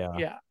 Yeah. Yeah.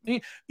 Yeah. I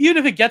mean, even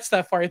if it gets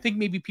that far, I think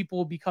maybe people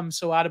will become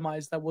so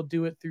atomized that we'll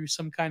do it through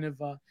some kind of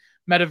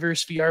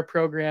metaverse VR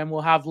program.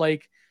 We'll have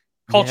like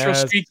cultural Yes.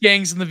 street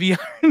gangs in the VR.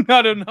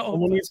 I don't know,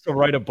 Someone but needs to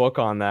write a book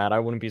on that. I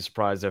wouldn't be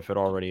surprised if it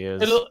already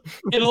is.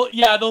 it'll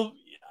yeah, it'll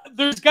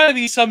there's got to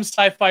be some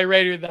sci-fi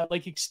writer that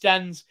like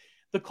extends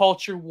the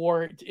culture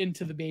war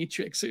into the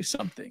Matrix or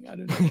something. I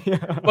don't know.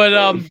 Yeah.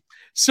 But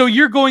so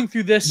you're going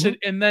through this Mhm.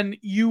 and then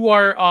you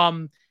are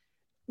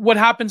what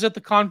happens at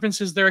the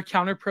conference? Is there a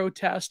counter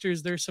protest or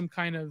is there some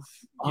kind of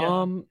yeah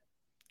Um,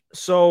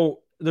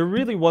 so there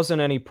really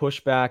wasn't any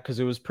pushback because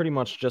it was pretty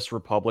much just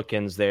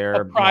Republicans a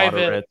there, private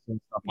moderates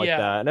and stuff like yeah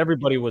that, and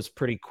everybody was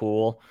pretty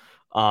cool.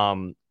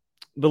 Um,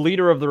 the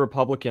leader of the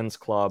Republicans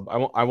club,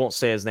 I won't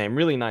say his name,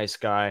 really nice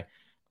guy.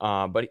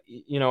 But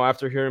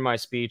after hearing my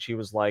speech, he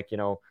was like,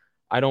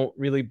 I don't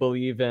really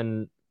believe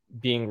in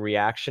being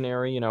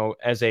reactionary.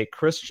 As a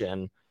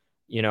Christian,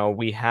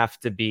 we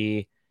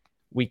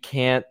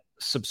can't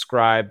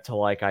subscribe to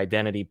like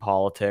identity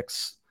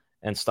politics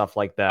and stuff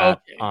like that.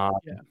 okay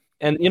yeah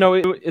And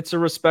it's a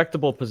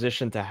respectable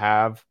position to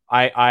have.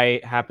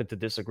 I happen to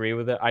disagree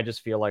with it. I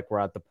just feel like we're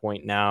at the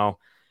point now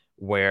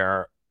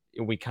where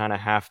we kind of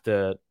have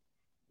to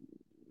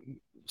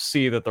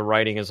see that the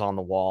writing is on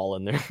the wall,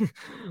 and they're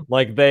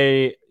like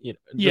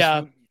just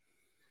yeah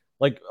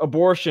like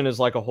abortion is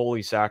like a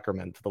holy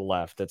sacrament to the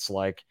left. It's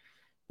like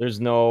there's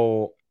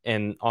no,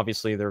 and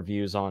obviously their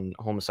views on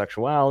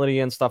homosexuality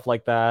and stuff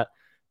like that.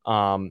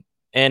 Um,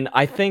 and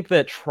I think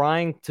that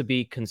trying to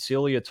be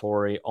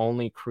conciliatory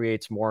only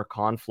creates more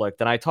conflict.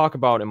 And I talk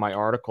about in my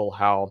article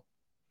how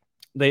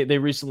they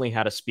recently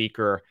had a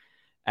speaker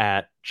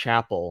at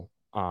chapel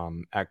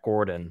at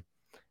Gordon.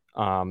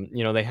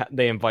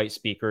 They invite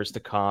speakers to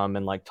come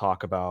and like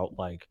talk about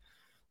like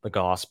the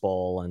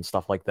gospel and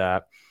stuff like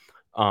that.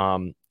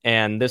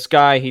 And this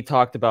guy, he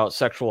talked about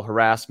sexual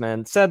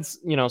harassment, said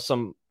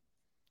some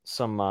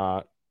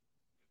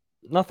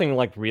nothing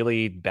like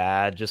really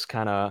bad, just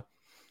kind of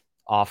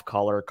off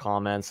color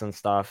comments and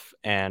stuff,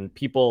 and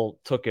people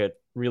took it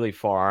really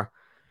far.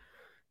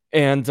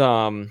 And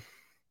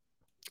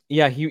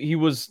yeah,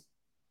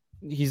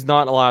 he's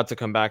not allowed to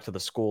come back to the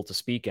school to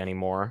speak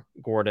anymore.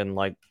 Gordon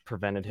like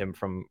prevented him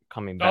from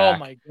coming oh back.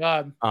 my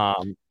god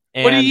Um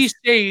what did and he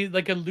say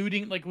like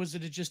alluding like was it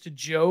just a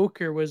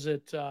joke or was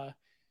it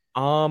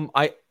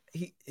I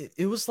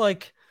it was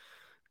like,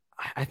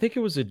 I think it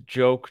was a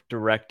joke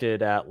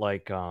directed at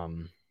like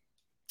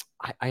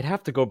I'd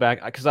have to go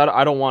back because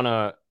I don't want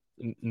to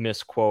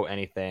misquote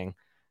anything.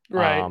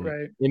 Right,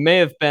 right, It may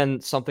have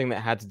been something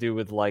that had to do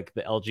with like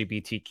the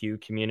LGBTQ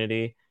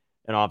community,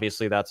 and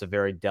obviously that's a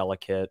very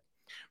delicate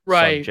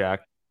right,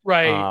 subject.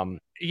 right. Um,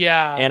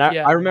 Yeah, and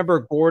yeah, I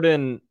remember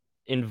Gordon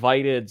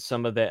invited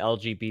some of the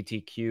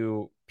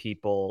LGBTQ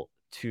people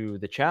to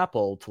the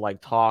chapel to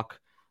like talk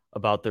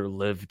about their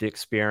lived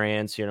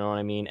experience, you know what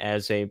I mean,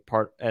 as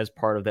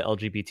part of the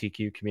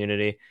LGBTQ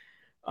community.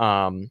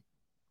 Um,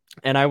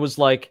 and I was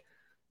like,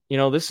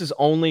 this is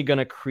only going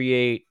to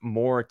create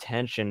more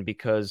tension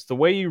because the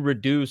way you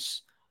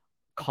reduce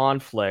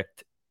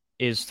conflict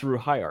is through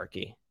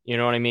hierarchy. You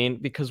know what I mean?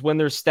 Because when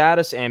there's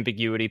status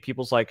ambiguity,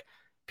 people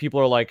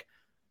are like,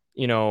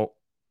 you know,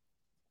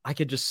 I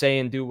could just say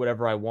and do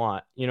whatever I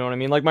want. You know what I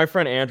mean? Like my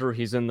friend Andrew,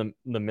 he's in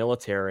the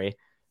military.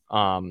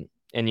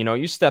 And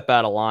you step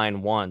out of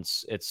line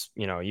once,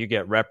 you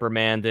get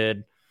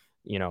reprimanded,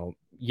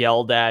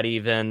 yelled at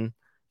even.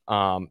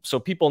 So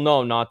people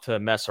know not to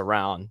mess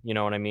around. You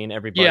know what I mean? yeah,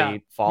 Everybody yeah,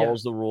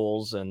 follows the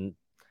rules and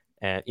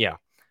yeah.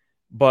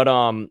 But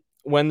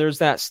when there's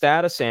that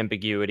status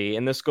ambiguity,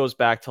 and this goes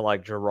back to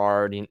like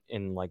Gerard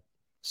in like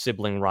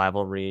sibling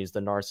rivalries, the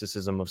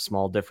narcissism of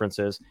small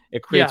differences,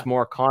 it creates yeah.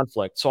 more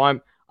conflict. So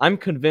I'm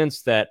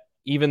convinced that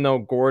even though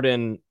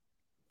Gordon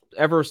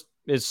ever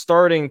is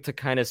starting to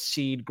kind of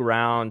seed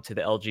ground to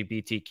the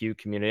LGBTQ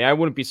community, I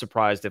wouldn't be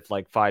surprised if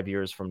like 5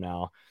 years from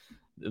now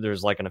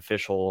there's like an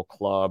official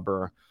club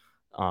or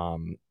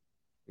um,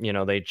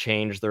 they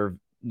change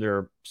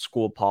their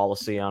school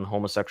policy on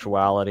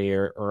homosexuality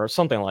or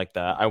something like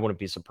that. I wouldn't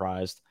be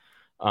surprised.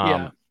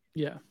 Yeah, Um,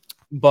 yeah.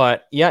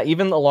 but yeah,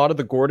 even a lot of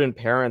the Gordon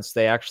parents,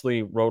 they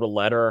actually wrote a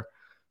letter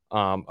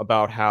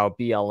about how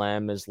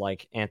BLM is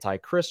like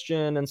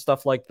anti-Christian and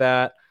stuff like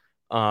that,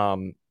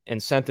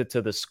 and sent it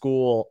to the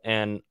school.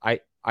 And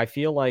I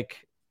feel like,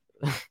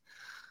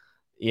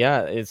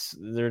 yeah,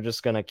 they're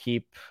just gonna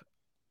keep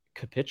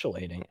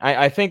capitulating.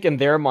 I think in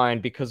their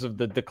mind, because of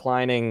the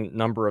declining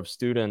number of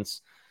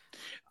students,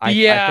 I think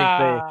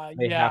Yeah,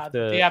 they have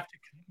yeah. They to. have to,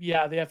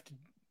 yeah, they have to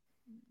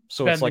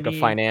So it's bend the like a knee.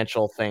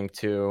 financial thing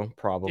too,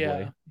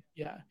 Yeah, probably.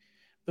 yeah.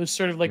 Those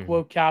sort of like Mhm.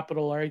 woke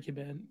capital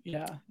argument.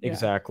 Yeah, yeah.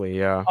 Exactly.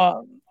 Yeah.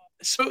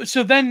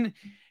 So then,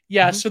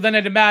 yeah. Mhm. So then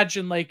I'd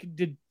imagine like,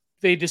 did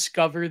they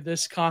discover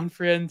this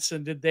conference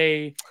and did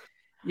they?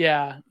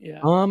 Yeah,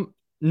 yeah,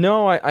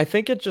 No, I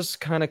think it just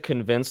kind of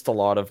convinced a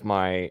lot of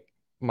my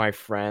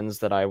friends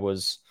that I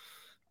was.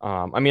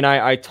 I mean,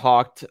 I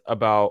talked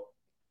about.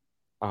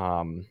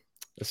 Um,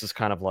 this is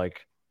kind of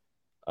like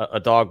a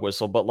dog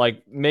whistle, but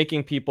like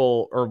making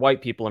people or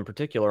white people in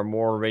particular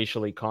more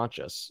racially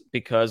conscious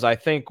because I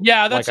think,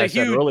 yeah. like That's I a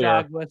said huge earlier,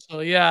 dog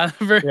whistle. Yeah,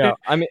 yeah,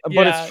 I mean,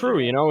 but it's yeah, true,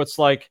 yeah. it's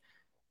like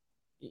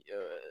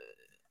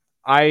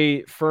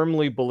I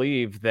firmly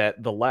believe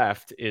that the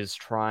left is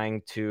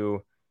trying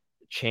to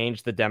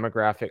change the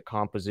demographic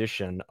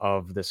composition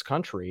of this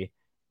country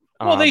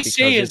Well, they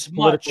say because it's as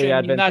much. politically I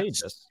mean, that's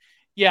advantageous.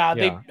 yeah. Yeah.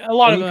 They a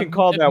lot And of you can them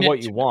call that admit what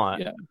you to it. want,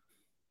 Yeah,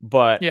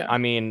 but yeah. I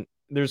mean,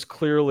 there's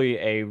clearly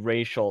a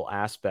racial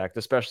aspect,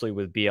 especially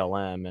with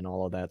BLM and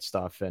all of that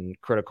stuff and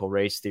critical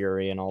race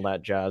theory and all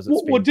that jazz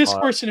that's Well, being taught.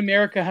 discourse in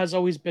America has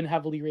always been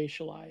heavily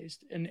racialized,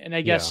 and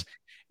I Yeah. guess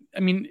I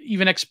mean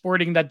even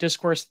exporting that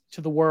discourse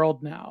to the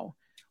world now,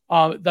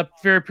 that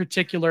very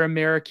particular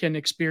American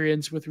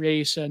experience with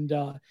race and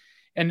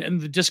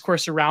the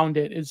discourse around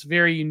it is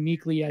very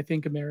uniquely, I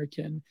think,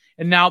 American.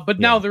 And now, but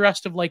now Yeah. the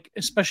rest of like,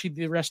 especially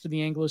the rest of the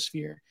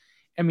Anglosphere,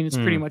 I mean, it's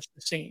pretty Mm. much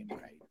the same,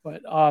 right?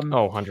 But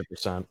Oh,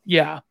 100%.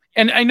 yeah,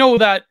 and I know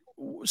that.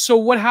 So,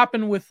 what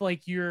happened with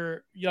like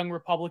your young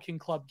Republican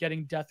club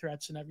getting death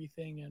threats and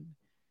everything, and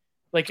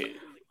like,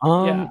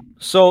 yeah,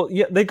 So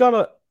yeah,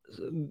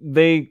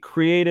 they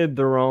created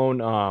their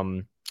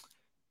own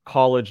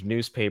college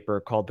newspaper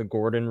called the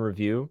Gordon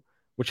Review,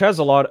 which has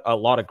a lot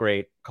of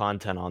great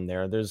content on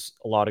there. There's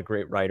a lot of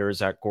great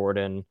writers at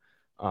Gordon.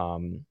 A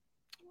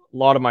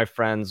lot of my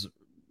friends,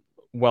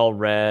 well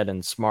read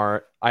and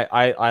smart.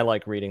 I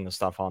like reading the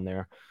stuff on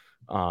there.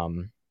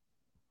 Um,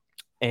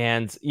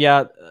 and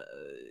yeah,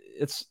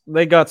 it's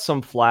they got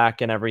some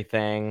flack and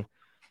everything.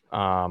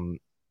 Um,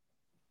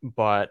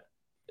 but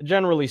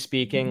generally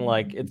speaking,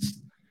 like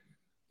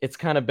it's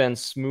kind of been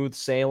smooth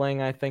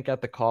sailing, I think,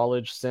 at the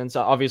college since.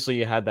 Obviously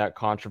you had that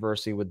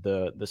controversy with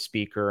the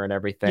speaker and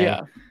everything.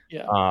 yeah,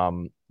 yeah,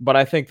 But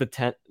I think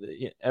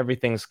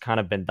everything's kind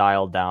of been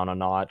dialed down a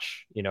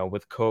notch,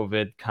 with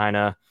COVID kind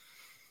of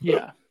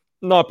yeah.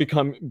 not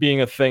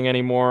being a thing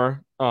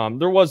anymore.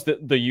 There was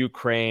the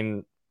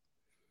Ukraine,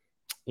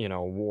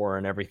 war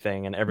and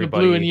everything, and The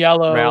blue and everybody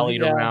yellow,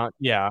 rallied yeah, around.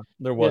 Yeah,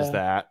 there was yeah.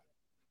 that.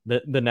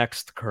 The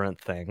next current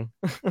thing.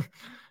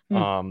 Hmm.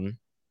 um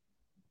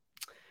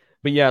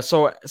but yeah,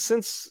 so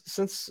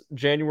since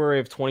January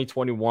of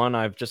 2021,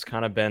 I've just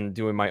kind of been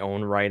doing my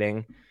own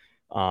writing.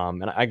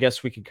 And I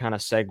guess we could kind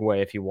of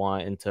segue if you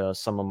want into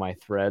some of my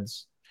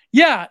threads.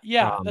 Yeah,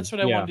 that's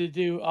what I Yeah. wanted to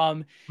do.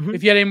 Hmm.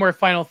 If you had any more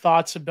final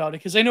thoughts about it,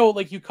 because I know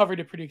like you covered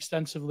it pretty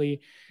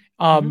extensively,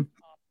 Hmm. um,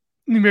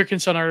 the American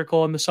Sun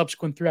article and the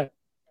subsequent thread.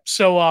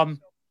 So,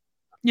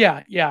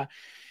 yeah.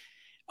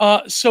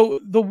 So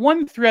the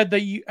one thread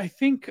that I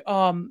think,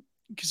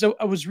 because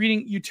I was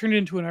reading, you turned it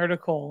into an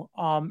article.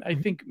 I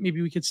Hmm. think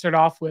maybe we could start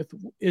off with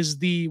is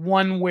the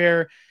one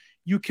where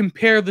you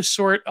compare the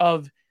sort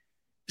of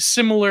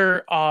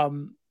similar,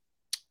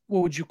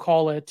 what would you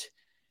call it?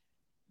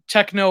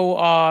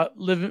 Techno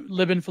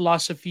live in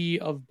philosophy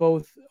of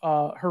both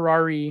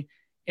Harari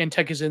and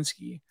Ted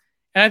Kaczynski.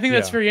 And I think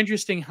that's Yeah. very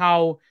interesting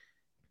how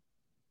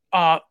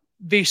uh,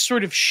 they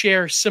sort of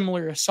share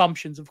similar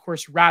assumptions, of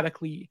course,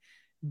 radically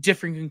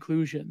different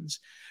conclusions.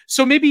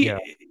 So maybe Yeah.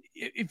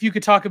 if you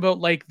could talk about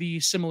like the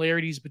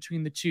similarities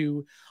between the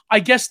two, I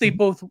guess they Mhm.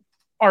 both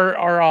are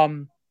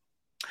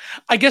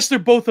I guess they're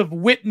both of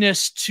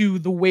witness to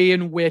the way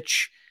in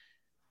which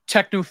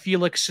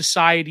technophilic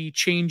society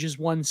changes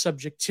one's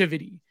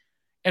subjectivity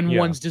and Yeah.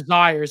 one's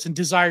desires, and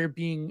desire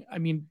being, I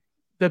mean,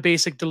 the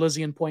basic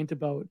Deleuzean point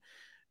about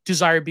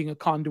desire being a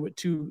conduit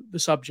to the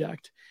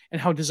subject and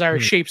how desire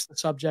Mhm. shapes the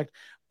subject.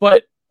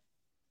 But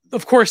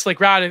of course, like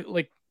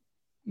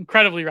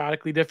incredibly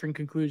radically different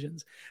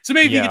conclusions. So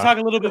maybe if you could Yeah. talk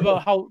a little bit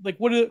about how like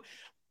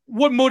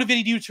what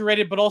motivated you to write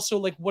it, but also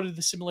like what are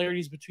the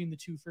similarities between the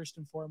two first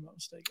and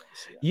foremost, I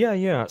guess. Yeah. Yeah,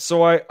 yeah.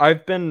 So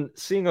I've been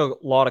seeing a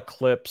lot of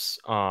clips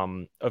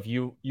of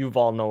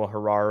Yuval Noah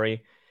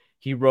Harari.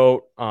 He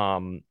wrote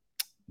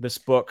this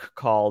book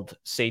called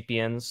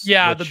Sapiens,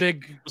 Yeah, which was the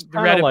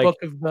kind of Reddit like,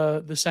 book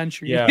of the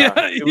century. yeah, Yeah,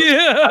 it was.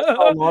 I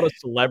saw yeah. a lot of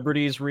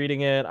celebrities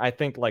reading it. I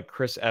think like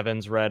Chris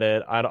Evans read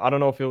it. I don't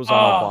know if it was on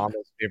Oh,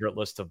 Obama's favorite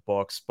list of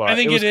books, I but it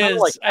think it was kind of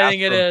like is. I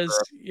think it is.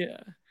 Astroturf. Yeah.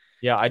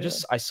 Yeah, Yeah.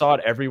 I saw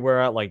it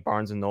everywhere at like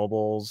Barnes and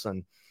Nobles,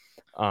 and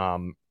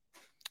um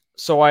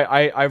so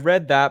I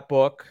read that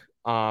book.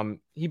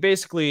 He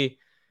basically,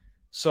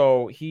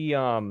 so he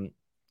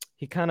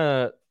kind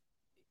of,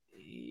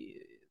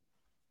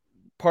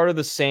 part of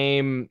the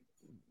same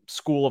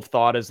school of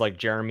thought as like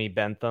Jeremy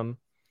Bentham.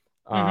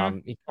 Mm-hmm.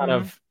 He kind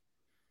Mm-hmm. of,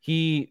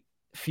 he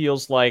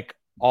feels like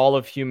all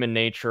of human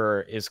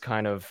nature is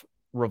kind of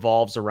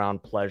revolves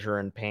around pleasure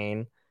and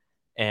pain,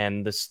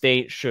 and the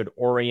state should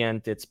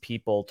orient its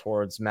people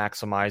towards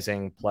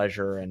maximizing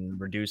pleasure and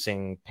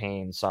reducing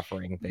pain,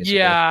 suffering, basically.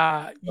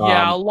 Yeah.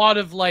 Yeah. A Um, lot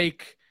of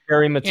like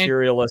very and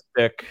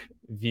materialistic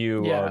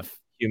view yeah. of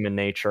human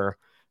nature.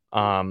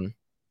 Um,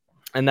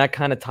 and that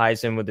kind of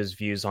ties in with his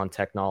views on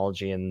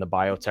technology and the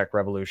biotech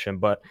revolution.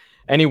 But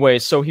anyway,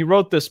 so he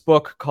wrote this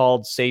book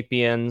called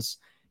Sapiens.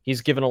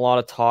 He's given a lot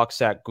of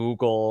talks at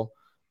Google.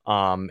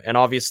 And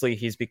obviously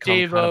he's become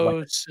kind of like,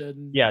 Davos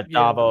and yeah, yeah.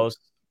 Davos,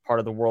 part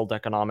of the World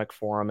Economic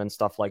Forum and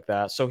stuff like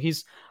that. So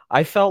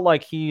I felt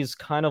like he's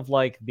kind of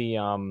like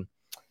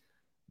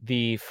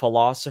the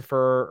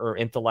philosopher or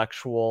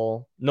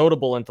intellectual,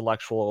 notable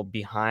intellectual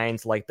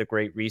behind like the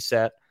Great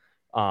Reset.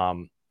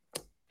 Um,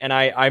 and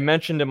I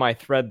mentioned in my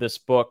thread this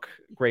book,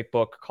 great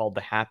book called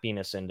The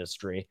Happiness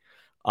Industry.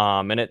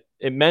 And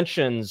it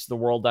mentions the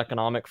World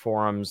Economic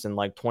Forums in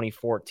like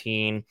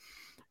 2014,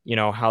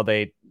 how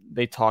they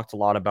talked a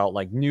lot about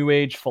like new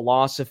age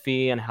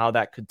philosophy and how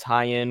that could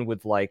tie in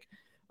with like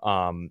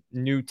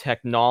new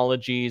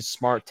technologies,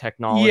 smart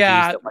technologies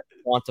Yeah. that like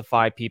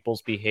quantify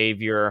people's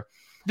behavior.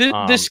 This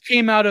um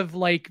came out of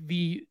like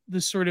the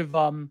sort of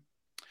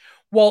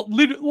well,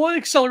 it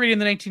accelerated in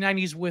the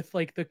 1990s with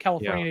like the yeah,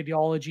 California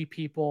ideology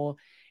people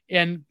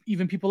and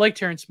even people like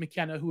Terrence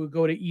McKenna who would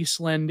go to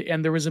Eastland,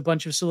 and there was a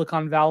bunch of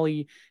Silicon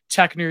Valley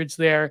tech nerds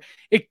there.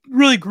 It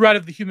really grew out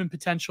of the human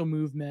potential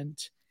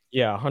movement.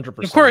 yeah, And of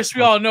 100%. course,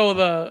 we all know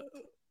the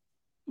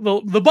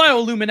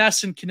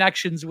bioluminescent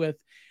connections with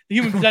the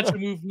human potential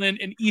movement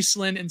in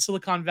Eastland and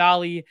Silicon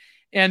Valley.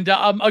 And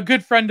a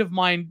good friend of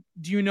mine,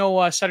 do you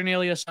know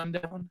Saturnalia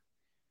Sundown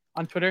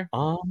on Twitter?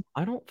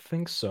 I don't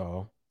think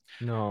so.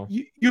 No.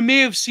 You may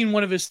have seen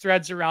one of his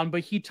threads around,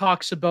 but he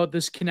talks about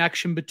this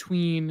connection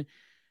between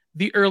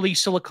the early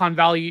Silicon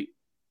Valley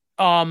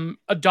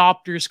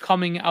adopters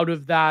coming out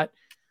of that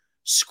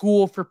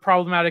school for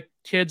problematic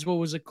kids. What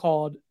was it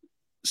called?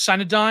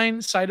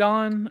 Sidon.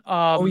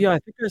 Oh yeah, I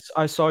think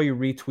I saw you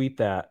retweet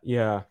that.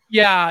 Yeah.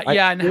 Yeah,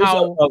 and There was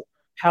how a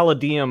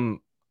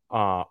Palladium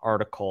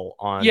article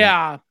on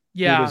yeah,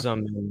 yeah,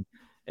 Buddhism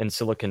in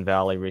Silicon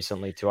Valley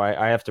recently too.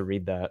 I have to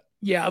read that.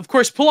 yeah. Of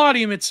course,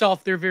 Palladium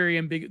itself, they're very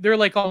ambiguous. They're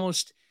like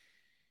almost,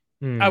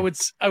 Hmm. I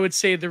would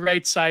say, the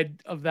right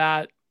side of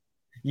that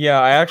Yeah,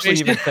 I actually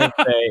equation. even think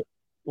they,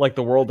 like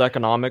the World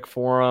Economic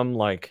Forum,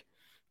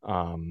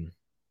 um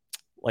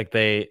like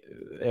they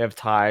have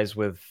ties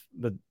with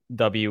the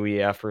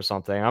WEF or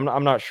something.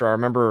 I'm not sure. I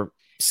remember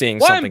seeing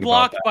Why I'm something about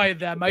blocked that by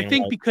them? I being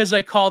think because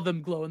I call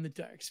them glow in the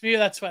darks. Maybe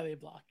that's why they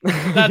blocked me.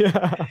 like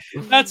yeah.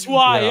 That's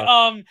why.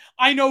 Yeah.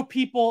 I know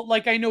people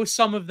like I know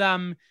some of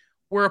them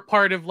were a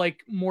part of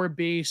like more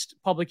based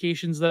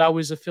publications that I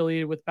was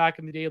affiliated with back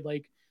in the day,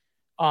 like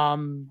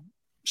um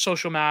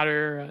Social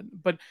Matter.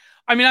 But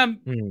I mean, I'm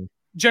Hmm.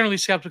 generally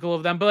skeptical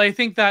of them. But I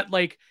think that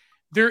like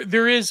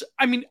there is.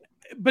 I mean,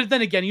 but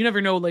then again, you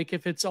never know, like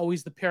if it's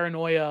always the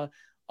paranoia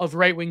of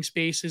right wing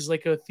spaces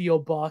like a Theo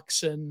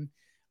Bucks and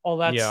all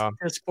that Yeah.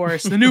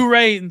 discourse, the new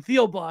right and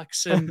Theo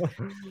Bucks, and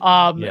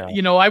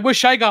Yeah. I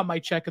wish I got my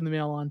check in the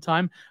mail on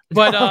time,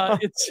 but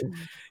it's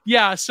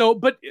yeah. So,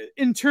 but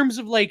in terms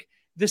of like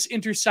this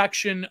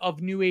intersection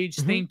of New Age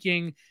Mhm.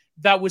 thinking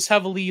that was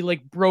heavily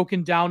like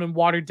broken down and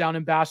watered down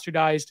and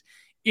bastardized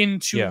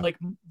into Yeah. like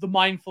the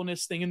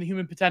mindfulness thing and the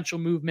human potential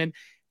movement.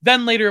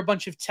 Then later, a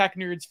bunch of tech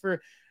nerds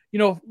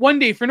one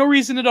day for no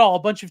reason at all, a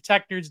bunch of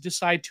tech nerds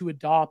decide to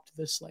adopt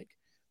this like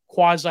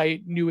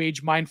quasi new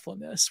age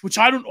mindfulness, which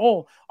I don't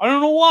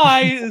know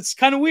why. It's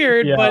kind of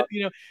weird, Yeah. but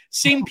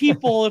same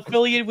people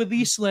affiliated with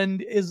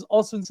Eastland is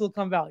also in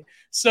Silicon Valley.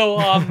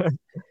 So,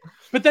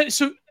 but then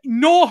so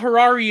Noah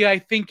Harari, I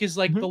think, is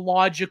like Mhm. the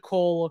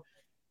logical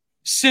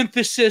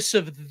synthesis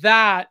of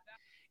that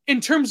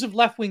in terms of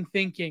left wing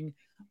thinking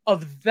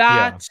of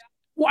Yeah. that.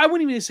 Well, I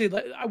wouldn't even say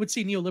that. I would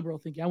say neoliberal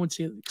thinking. I wouldn't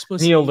say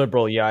explicitly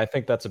Neoliberal, yeah, I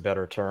think that's a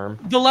better term.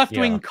 the left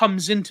Yeah. wing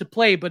comes into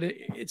play, but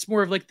it's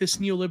more of like this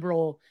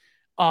neoliberal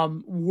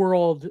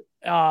world,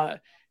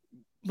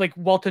 like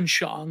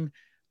Weltanschauung,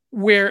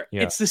 where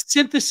Yeah. it's the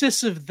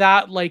synthesis of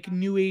that like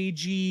new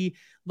agey,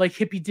 like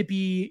hippy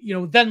dippy,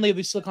 then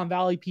lately Silicon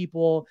Valley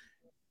people,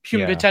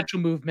 human Yeah. potential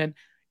movement,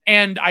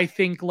 and I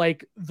think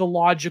like the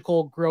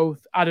logical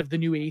growth out of the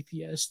new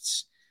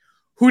atheists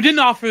who didn't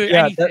offer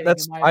Yeah, anything, in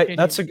my opinion. Total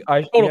that's a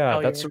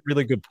failure.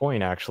 really good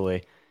point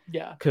actually.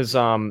 Yeah. 'Cause,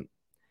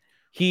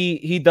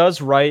 he does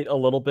write a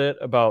little bit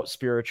about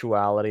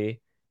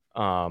spirituality,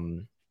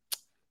 um,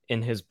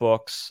 in his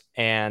books,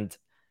 and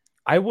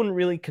I wouldn't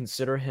really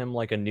consider him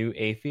like a new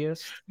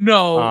atheist.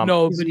 No,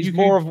 no, He's but he's you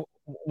more could, of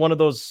one of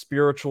those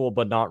spiritual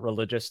but not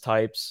religious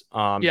types,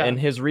 yeah, and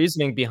his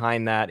reasoning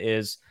behind that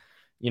is,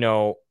 you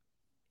know,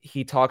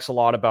 he talks a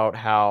lot about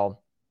how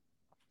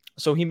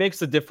so he makes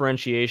the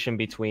differentiation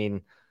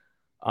between,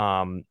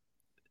 um,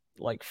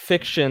 like,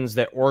 fictions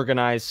that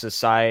organize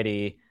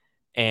society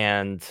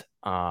and,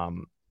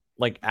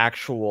 like,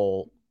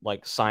 actual,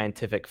 like,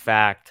 scientific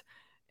fact,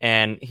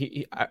 and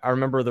I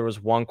remember there was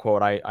one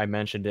quote, I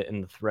mentioned it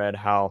in the thread,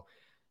 how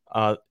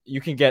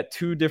you can get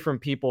two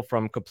different people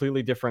from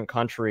completely different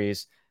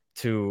countries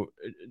to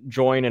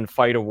join and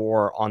fight a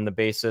war on the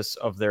basis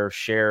of their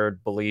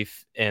shared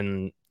belief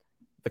in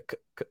the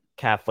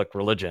Catholic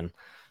religion.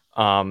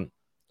 Um,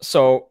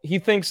 so he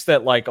thinks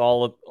that like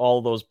all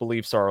of those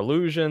beliefs are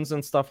illusions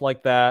and stuff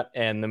like that,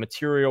 and the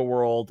material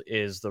world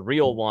is the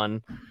real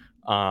one,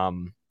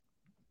 um,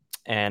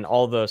 and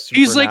all the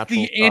he's like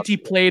supernatural the stuff.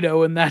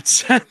 anti-Plato in that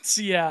sense.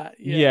 Yeah,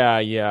 yeah, Yeah,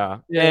 yeah,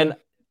 yeah, and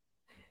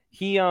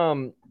he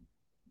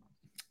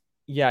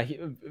yeah,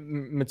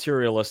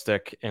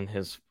 materialistic in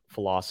his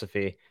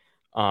philosophy.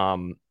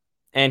 Um,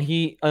 and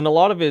he and a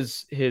lot of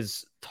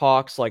his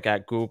talks, like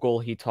at Google,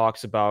 he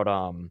talks about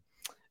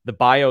the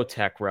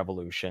biotech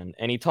revolution,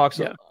 and he talks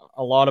yeah,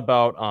 a lot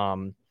about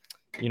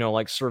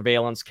like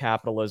surveillance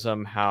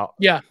capitalism,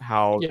 yeah,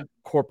 how yeah.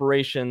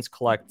 corporations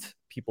collect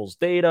people's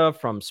data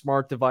from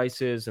smart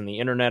devices and the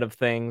Internet of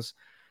Things.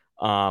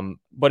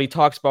 But he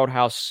talks about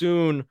how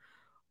soon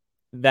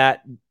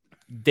that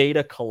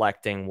data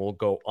collecting will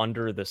go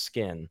under the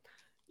skin,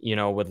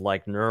 with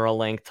like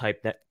Neuralink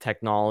type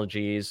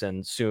technologies,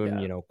 and soon,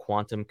 Yeah.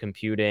 quantum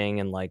computing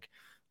and like,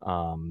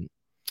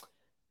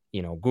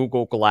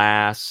 Google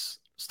Glass,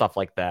 stuff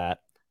like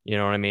that. You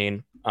know what I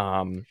mean?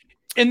 And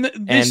And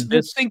this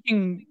this,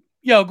 thinking,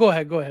 yeah, go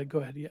ahead, go ahead, go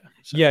ahead. Yeah.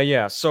 yeah, Sorry.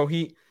 yeah. So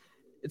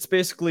it's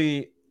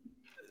basically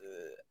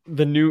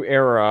the new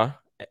era.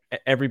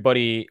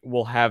 Everybody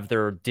will have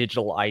their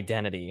digital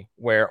identity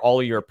where all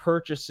of your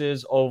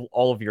purchases, all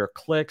of your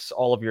clicks,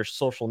 all of your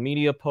social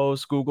media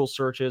posts, Google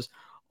searches,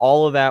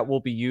 all of that will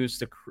be used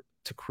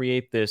to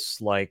create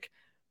this like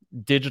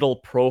digital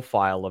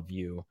profile of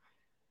you,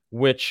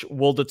 which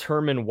will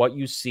determine what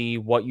you see,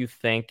 what you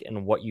think,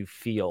 and what you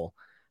feel.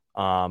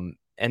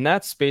 And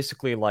that's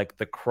basically like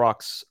the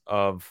crux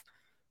of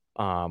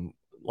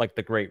like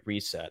the Great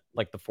Reset,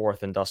 like the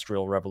fourth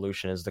industrial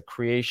revolution, is the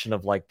creation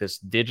of like this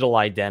digital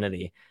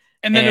identity.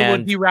 And then it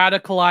would And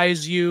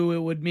de-radicalize you. It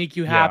would make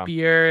you yeah,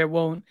 happier. It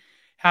won't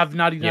have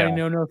naughty, yeah,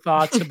 naughty, no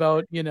thoughts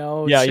about, yeah,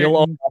 you'll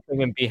own certain,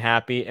 nothing and be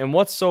happy. And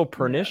what's so yeah,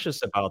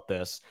 pernicious about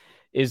this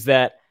is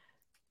that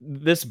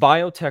this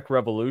biotech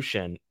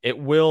revolution, it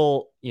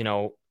will,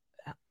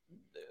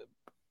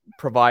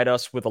 provide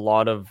us with a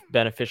lot of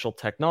beneficial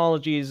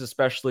technologies,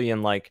 especially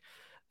in like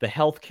the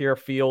healthcare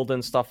field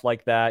and stuff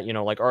like that,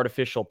 like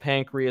artificial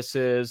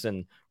pancreases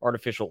and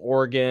artificial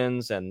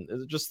organs, and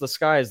just the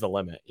sky is the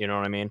limit, you know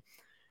what I mean?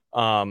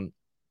 Um,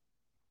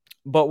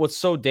 but what's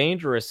so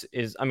dangerous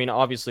is, I mean,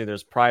 obviously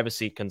there's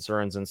privacy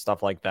concerns and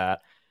stuff like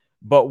that,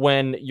 but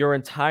when your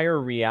entire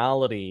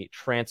reality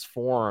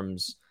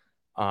transforms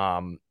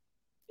um,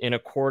 in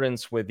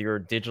accordance with your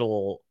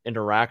digital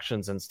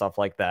interactions and stuff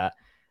like that,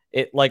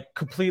 it like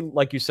complete,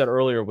 like you said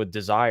earlier with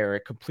desire,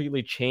 it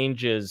completely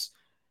changes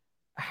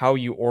how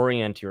you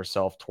orient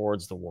yourself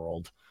towards the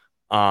world.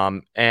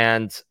 And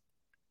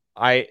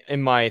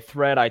in my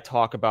thread I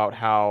talk about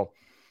how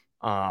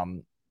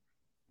um,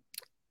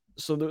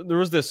 so there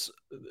was this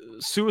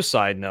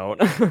suicide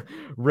note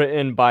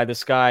written by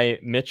this guy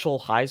Mitchell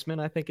Heisman,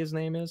 I think his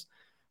name is.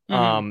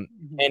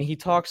 Mm-hmm. And he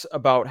talks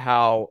about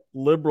how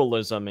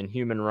liberalism and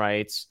human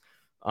rights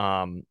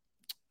um,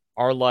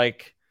 are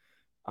like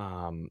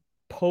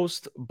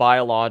post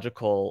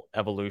biological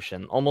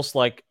evolution, almost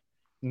like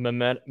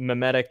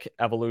mimetic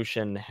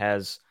evolution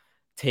has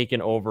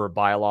taken over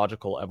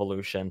biological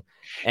evolution.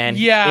 And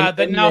Yeah,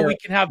 that in now there, we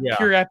can have yeah,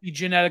 pure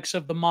epigenetics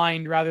of the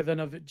mind rather than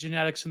of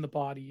genetics in the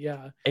body.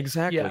 Yeah.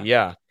 exactly, Yeah.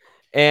 yeah.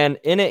 And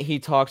in it, he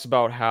talks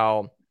about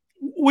how,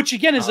 Which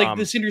again is like um,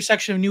 this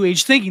intersection of new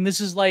age thinking. This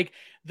is like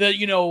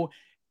the,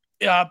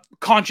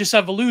 conscious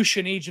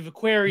evolution, age of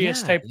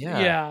Aquarius yeah, type. yeah.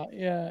 Yeah.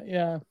 Yeah.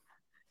 Yeah.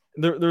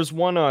 There's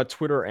one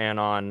Twitter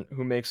anon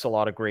who makes a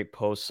lot of great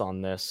posts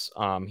on this.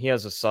 He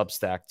has a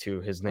Substack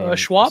too. His name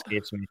Schwab?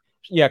 escapes me.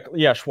 Yeah,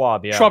 yeah,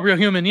 Schwab. Yeah, Schwab Real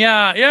Human.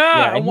 Yeah. yeah,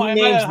 Yeah. and he I might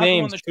names have him on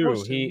names the show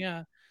too. soon.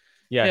 Yeah.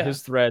 Yeah, Yeah.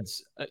 his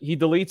threads. He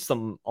deletes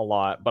them a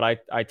lot, but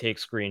I take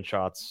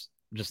screenshots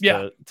just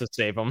Yeah. to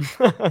save them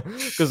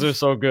because they're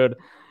so good.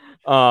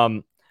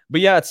 Um,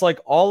 but yeah, it's like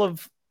all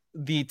of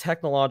the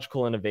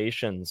technological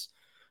innovations,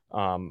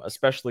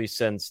 especially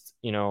since,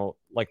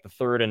 like the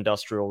third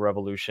industrial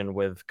revolution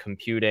with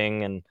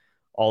computing and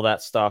all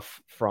that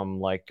stuff from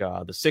like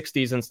the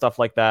 60s and stuff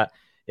like that.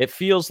 It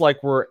feels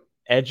like we're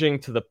edging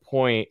to the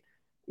point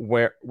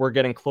where we're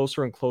getting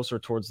closer and closer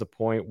towards the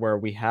point where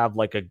we have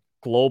like a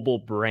global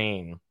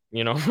brain,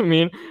 you know what I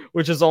mean?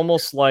 Which is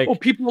almost Oh, like,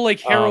 people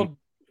like um,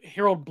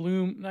 Harold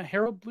Bloom, not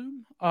Harold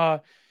Bloom,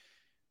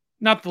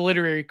 not the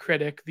literary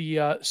critic, the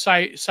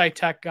sci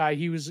tech guy.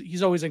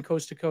 He's always in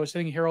Coast to Coast. I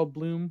think Harold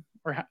Bloom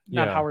or not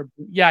yeah. Howard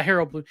Bloom. Yeah,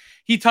 Harold Bloom.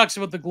 He talks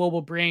about the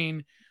global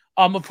brain.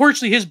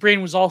 Unfortunately, his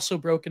brain was also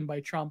broken by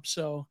Trump.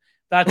 So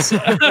that's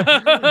but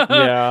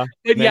Yeah,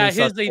 many yeah,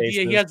 such his idea.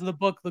 He cases. has the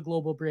book, The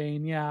Global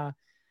Brain. Yeah,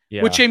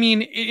 which Yeah, I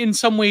mean, in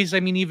some ways, I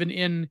mean, even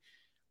in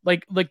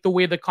like the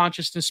way the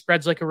consciousness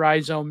spreads like a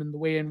rhizome, and the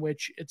way in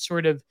which it's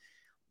sort of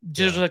yeah,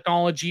 digital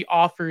technology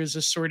offers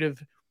a sort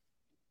of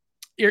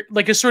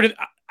like a sort of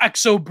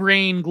exo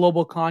brain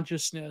global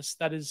consciousness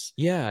that is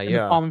yeah, in the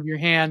yeah, palm of your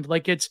hand.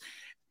 Like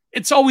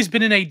it's always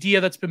been an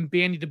idea that's been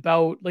bandied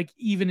about, like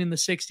even in the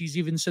 60s,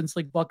 even since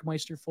like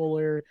Buckminster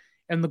Fuller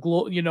and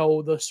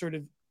the sort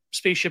of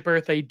spaceship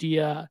Earth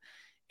idea.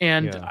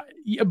 And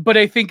yeah, but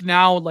I think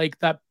now like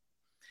that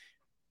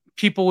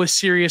people with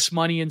serious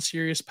money and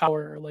serious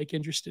power are like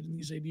interested in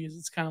these ideas.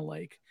 It's kind of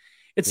like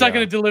it's not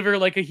going yeah, to deliver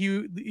like a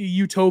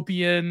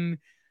utopian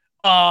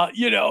like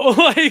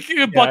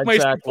yeah, Buckmeister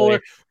exactly.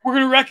 Fuller, we're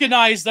going to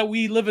recognize that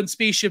we live in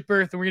spaceship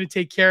Earth and we're going to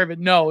take care of it.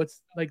 No,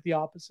 it's like the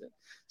opposite. Yeah,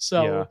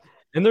 So,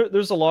 and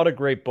there's a lot of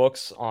great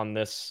books on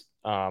this,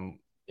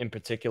 in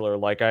particular.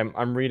 Like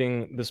I'm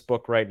reading this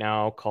book right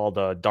now called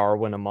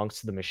Darwin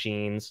Amongst the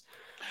Machines,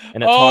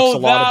 and it talks oh, a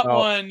lot that about,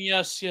 one.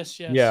 Yes, yes,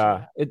 yes. yeah,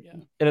 Yeah, it yeah.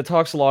 and it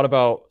talks a lot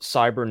about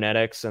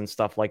cybernetics and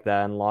stuff like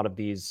that, and a lot of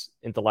these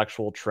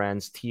intellectual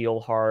trends.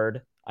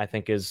 Teilhard, I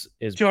think, is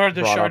Gerard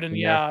de brought up Chardin. in there.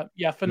 Yeah, yeah.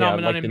 Yeah,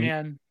 Phenomenon like in the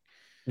Man.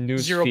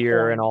 Zero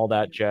noosphere and point. all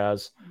that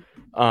jazz.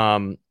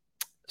 Um,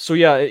 so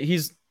yeah,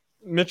 he's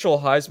Mitchell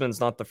Heisman's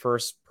not the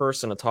first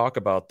person to talk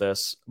about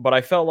this, but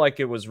I felt like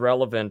it was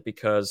relevant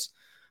because,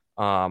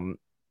 um,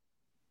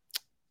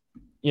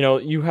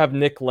 you have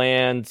Nick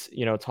Land,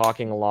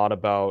 talking a lot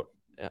about,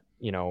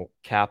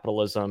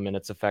 capitalism and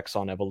its effects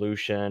on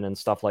evolution and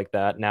stuff like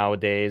that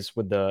nowadays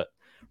with the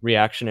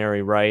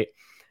reactionary right.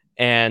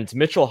 And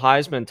Mitchell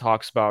Heisman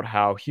talks about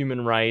how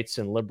human rights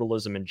and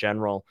liberalism in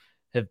general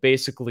have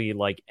basically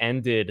like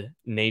ended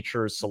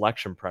nature's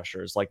selection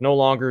pressures. Like no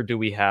longer do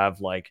we have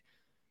like,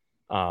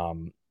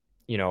 um,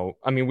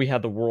 I mean, we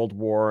had the World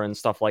War and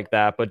stuff like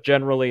that, but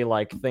generally,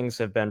 like things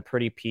have been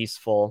pretty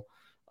peaceful.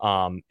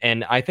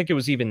 And I think it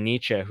was even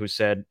Nietzsche who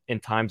said, "In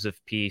times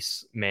of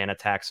peace, man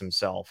attacks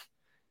himself."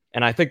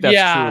 And I think that's true.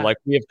 Yeah, Like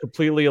we have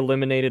completely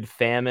eliminated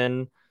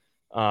famine,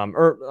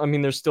 or I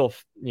mean, there's still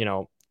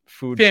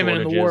food famine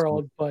in the shortages,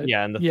 world, but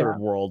yeah, in the yeah, third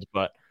world,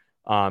 but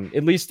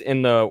at least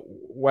in the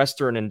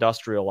Western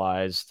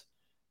industrialized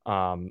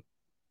um,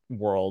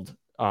 world,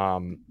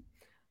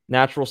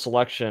 natural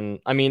selection,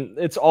 I mean,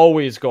 it's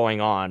always going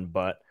on,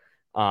 but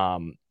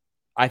um,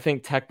 I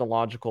think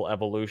technological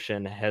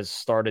evolution has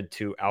started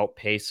to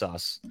outpace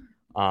us.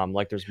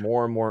 Like there's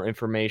more and more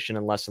information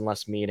and less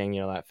meaning.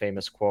 That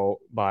famous quote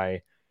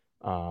by,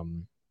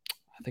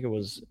 I think it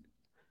was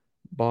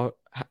Ba-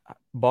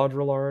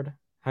 Baudrillard.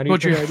 How do you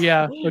Baudrillard. pronounce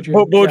Yeah, Baudrillard. Yeah,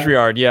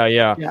 Baudrillard? Yeah,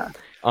 yeah. yeah.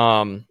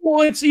 Um,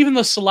 Well, it's even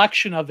the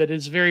selection of it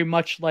is very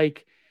much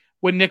like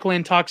when Nick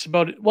Land talks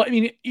about it. Well, I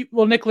mean,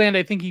 Nick Land,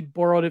 I think he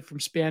borrowed it from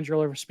Spandrel,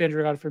 or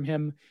Spandrel got it from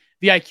him.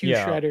 The IQ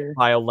yeah, shredder, um,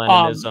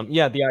 Bio-Leninism.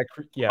 Yeah,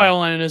 yeah,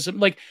 Leninism,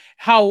 like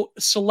how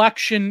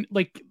selection,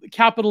 like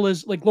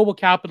capitalism, like global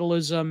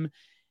capitalism,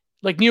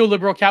 like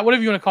neoliberal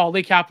whatever you want to call it,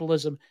 like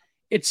capitalism,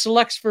 it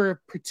selects for a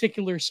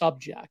particular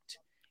subject,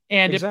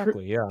 and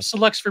exactly. Yeah,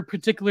 selects for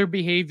particular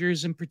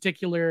behaviors and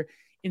particular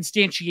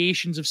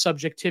instantiations of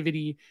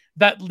subjectivity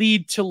that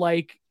lead to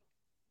like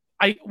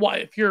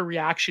if you're a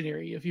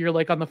reactionary, if you're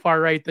like on the far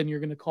right, then you're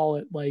going to call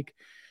it like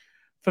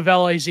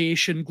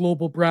favelization,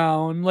 global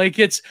brown. Like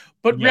it's,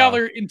 but Yeah.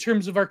 rather in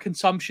terms of our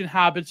consumption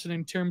habits and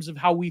in terms of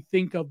how we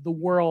think of the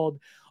world.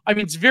 I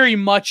mean, it's very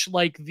much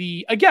like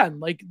again,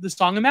 like the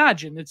song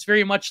Imagine. It's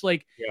very much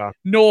like Yeah.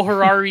 Noel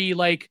Harari,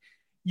 like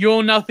you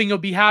own nothing, you'll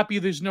be happy.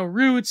 There's no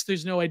roots,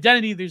 there's no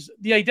identity. There's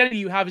the identity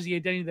you have is the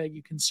identity that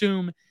you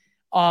consume.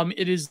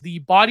 It is the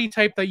body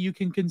type that you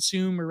can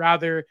consume, or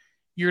rather,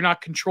 you're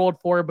not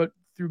controlled for, but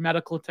through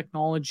medical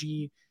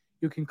technology,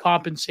 you can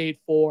compensate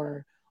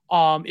for.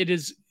 It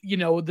is,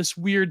 this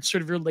weird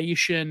sort of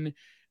relation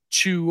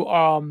to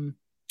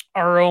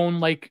our own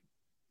like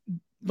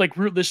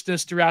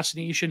rootlessness,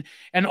 deracination,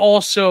 and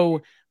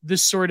also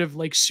this sort of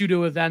like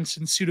pseudo events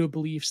and pseudo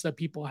beliefs that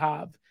people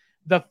have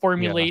that Yeah.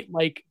 formulate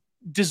like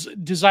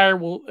desire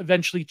will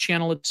eventually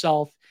channel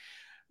itself.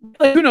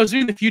 Like who knows?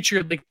 In the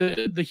future, like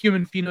the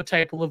human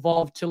phenotype will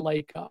evolve to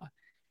like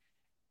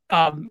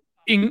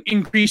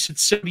increase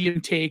its sodium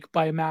intake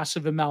by a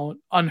massive amount,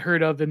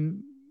 unheard of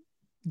in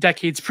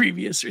decades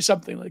previous, or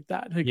something like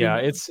that. Like who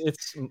Yeah, knows?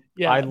 it's I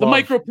Yeah, the love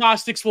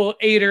microplastics will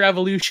aid our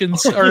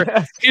evolutions or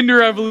Yes.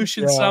 hinder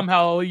evolution Yeah.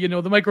 somehow.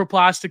 The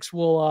microplastics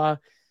will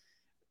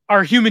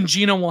our human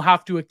genome will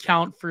have to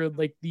account for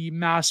like the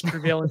mass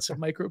prevalence of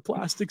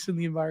microplastics in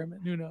the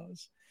environment. Who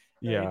knows?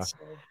 Right. Yeah. So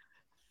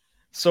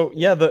So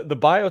yeah, the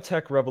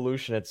biotech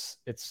revolution, it's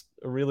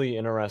a really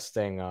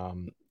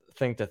interesting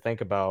thing to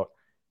think about.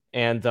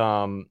 And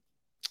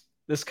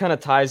this kind of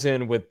ties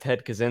in with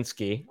Ted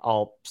Kaczynski.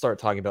 I'll start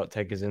talking about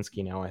Ted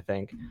Kaczynski now, I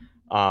think.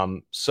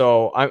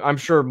 So I'm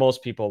sure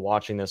most people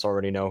watching this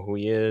already know who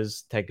he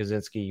is. Ted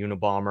Kaczynski,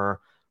 Unabomber,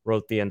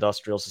 wrote The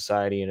Industrial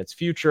Society and Its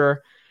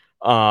Future.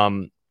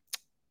 Um,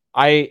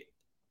 I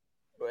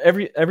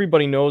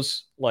everybody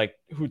knows like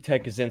who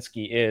Ted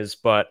Kaczynski is,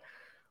 but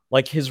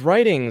like his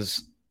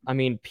writings, I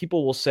mean,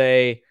 people will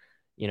say,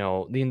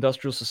 the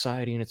industrial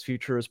society and its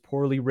future is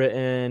poorly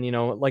written,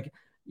 like,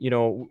 you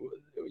know,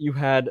 you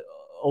had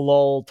a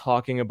lull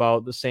talking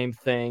about the same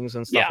things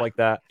and stuff yeah, like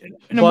that.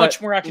 in a But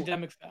much more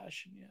academic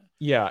fashion. Yeah.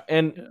 yeah,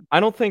 and Yeah. I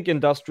don't think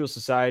industrial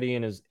society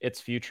and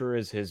its future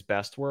is his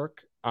best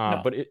work.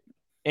 No. But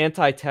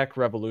anti-tech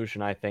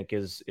revolution, I think,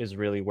 is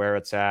really where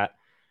it's at.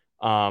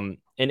 And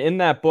in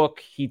that book,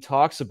 he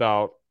talks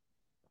about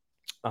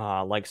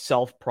like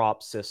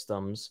self-prop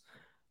systems.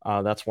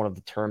 That's one of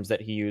the terms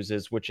that he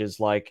uses, which is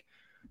like,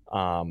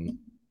 I'm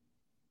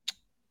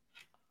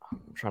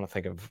trying to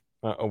think of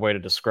a way to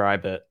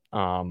describe it.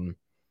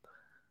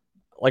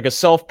 Like a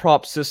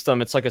self-prop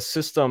system, it's like a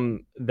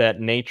system that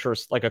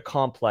nature's like a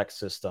complex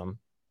system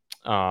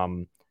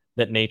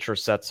that nature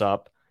sets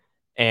up.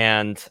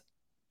 And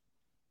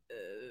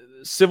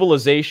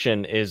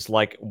civilization is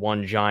like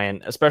one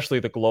giant, especially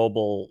the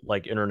global,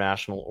 like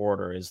international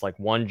order is like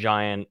one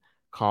giant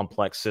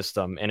complex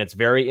system, and it's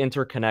very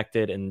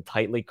interconnected and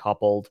tightly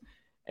coupled.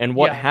 And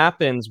what Yeah.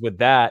 happens with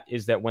that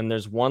is that when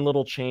there's one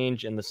little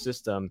change in the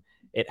system,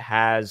 it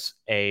has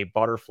a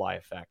butterfly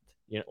effect,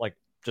 like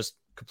just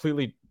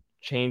completely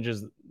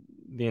changes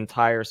the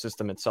entire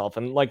system itself.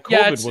 And like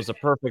Yeah. COVID was a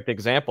perfect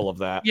example of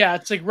that.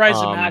 It's like um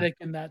rhizomatic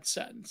in that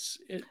sense.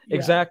 Yeah.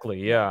 exactly,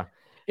 Yeah. yeah.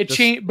 It Just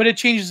change, but it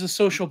changes the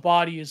social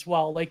body as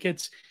well. Like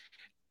it's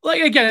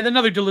like again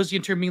another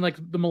Deleuzian term being like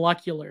the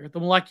molecular. The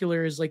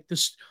molecular is like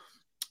this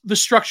the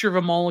structure of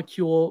a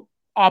molecule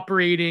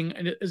operating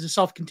as a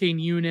self-contained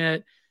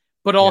unit,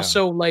 but yeah,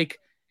 also like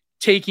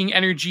taking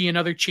energy and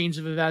other chains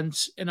of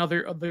events and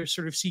other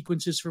sort of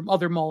sequences from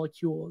other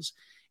molecules.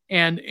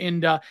 And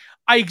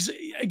I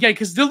again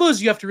because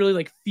Deleuze you have to really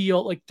like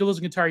feel like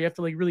Deleuze and Guattari you have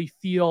to like really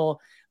feel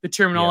the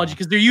terminology yeah,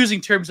 because they're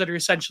using terms that are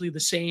essentially the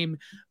same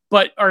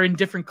but are in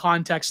different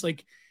contexts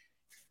like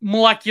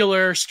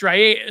molecular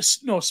striatus,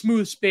 no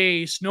smooth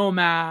space,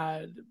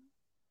 nomad,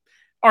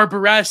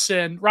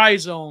 arborescent,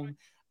 rhizome,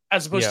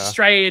 as opposed to yeah,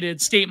 striated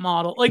state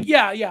model. Like,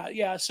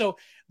 yeah. So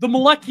the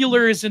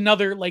molecular is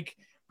another, like,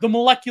 the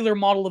molecular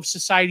model of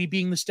society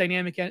being this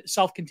dynamic,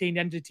 self contained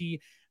entity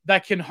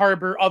that can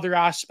harbor other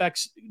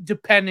aspects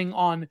depending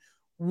on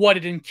what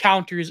it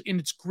encounters in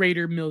its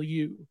greater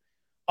milieu.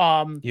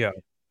 Um, yeah,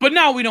 but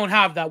now we don't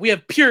have that. We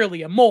have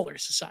purely a molar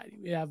society.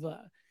 We have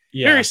a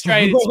very yeah.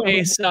 striated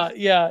space.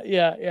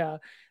 Yeah.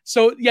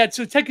 So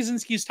Ted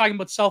Kaczynski is talking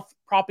about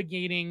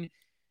self-propagating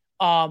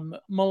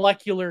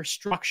molecular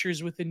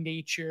structures within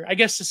nature. I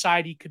guess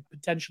society could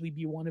potentially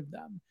be one of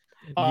them.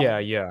 Yeah,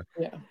 Um, yeah.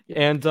 yeah.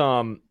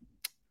 And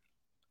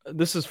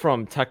this is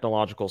from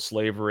Technological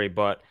Slavery,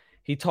 but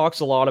he talks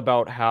a lot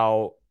about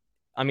how,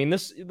 I mean,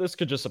 this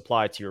could just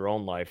apply to your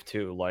own life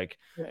too. Like,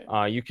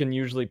 Right. you can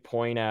usually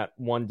point at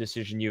one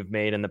decision you've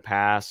made in the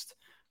past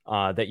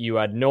that you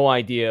had no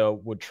idea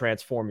would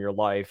transform your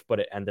life, but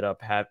it ended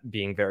up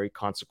being very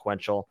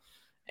consequential.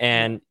 Yeah.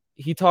 And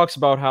he talks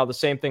about how the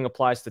same thing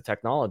applies to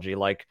technology.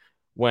 Like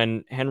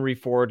when Henry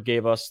Ford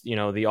gave us,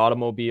 the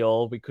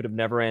automobile, we could have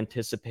never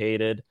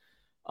anticipated,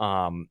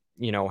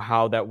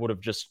 how that would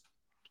have just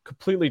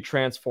completely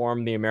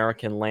transformed the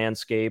American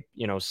landscape,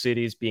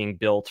 cities being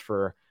built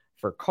for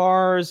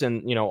cars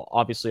and,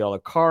 obviously all the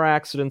car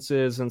accidents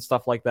and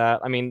stuff like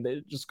that. I mean,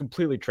 it just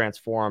completely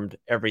transformed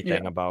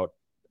everything Yeah. about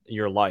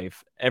your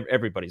life,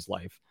 everybody's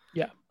life.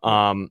 Yeah.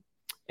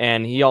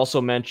 And he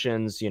also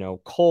mentions,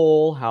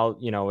 coal, how,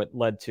 it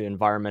led to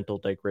environmental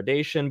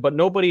degradation, but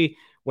nobody,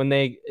 when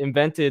they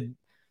invented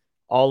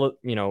all of,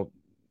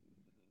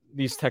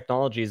 these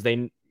technologies,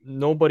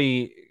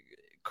 nobody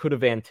could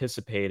have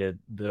anticipated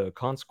the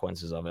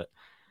consequences of it.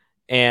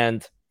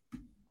 And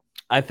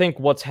I think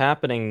what's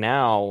happening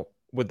now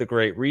with the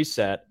Great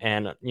Reset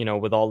and,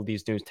 with all of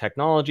these new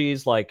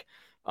technologies, like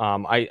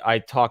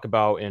I talk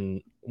about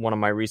in one of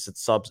my recent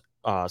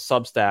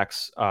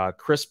Substacks,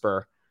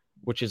 CRISPR,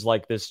 which is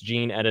like this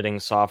gene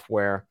editing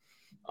software.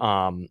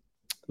 There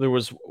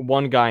was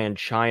one guy in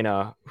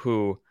China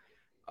who,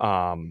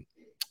 I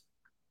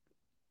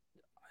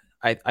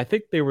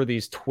think they were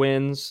these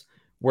twins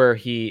where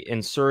he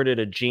inserted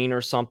a gene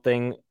or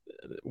something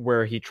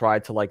where he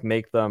tried to like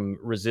make them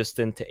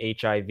resistant to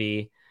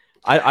HIV.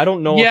 I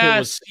don't know if it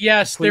was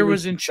Yes, there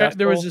completely was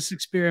there was successful. this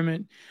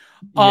experiment.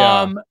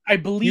 Yeah, I he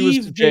was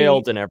believe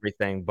jailed and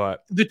everything,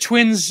 but the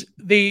twins,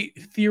 they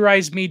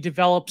theorized, may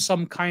develop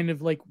some kind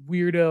of like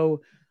weirdo,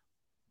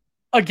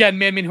 again,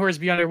 man horrors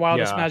beyond their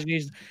wildest yeah,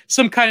 imagination,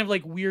 some kind of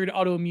like weird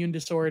autoimmune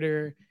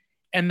disorder,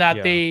 and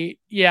that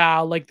yeah,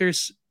 like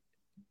there's,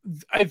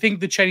 I think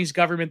the Chinese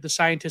government, the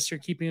scientists are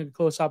keeping a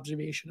close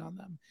observation on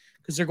them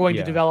because they're going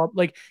to yeah, develop,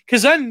 like,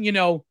 because then,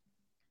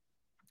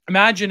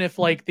 imagine if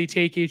like they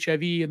take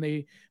HIV and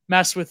they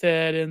mess with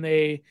it and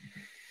they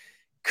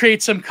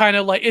create some kind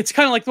of like, it's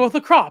kind of like with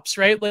the crops,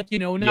 right? Like,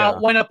 now yeah,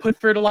 why not put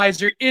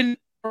fertilizer in,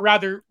 or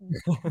rather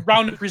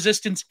Roundup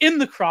resistance in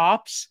the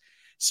crops?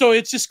 So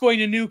it's just going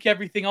to nuke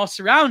everything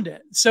else around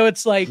it. So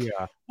it's like,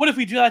 yeah, what if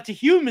we do that to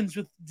humans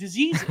with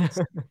diseases?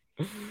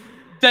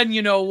 Then,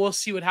 we'll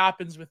see what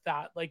happens with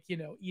that, like,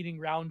 eating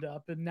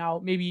Roundup. And now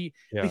maybe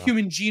the yeah,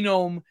 human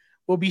genome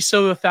will be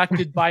so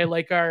affected by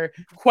like our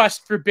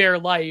quest for bare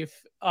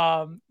life.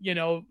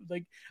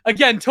 Like,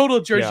 again, total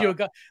yeah. Giorgio,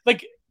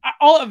 like,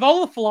 all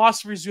the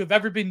philosophers who have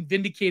ever been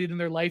vindicated in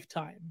their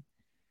lifetime,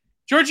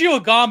 Giorgio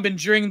Agamben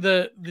during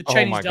the Oh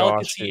Chinese my gosh,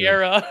 delicacy dude,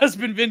 era has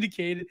been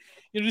vindicated.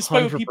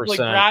 Despite what people like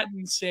 100%.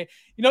 Bratton say.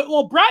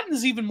 Well, Bratton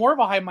is even more of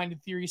a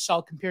high-minded theory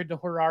cell compared to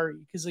Harari,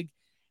 because like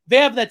they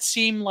have that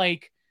same,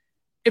 like,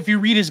 if you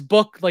read his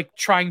book, like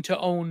Trying to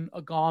Own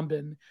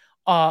Agamben,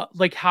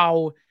 like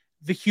how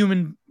the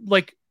human,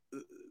 like,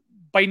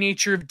 by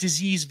nature of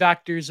disease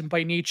vectors and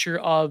by nature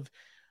of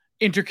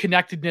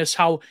interconnectedness,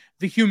 how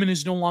the human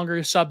is no longer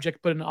a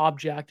subject but an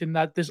object, and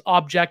that this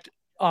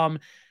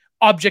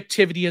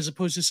objectivity as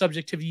opposed to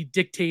subjectivity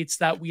dictates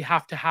that we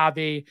have to have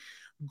a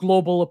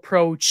global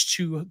approach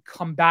to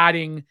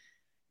combating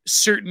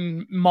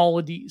certain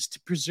maladies to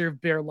preserve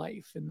bare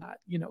life. And that,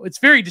 it's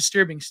very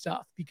disturbing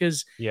stuff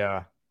because,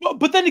 Yeah,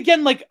 but then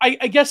again, like,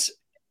 I guess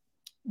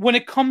when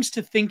it comes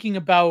to thinking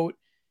about,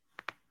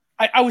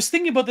 I was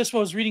thinking about this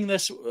while I was reading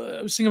this.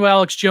 I was thinking about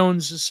Alex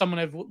Jones as someone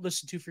I've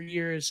listened to for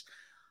years.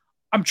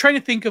 I'm trying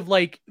to think of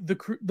like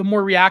the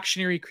more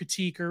reactionary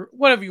critique, or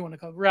whatever you want to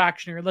call it,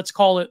 reactionary. Let's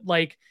call it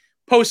like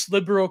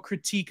post-liberal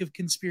critique of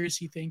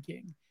conspiracy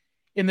thinking,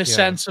 in the yeah,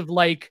 sense of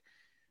like,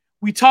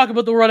 we talk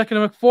about the World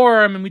Economic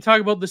Forum and we talk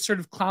about this sort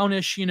of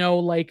clownish,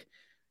 like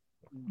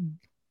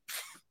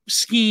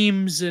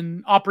schemes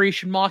and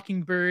Operation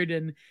Mockingbird,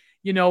 and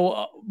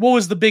what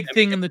was the big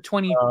thing in the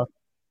 20, uh,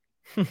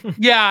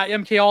 yeah,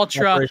 MK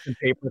Ultra. Operation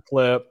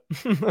Paperclip.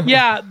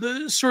 Yeah,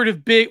 the sort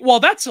of big, well,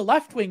 that's a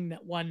left-wing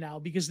one now,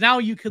 because now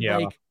you could Yeah,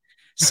 like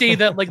say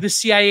that like the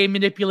CIA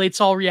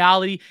manipulates all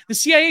reality. The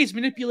CIA is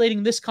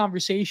manipulating this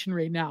conversation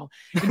right now.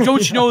 And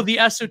don't you know, the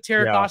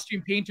esoteric yeah.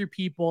 Austrian painter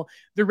people,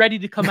 they're ready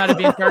to come out of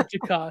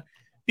Antarctica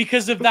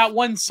because of that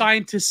one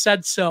scientist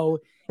said so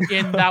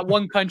in that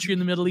one country in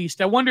the Middle East.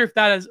 I wonder if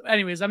that is,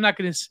 anyways, I'm not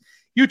going to,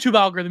 YouTube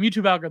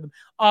algorithm.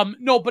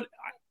 No, but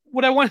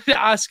what I wanted to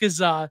ask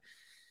is,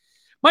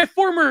 my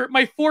former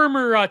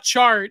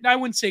chart, I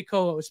wouldn't say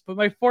co-host, but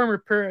my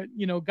former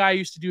guy I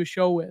used to do a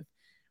show with,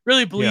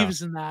 really Yeah.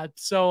 believes in that.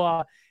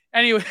 So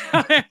anyway,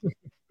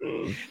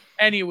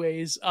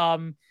 anyways,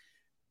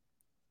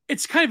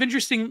 it's kind of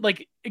interesting,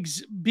 like,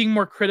 being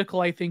more critical,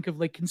 I think, of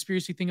like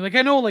conspiracy thinking. Like,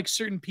 I know like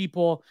certain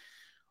people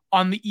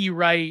on the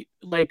right,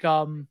 like,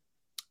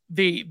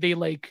 they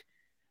like,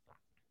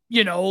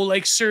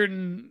 like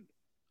certain,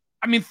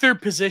 I mean,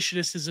 third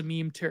positionist is a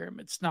meme term.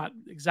 It's not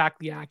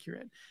exactly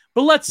accurate.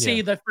 But let's Yeah.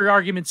 say that for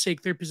argument's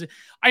sake, third position.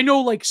 I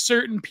know like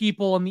certain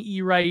people on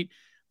the right,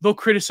 they'll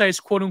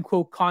criticize quote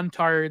unquote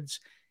contards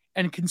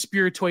and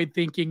conspiratoid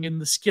thinking and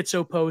the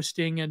schizo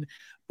posting. And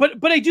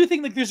but I do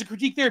think like there's a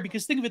critique there,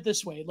 because think of it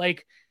this way,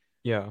 like,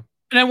 Yeah.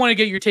 and I want to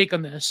get your take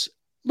on this.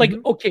 Like,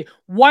 Mhm. okay,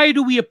 why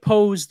do we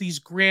oppose these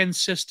grand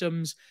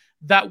systems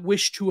that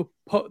wish to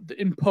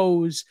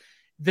impose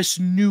this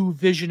new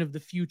vision of the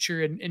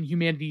future and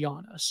humanity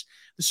on us?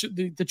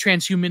 The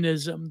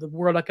transhumanism, the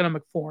World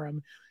Economic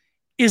Forum.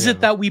 Is it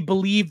Yeah. that we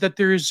believe that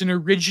there's an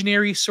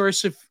originary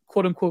source of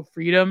quote unquote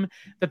freedom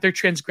that they're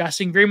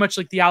transgressing? Very much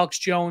like the Alex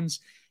Jones,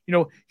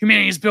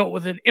 humanity is built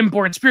with an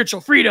inborn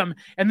spiritual freedom,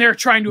 and they're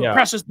trying to Yeah.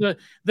 oppress us,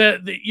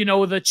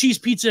 the cheese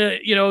pizza,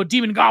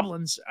 demon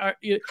goblins.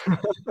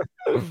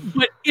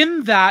 But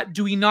in that,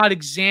 do we not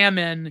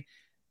examine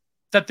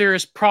that there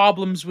is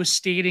problems with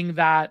stating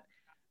that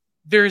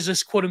there is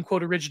this quote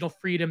unquote original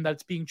freedom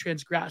that's being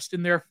transgressed,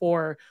 and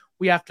therefore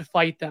we have to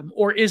fight them?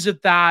 Or is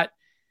it that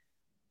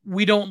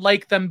we don't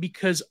like them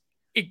because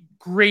it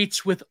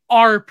grates with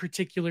our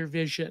particular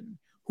vision,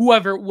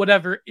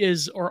 whatever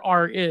is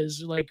or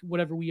is, like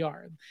whatever we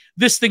are,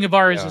 this thing of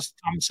ours, as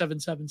Tom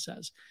 77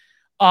 says.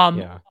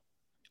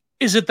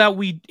 Is it that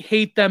we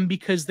hate them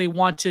because they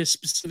want to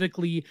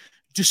specifically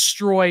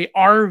destroy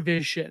our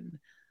vision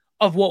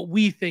of what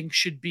we think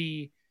should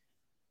be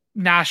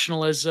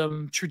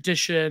nationalism,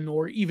 tradition,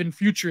 or even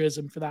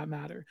futurism for that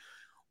matter?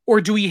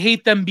 Or do we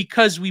hate them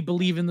because we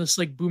believe in this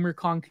like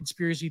boomercon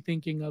conspiracy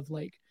thinking of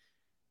like,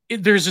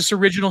 there's this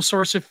original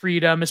source of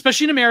freedom,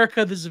 especially in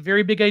America? This is a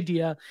very big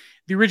idea.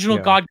 The original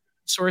God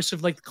source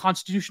of like the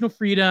constitutional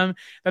freedom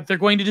that they're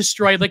going to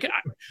destroy. Like,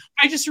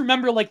 I just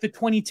remember like the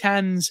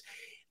 2010s,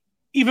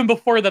 even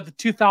before that, the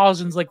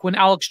 2000s, like when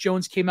Alex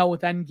Jones came out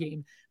with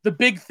Endgame, the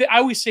big thing, I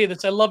always say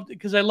this, I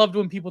loved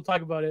when people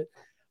talk about it.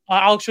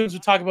 Alex Jones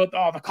would talk about,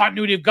 the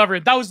continuity of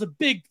government. That was the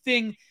big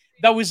thing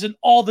that was in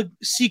all the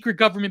secret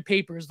government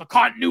papers, the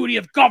continuity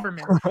of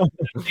government.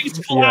 Things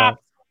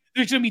collapse.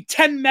 There's going to be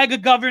 10 mega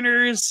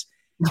governors,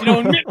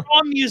 and Mitt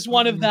Romney is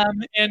one of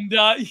them. And,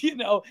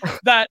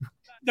 that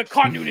the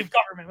continuity of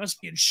government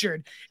must be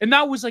ensured. And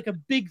that was like a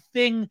big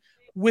thing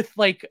with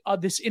like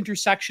this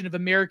intersection of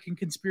American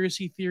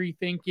conspiracy theory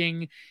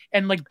thinking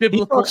and like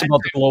biblical. He talks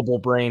about the global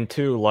brain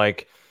too,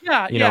 like go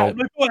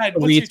ahead.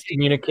 Elites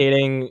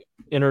communicating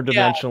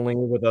interdimensionally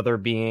with other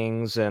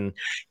beings, and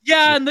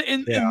and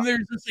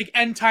there's this like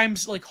end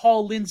times, like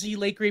Hall Lindsey,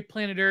 Late Great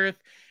Planet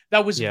Earth,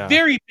 that was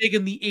very big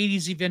in the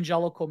 80s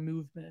evangelical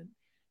movement.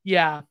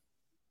 It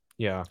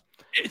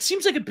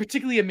seems like a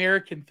particularly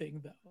American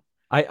thing, though.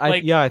 I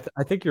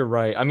think you're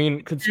right. I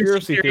mean,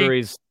 conspiracy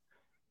theories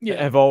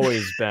have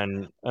always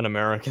been an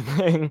American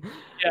thing.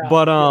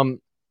 But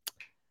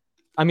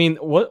I mean,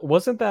 what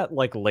wasn't that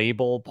like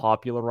label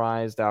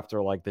popularized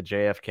after like the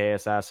JFK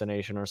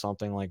assassination or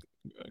something? Like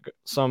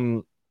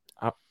some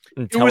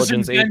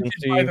intelligence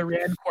agency by the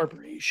Rand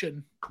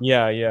Corporation.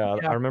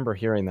 I remember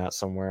hearing that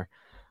somewhere.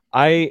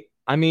 I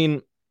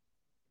mean,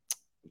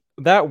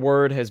 that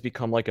word has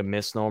become like a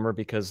misnomer,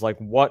 because like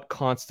what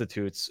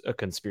constitutes a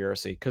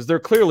conspiracy? Because there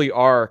clearly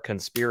are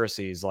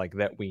conspiracies like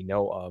that we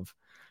know of.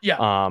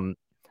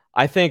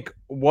 I think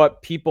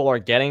what people are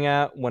getting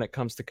at when it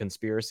comes to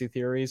conspiracy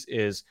theories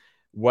is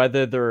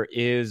whether there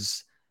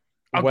is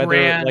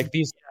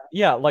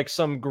like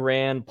some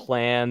grand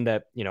plan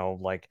that,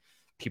 like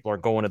people are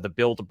going to the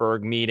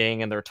Bilderberg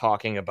meeting and they're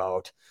talking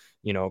about,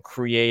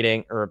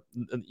 creating or,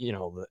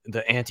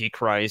 the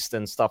Antichrist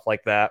and stuff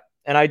like that.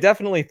 And I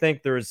definitely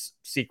think there's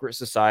secret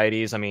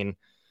societies. I mean,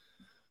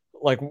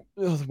 like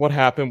what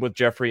happened with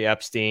Jeffrey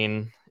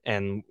Epstein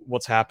and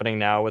what's happening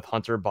now with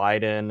Hunter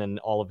Biden and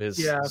all of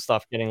his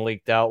stuff getting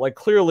leaked out. Like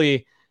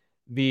clearly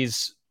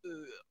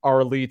our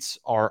elites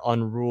are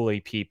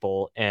unruly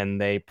people and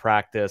they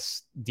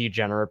practice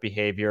degenerate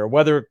behavior.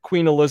 Whether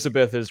Queen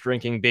Elizabeth is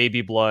drinking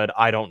baby blood,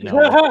 I don't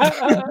know.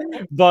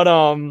 But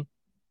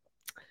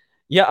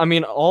I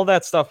mean, all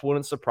that stuff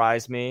wouldn't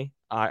surprise me.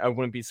 I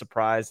wouldn't be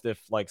surprised if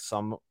like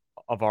some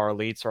of our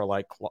elites are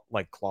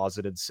like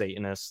closeted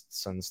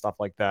Satanists and stuff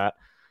like that.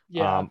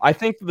 I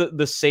think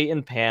the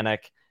Satan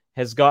panic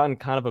has gotten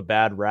kind of a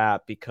bad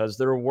rap because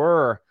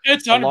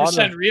it's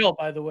 100% real,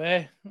 by the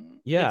way.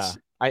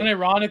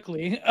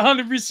 Ironically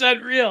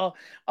 100% real.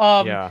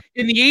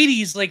 In the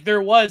 80s, like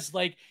there was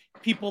like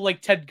people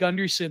like Ted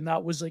Gunderson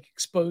that was like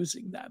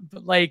exposing them,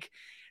 but like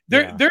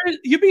there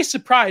you'd be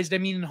surprised. I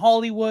mean, in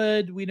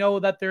Hollywood we know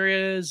that there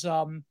is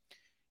I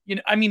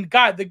mean,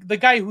 the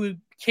guy who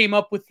came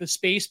up with the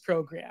space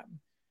program,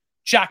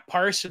 Jack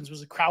Parsons,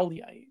 was a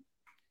Crowleyite.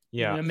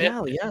 A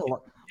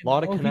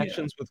lot of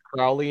connections with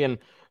Crowley, and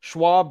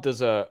Schwab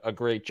does a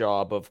great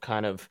job of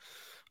kind of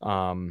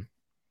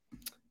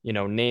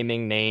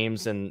naming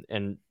names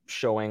and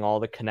showing all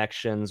the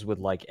connections with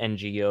like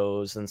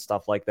NGOs and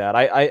stuff like that.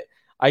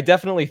 I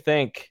definitely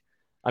think,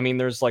 I mean,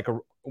 there's like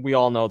we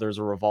all know there's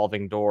a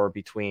revolving door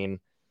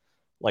between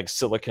like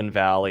Silicon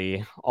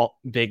Valley, all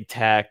big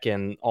tech,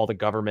 and all the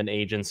government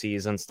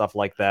agencies and stuff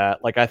like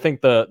that. Like, I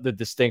think the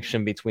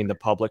distinction between the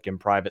public and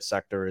private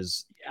sector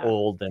is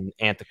old and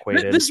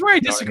antiquated. This is where I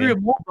disagree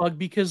with Moldbug,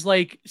 because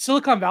like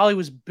Silicon Valley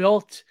was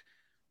built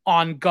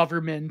on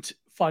government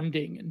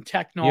funding and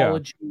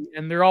technology,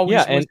 and they're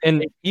always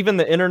and even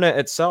the internet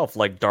itself,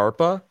 like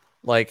DARPA,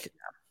 like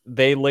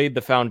they laid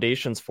the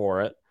foundations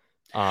for it.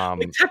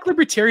 Like tech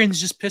libertarians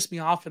just piss me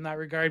off in that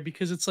regard,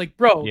 because it's like,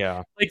 bro,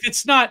 like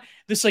it's not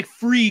this like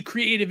free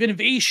creative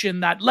innovation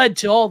that led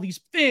to all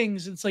these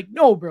things. It's like,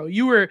 no, bro,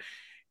 the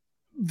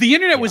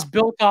internet was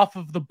built off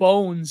of the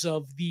bones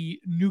of the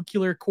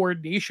nuclear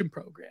coordination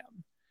program.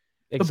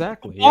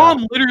 Exactly. The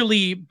bomb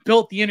literally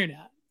built the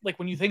internet. Like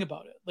when you think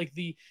about it, like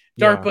the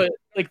DARPA,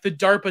 like the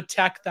DARPA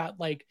tech that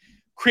like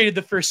created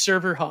the first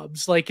server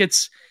hubs. Like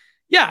it's,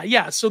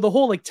 yeah. So the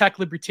whole like tech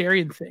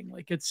libertarian thing,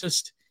 like it's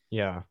just,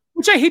 Yeah.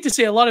 which I hate to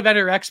say, a lot of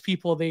NRX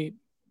people,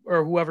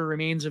 or whoever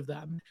remains of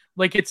them,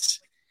 like it's,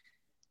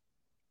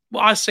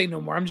 well, I'll say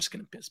no more. I'm just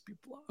going to piss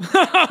people off.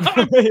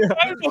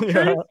 I don't know.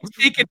 Curtis is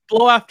taking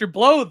blow after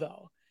blow,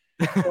 though.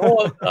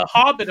 The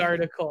Hobbit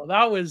article,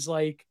 that was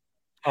like,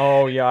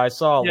 oh yeah, I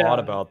saw a lot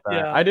about that.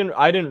 yeah.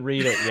 I didn't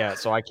read it yet,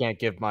 so I can't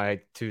give my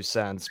 2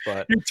 cents,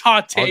 but Your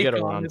hot I'll take get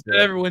on around it to that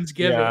it. everyone's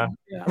giving.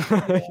 Yeah.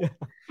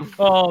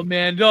 Oh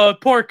man,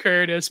 poor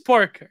Curtis.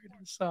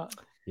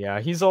 Yeah,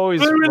 he's always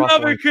But we love our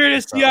ruffling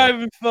Curtis feathers, so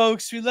Yarvin,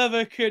 folks. We love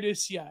our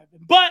Curtis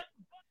Yarvin. But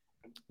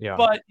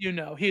yeah. you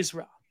know, he's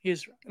wrong.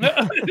 He's wrong.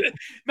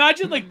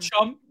 Imagine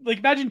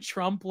imagine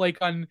Trump like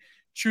on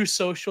True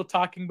Social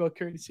talking about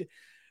Curtis.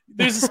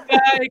 There's this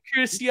guy,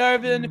 Curtis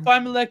Yarvin. If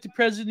I'm elected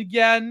president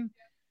again,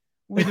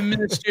 with the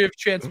Ministry of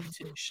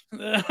Transportation.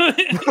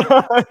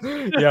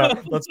 Yeah,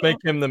 let's make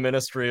him the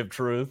Ministry of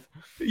Truth.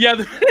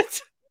 Yeah,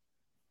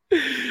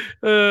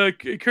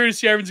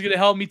 Curtis Yarvin's going to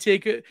help me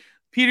take it.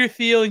 Peter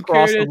Thiel and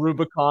Cross Curtis. the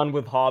Rubicon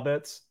with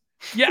hobbits.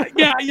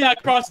 Yeah.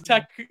 Cross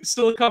tech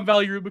Silicon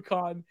Valley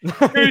Rubicon.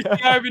 Curtis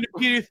Yarvin and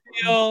Peter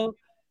Thiel.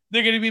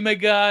 They're going to be my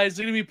guys.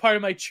 They're going to be part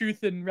of my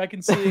truth and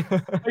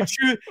reconciliation.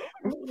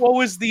 What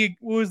was the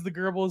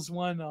Goebbels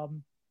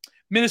one?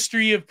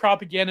 Ministry of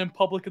Propaganda and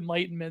Public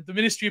Enlightenment. The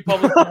Ministry of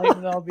Public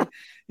Enlightenment. That'll be,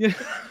 you know.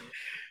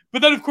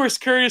 But then, of course,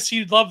 Curtis,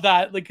 he'd love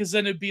that, like, because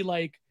then it'd be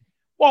like,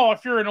 well,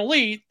 if you're an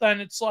elite,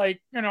 then it's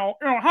like, you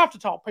don't have to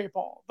tell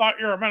people that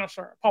you're a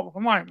minister of public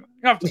enlightenment.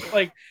 You have to,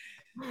 like,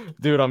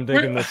 dude, I'm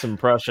digging this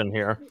impression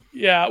here.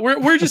 Yeah,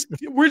 we're just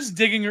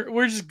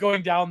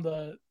going down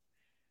the,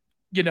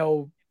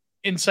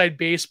 inside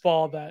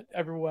baseball that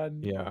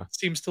everyone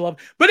seems to love.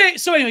 But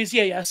so anyways,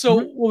 yeah. So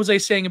what was I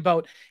saying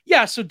about,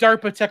 so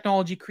DARPA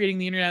technology creating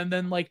the internet, and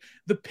then like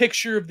the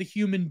picture of the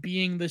human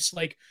being this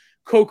like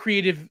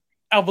co-creative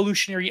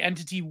evolutionary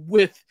entity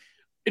with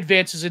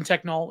advances in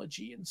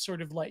technology and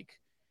sort of like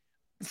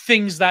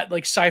things that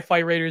like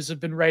sci-fi writers have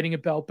been writing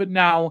about. But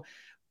now,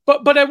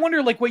 but I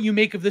wonder like what you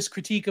make of this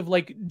critique of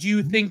like, do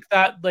you think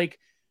that like,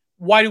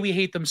 why do we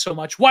hate them so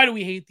much? Why do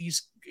we hate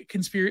these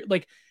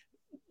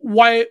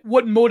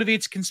what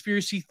motivates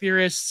conspiracy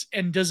theorists,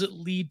 and does it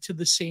lead to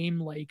the same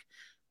like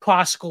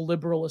classical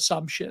liberal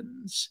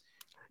assumptions?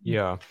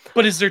 Yeah.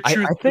 But is there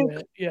truth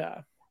to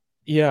it?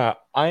 Yeah.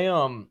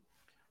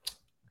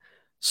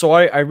 So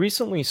I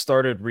recently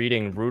started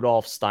reading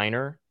Rudolf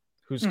Steiner,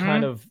 who's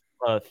kind of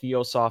a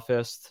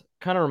theosophist,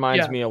 kind of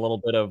reminds me a little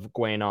bit of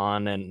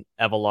Guénon and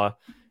Evola.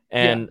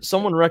 And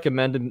someone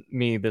recommended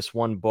me this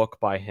one book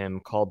by him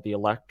called The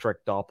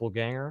Electric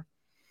Doppelganger.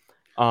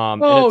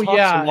 And it talks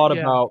a lot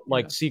about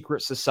like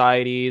secret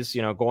societies,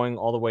 going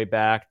all the way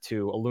back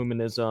to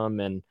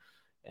Illuminism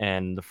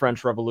and the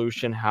French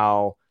Revolution,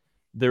 how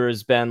there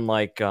has been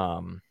like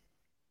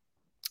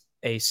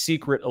a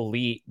secret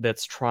elite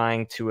that's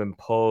trying to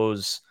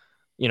impose,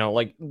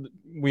 like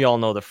we all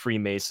know the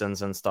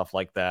Freemasons and stuff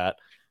like that.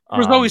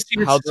 There's always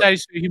secret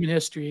societies through human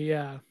history.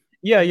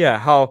 Yeah.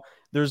 How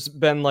there's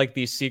been like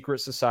these secret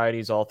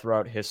societies all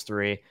throughout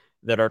history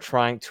that are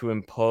trying to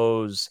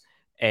impose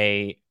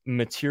a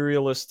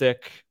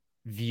materialistic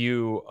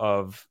view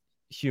of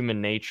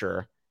human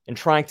nature and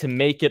trying to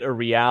make it a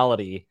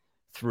reality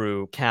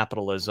through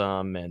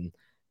capitalism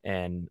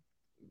and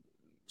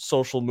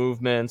social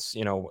movements,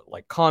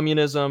 like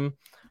communism,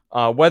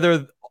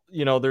 whether,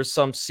 there's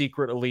some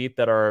secret elite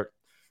that are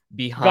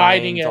behind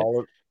guiding it.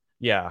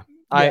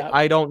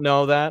 I don't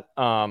know that.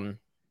 Or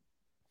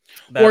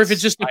if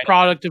it's just a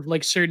product of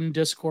like certain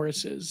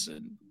discourses.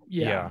 And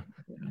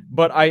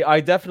But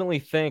I definitely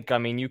think,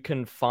 you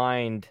can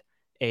find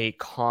a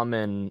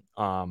common,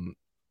 going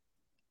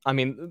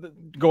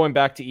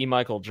back to E.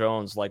 Michael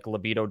Jones, like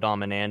Libido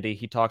Dominandi,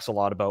 he talks a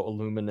lot about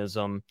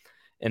Illuminism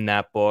in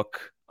that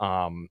book,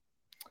 trying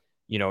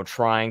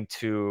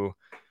to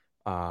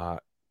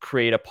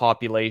create a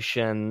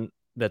population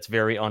that's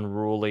very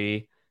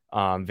unruly,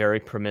 very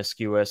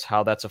promiscuous,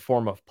 how that's a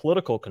form of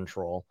political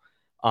control.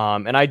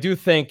 And I do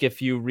think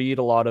if you read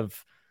a lot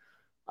of,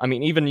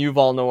 even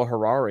Yuval Noah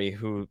Harari,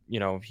 who,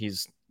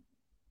 he's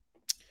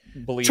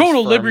believes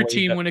total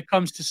libertine when it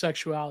comes to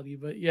sexuality,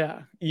 but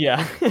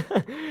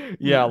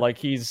like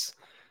he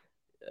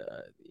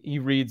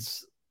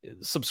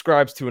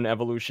subscribes to an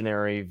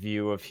evolutionary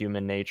view of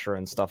human nature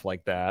and stuff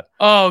like that.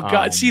 Oh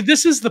god, see,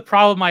 this is the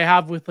problem I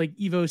have with like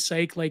Evo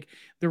Psych, like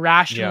the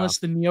rationalists,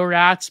 the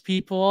neo-rats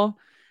people,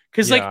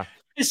 because like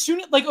as soon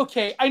as like,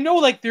 okay, I know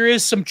like there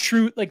is some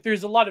truth, like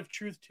there's a lot of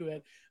truth to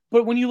it,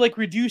 but when you like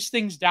reduce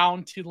things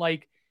down to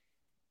like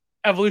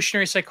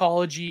evolutionary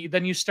psychology,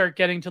 then you start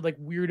getting to like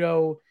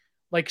weirdo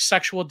like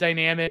sexual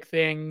dynamic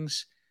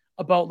things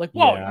about like,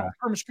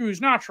 promiscuity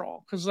is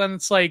natural, because then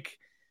it's like,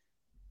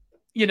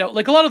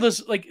 like a lot of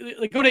those like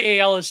go to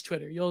AL's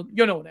Twitter, you'll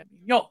know what I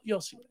mean.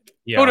 You'll see what I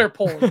mean. Go to her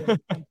poll.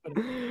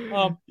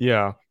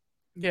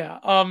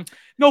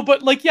 No,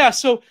 but like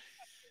so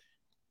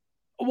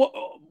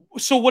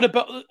So what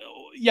about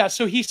yeah,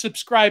 so he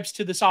subscribes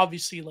to this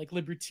obviously like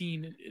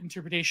libertine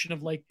interpretation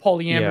of like Yeah.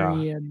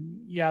 polyamory,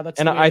 and yeah, that's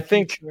And the way I the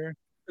think future.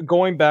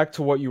 going back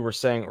to what you were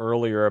saying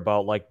earlier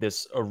about like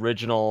this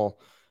original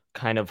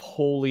kind of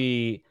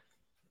holy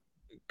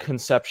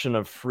conception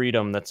of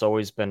freedom that's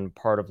always been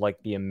part of like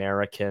the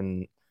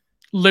American, you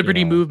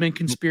Liberty know, movement,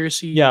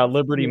 conspiracy. yeah,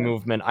 liberty Yeah.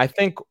 movement. I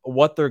think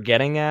what they're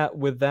getting at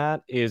with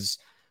that is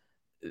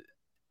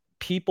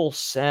people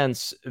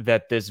sense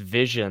that this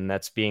vision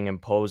that's being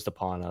imposed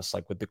upon us,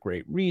 like with the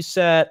Great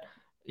Reset,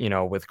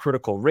 with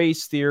critical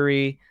race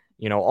theory,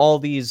 all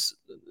these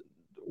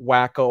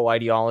wacko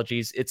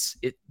ideologies,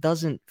 it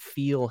doesn't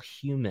feel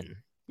human.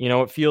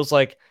 It feels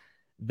like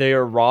they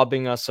are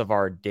robbing us of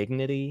our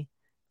dignity.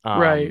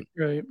 Right, Um,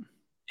 right.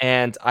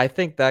 and I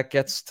think that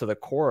gets to the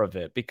core of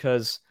it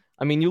because,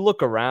 I mean, you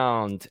look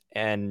around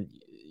and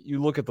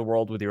you look at the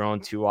world with your own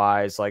two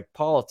eyes, like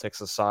politics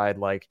aside,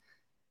 like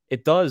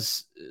it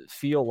does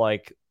feel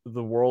like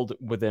the world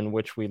within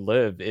which we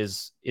live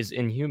is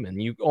inhuman.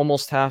 You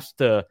almost have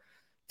to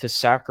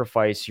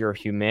sacrifice your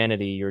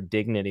humanity, your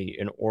dignity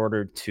in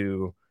order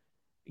to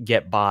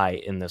get by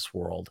in this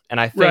world. And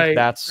I think Right,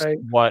 that's right.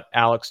 what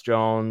Alex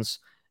Jones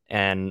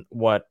and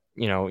what,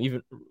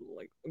 even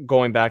like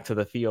going back to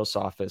the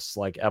Theosophists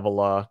like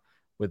Evola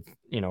with,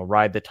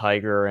 Ride the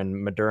Tiger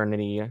and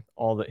modernity,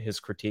 his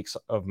critiques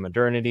of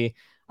modernity.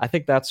 I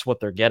think that's what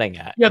they're getting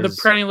at Yeah, the is,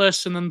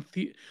 perennialists, and then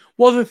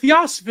well, the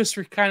Theosophists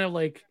were kind of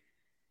like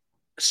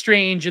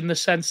strange in the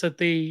sense that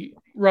they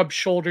rub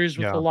shoulders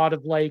with a yeah. lot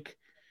of like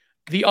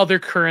the other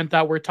current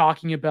that we're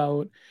talking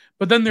about.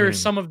 But then there are Mm,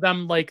 some of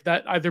them like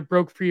that either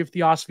broke free of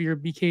theosophy or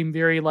became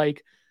very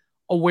like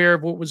aware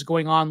of what was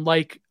going on,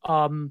 like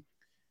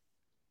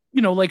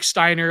like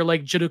Steiner,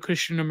 like Jiddu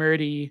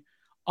Krishnamurti.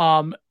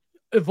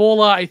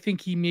 Evola, I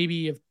think he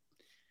maybe have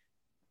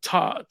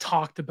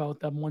talked about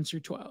them once or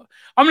twice.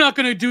 I'm not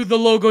going to do the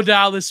Logo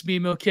Dallas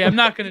meme, okay? I'm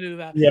not going to do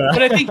that. yeah.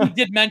 But I think he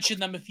did mention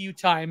them a few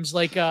times.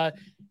 Like,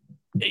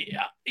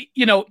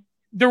 you know,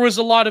 there was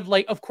a lot of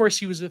like, of course,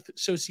 he was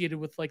associated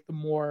with like the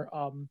more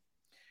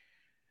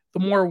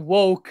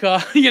woke,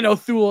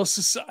 Thule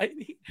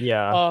society.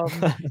 Yeah.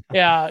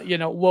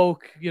 Yeah,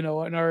 woke,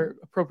 and our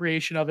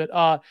appropriation of it.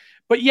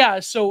 But yeah,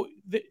 so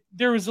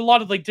there was a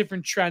lot of like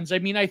different trends. I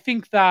mean, I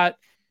think that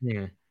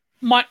Mm,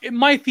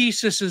 my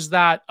thesis is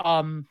that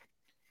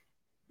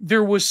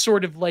there was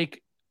sort of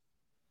like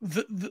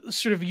the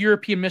sort of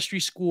European mystery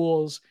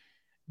schools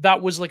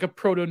that was like a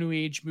proto New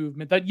Age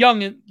movement that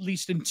Jung at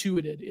least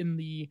intuited in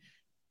the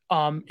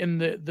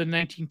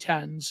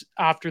 1910s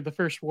after the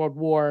First World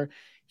War.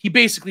 He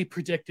basically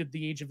predicted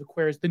the Age of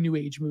Aquarius, the New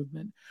Age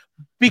movement,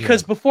 yeah.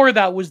 because before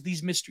that was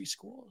these mystery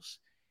schools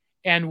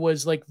and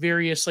was like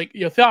various like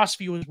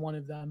theosophy was one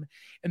of them,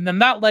 and then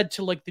that led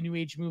to like the New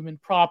Age movement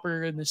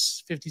proper in the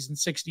 50s and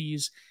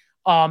 60s,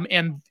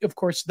 and of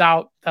course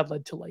that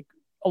led to like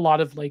a lot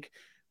of like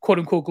quote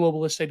unquote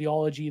globalist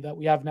ideology that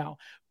we have now.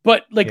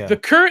 But like Yeah.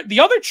 the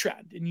other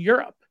trend in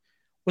Europe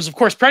was of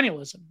course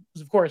perennialism,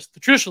 was of course the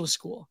traditionalist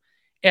school,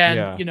 and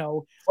Yeah.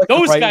 It's like the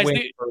those right guys,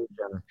 wing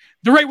version.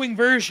 the right wing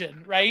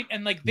version, right?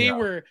 And like they Yeah.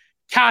 were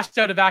cast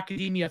out of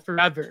academia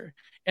forever,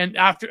 and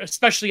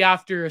especially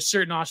after a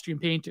certain Austrian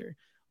painter.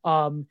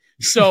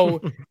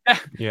 So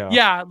Yeah.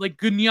 yeah, like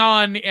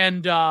Gunyan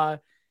and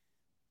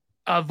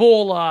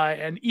Vola,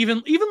 and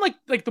even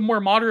like the more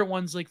moderate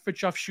ones like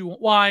Fritjof Schuon.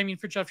 Well, I mean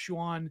Fritjof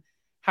Schuon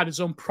had his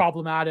own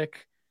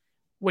problematic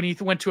when he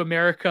went to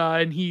America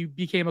and he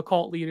became a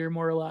cult leader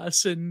more or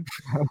less, and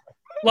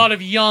a lot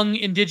of young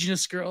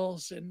indigenous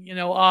girls, and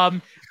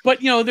but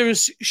there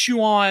was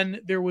Shuan,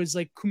 there was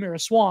like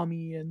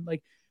Kumaraswamy, and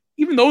like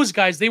even those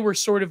guys, they were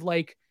sort of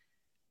like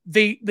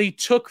they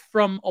took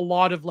from a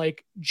lot of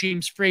like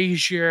James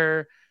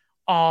Frazier.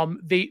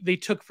 They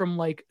took from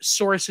like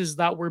sources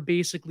that were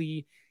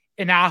basically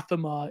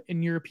anathema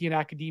in European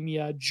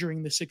academia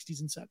during the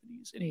 60s and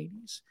 70s and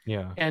 80s.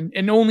 Yeah.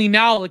 And only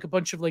now like a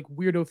bunch of like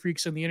weirdo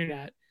freaks on the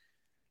internet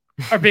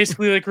are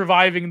basically like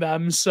reviving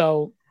them.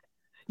 So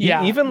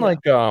yeah, Even yeah.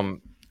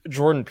 like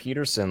Jordan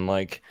Peterson,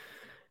 like,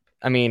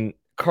 I mean,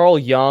 Carl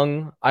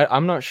Jung,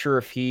 I'm not sure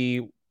if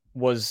he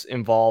was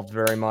involved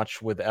very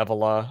much with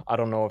Evola. I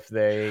don't know if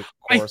they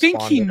I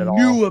think he corresponded at all.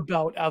 knew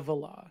about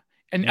Evola,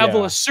 and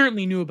Evola Yeah.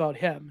 certainly knew about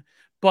him,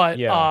 but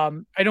Yeah.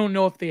 I don't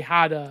know if they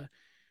had a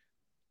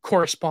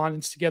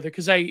correspondence together,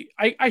 because I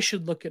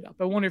should look it up.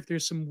 I wonder if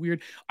there's some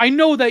weird. I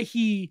know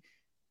he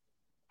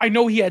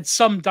had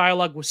some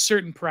dialogue with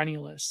certain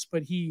perennialists,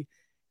 but he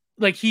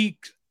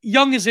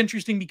Young is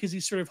interesting because he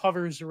sort of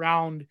hovers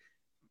around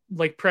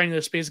like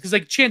perennialist space, because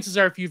like chances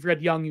are if you've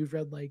read Young, you've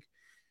read like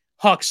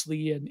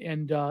Huxley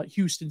and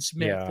Houston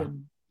Smith, Yeah.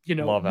 and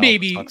Love Aldous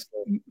maybe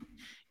Huxley.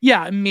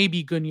 yeah,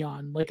 maybe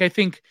Gunyan. Like I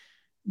think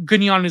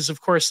Gunyan is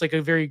of course like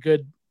a very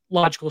good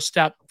logical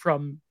step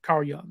from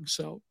Carl Jung.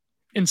 So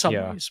in some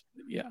Yeah. ways,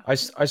 yeah, I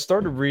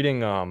started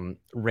reading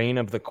Reign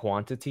of the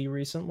Quantity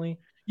recently.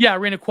 yeah.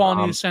 Reign of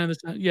Quality, the Um Sign of the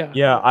Sun. Yeah,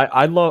 yeah,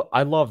 I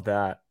love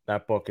that.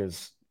 That book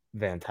is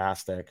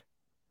fantastic.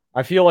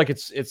 I feel like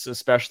it's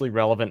especially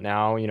relevant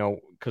now,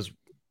 because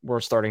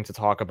we're starting to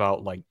talk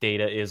about like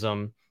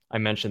dataism. I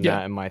mentioned Yeah.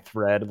 that in my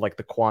thread, like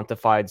the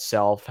quantified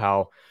self,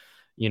 how,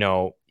 you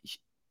know,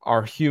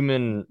 our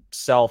human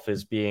self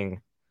is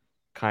being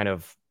kind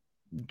of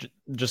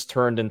just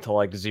turned into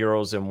like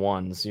zeros and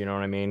ones, you know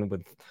what I mean?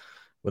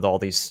 With all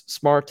these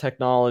smart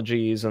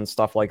technologies and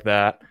stuff like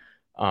that.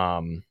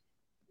 Um,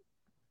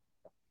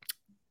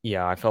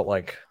 yeah, I felt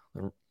like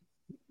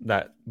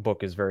that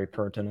book is very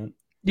pertinent.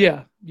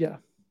 Yeah. Yeah.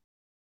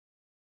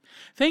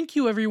 Thank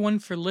you, everyone,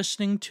 for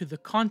listening to the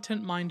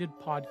Content Minded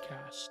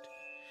podcast.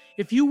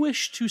 If you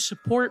wish to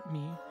support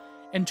me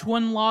and to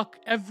unlock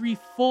every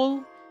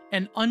full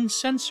and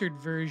uncensored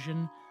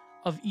version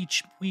of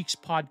each week's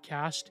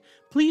podcast,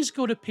 please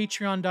go to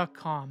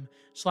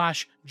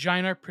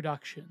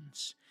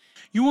patreon.com/GiantArtProductions.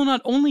 You will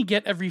not only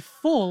get every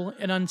full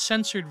and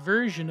uncensored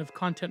version of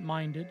Content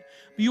Minded,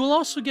 but you will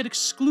also get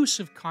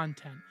exclusive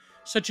content,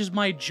 such as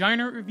my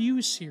Giant Art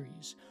Reviews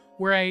series,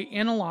 where I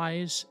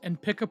analyze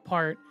and pick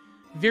apart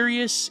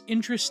various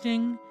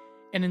interesting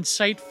and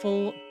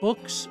insightful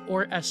books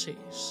or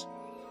essays.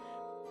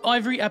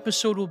 Every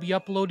episode will be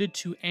uploaded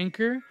to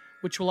Anchor,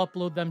 which will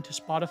upload them to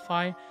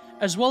Spotify,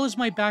 as well as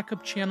my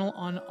backup channel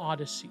on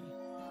Odyssey.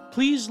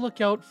 Please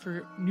look out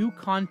for new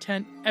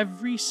content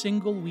every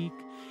single week,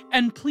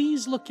 and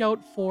please look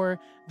out for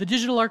the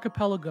Digital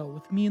Archipelago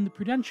with me and the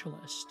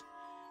Prudentialist.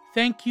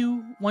 Thank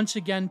you once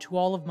again to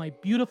all of my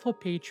beautiful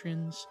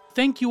patrons.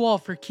 Thank you all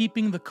for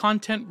keeping the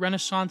content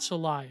renaissance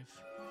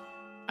alive.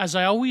 As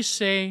I always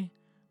say,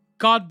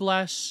 God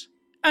bless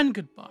and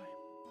goodbye.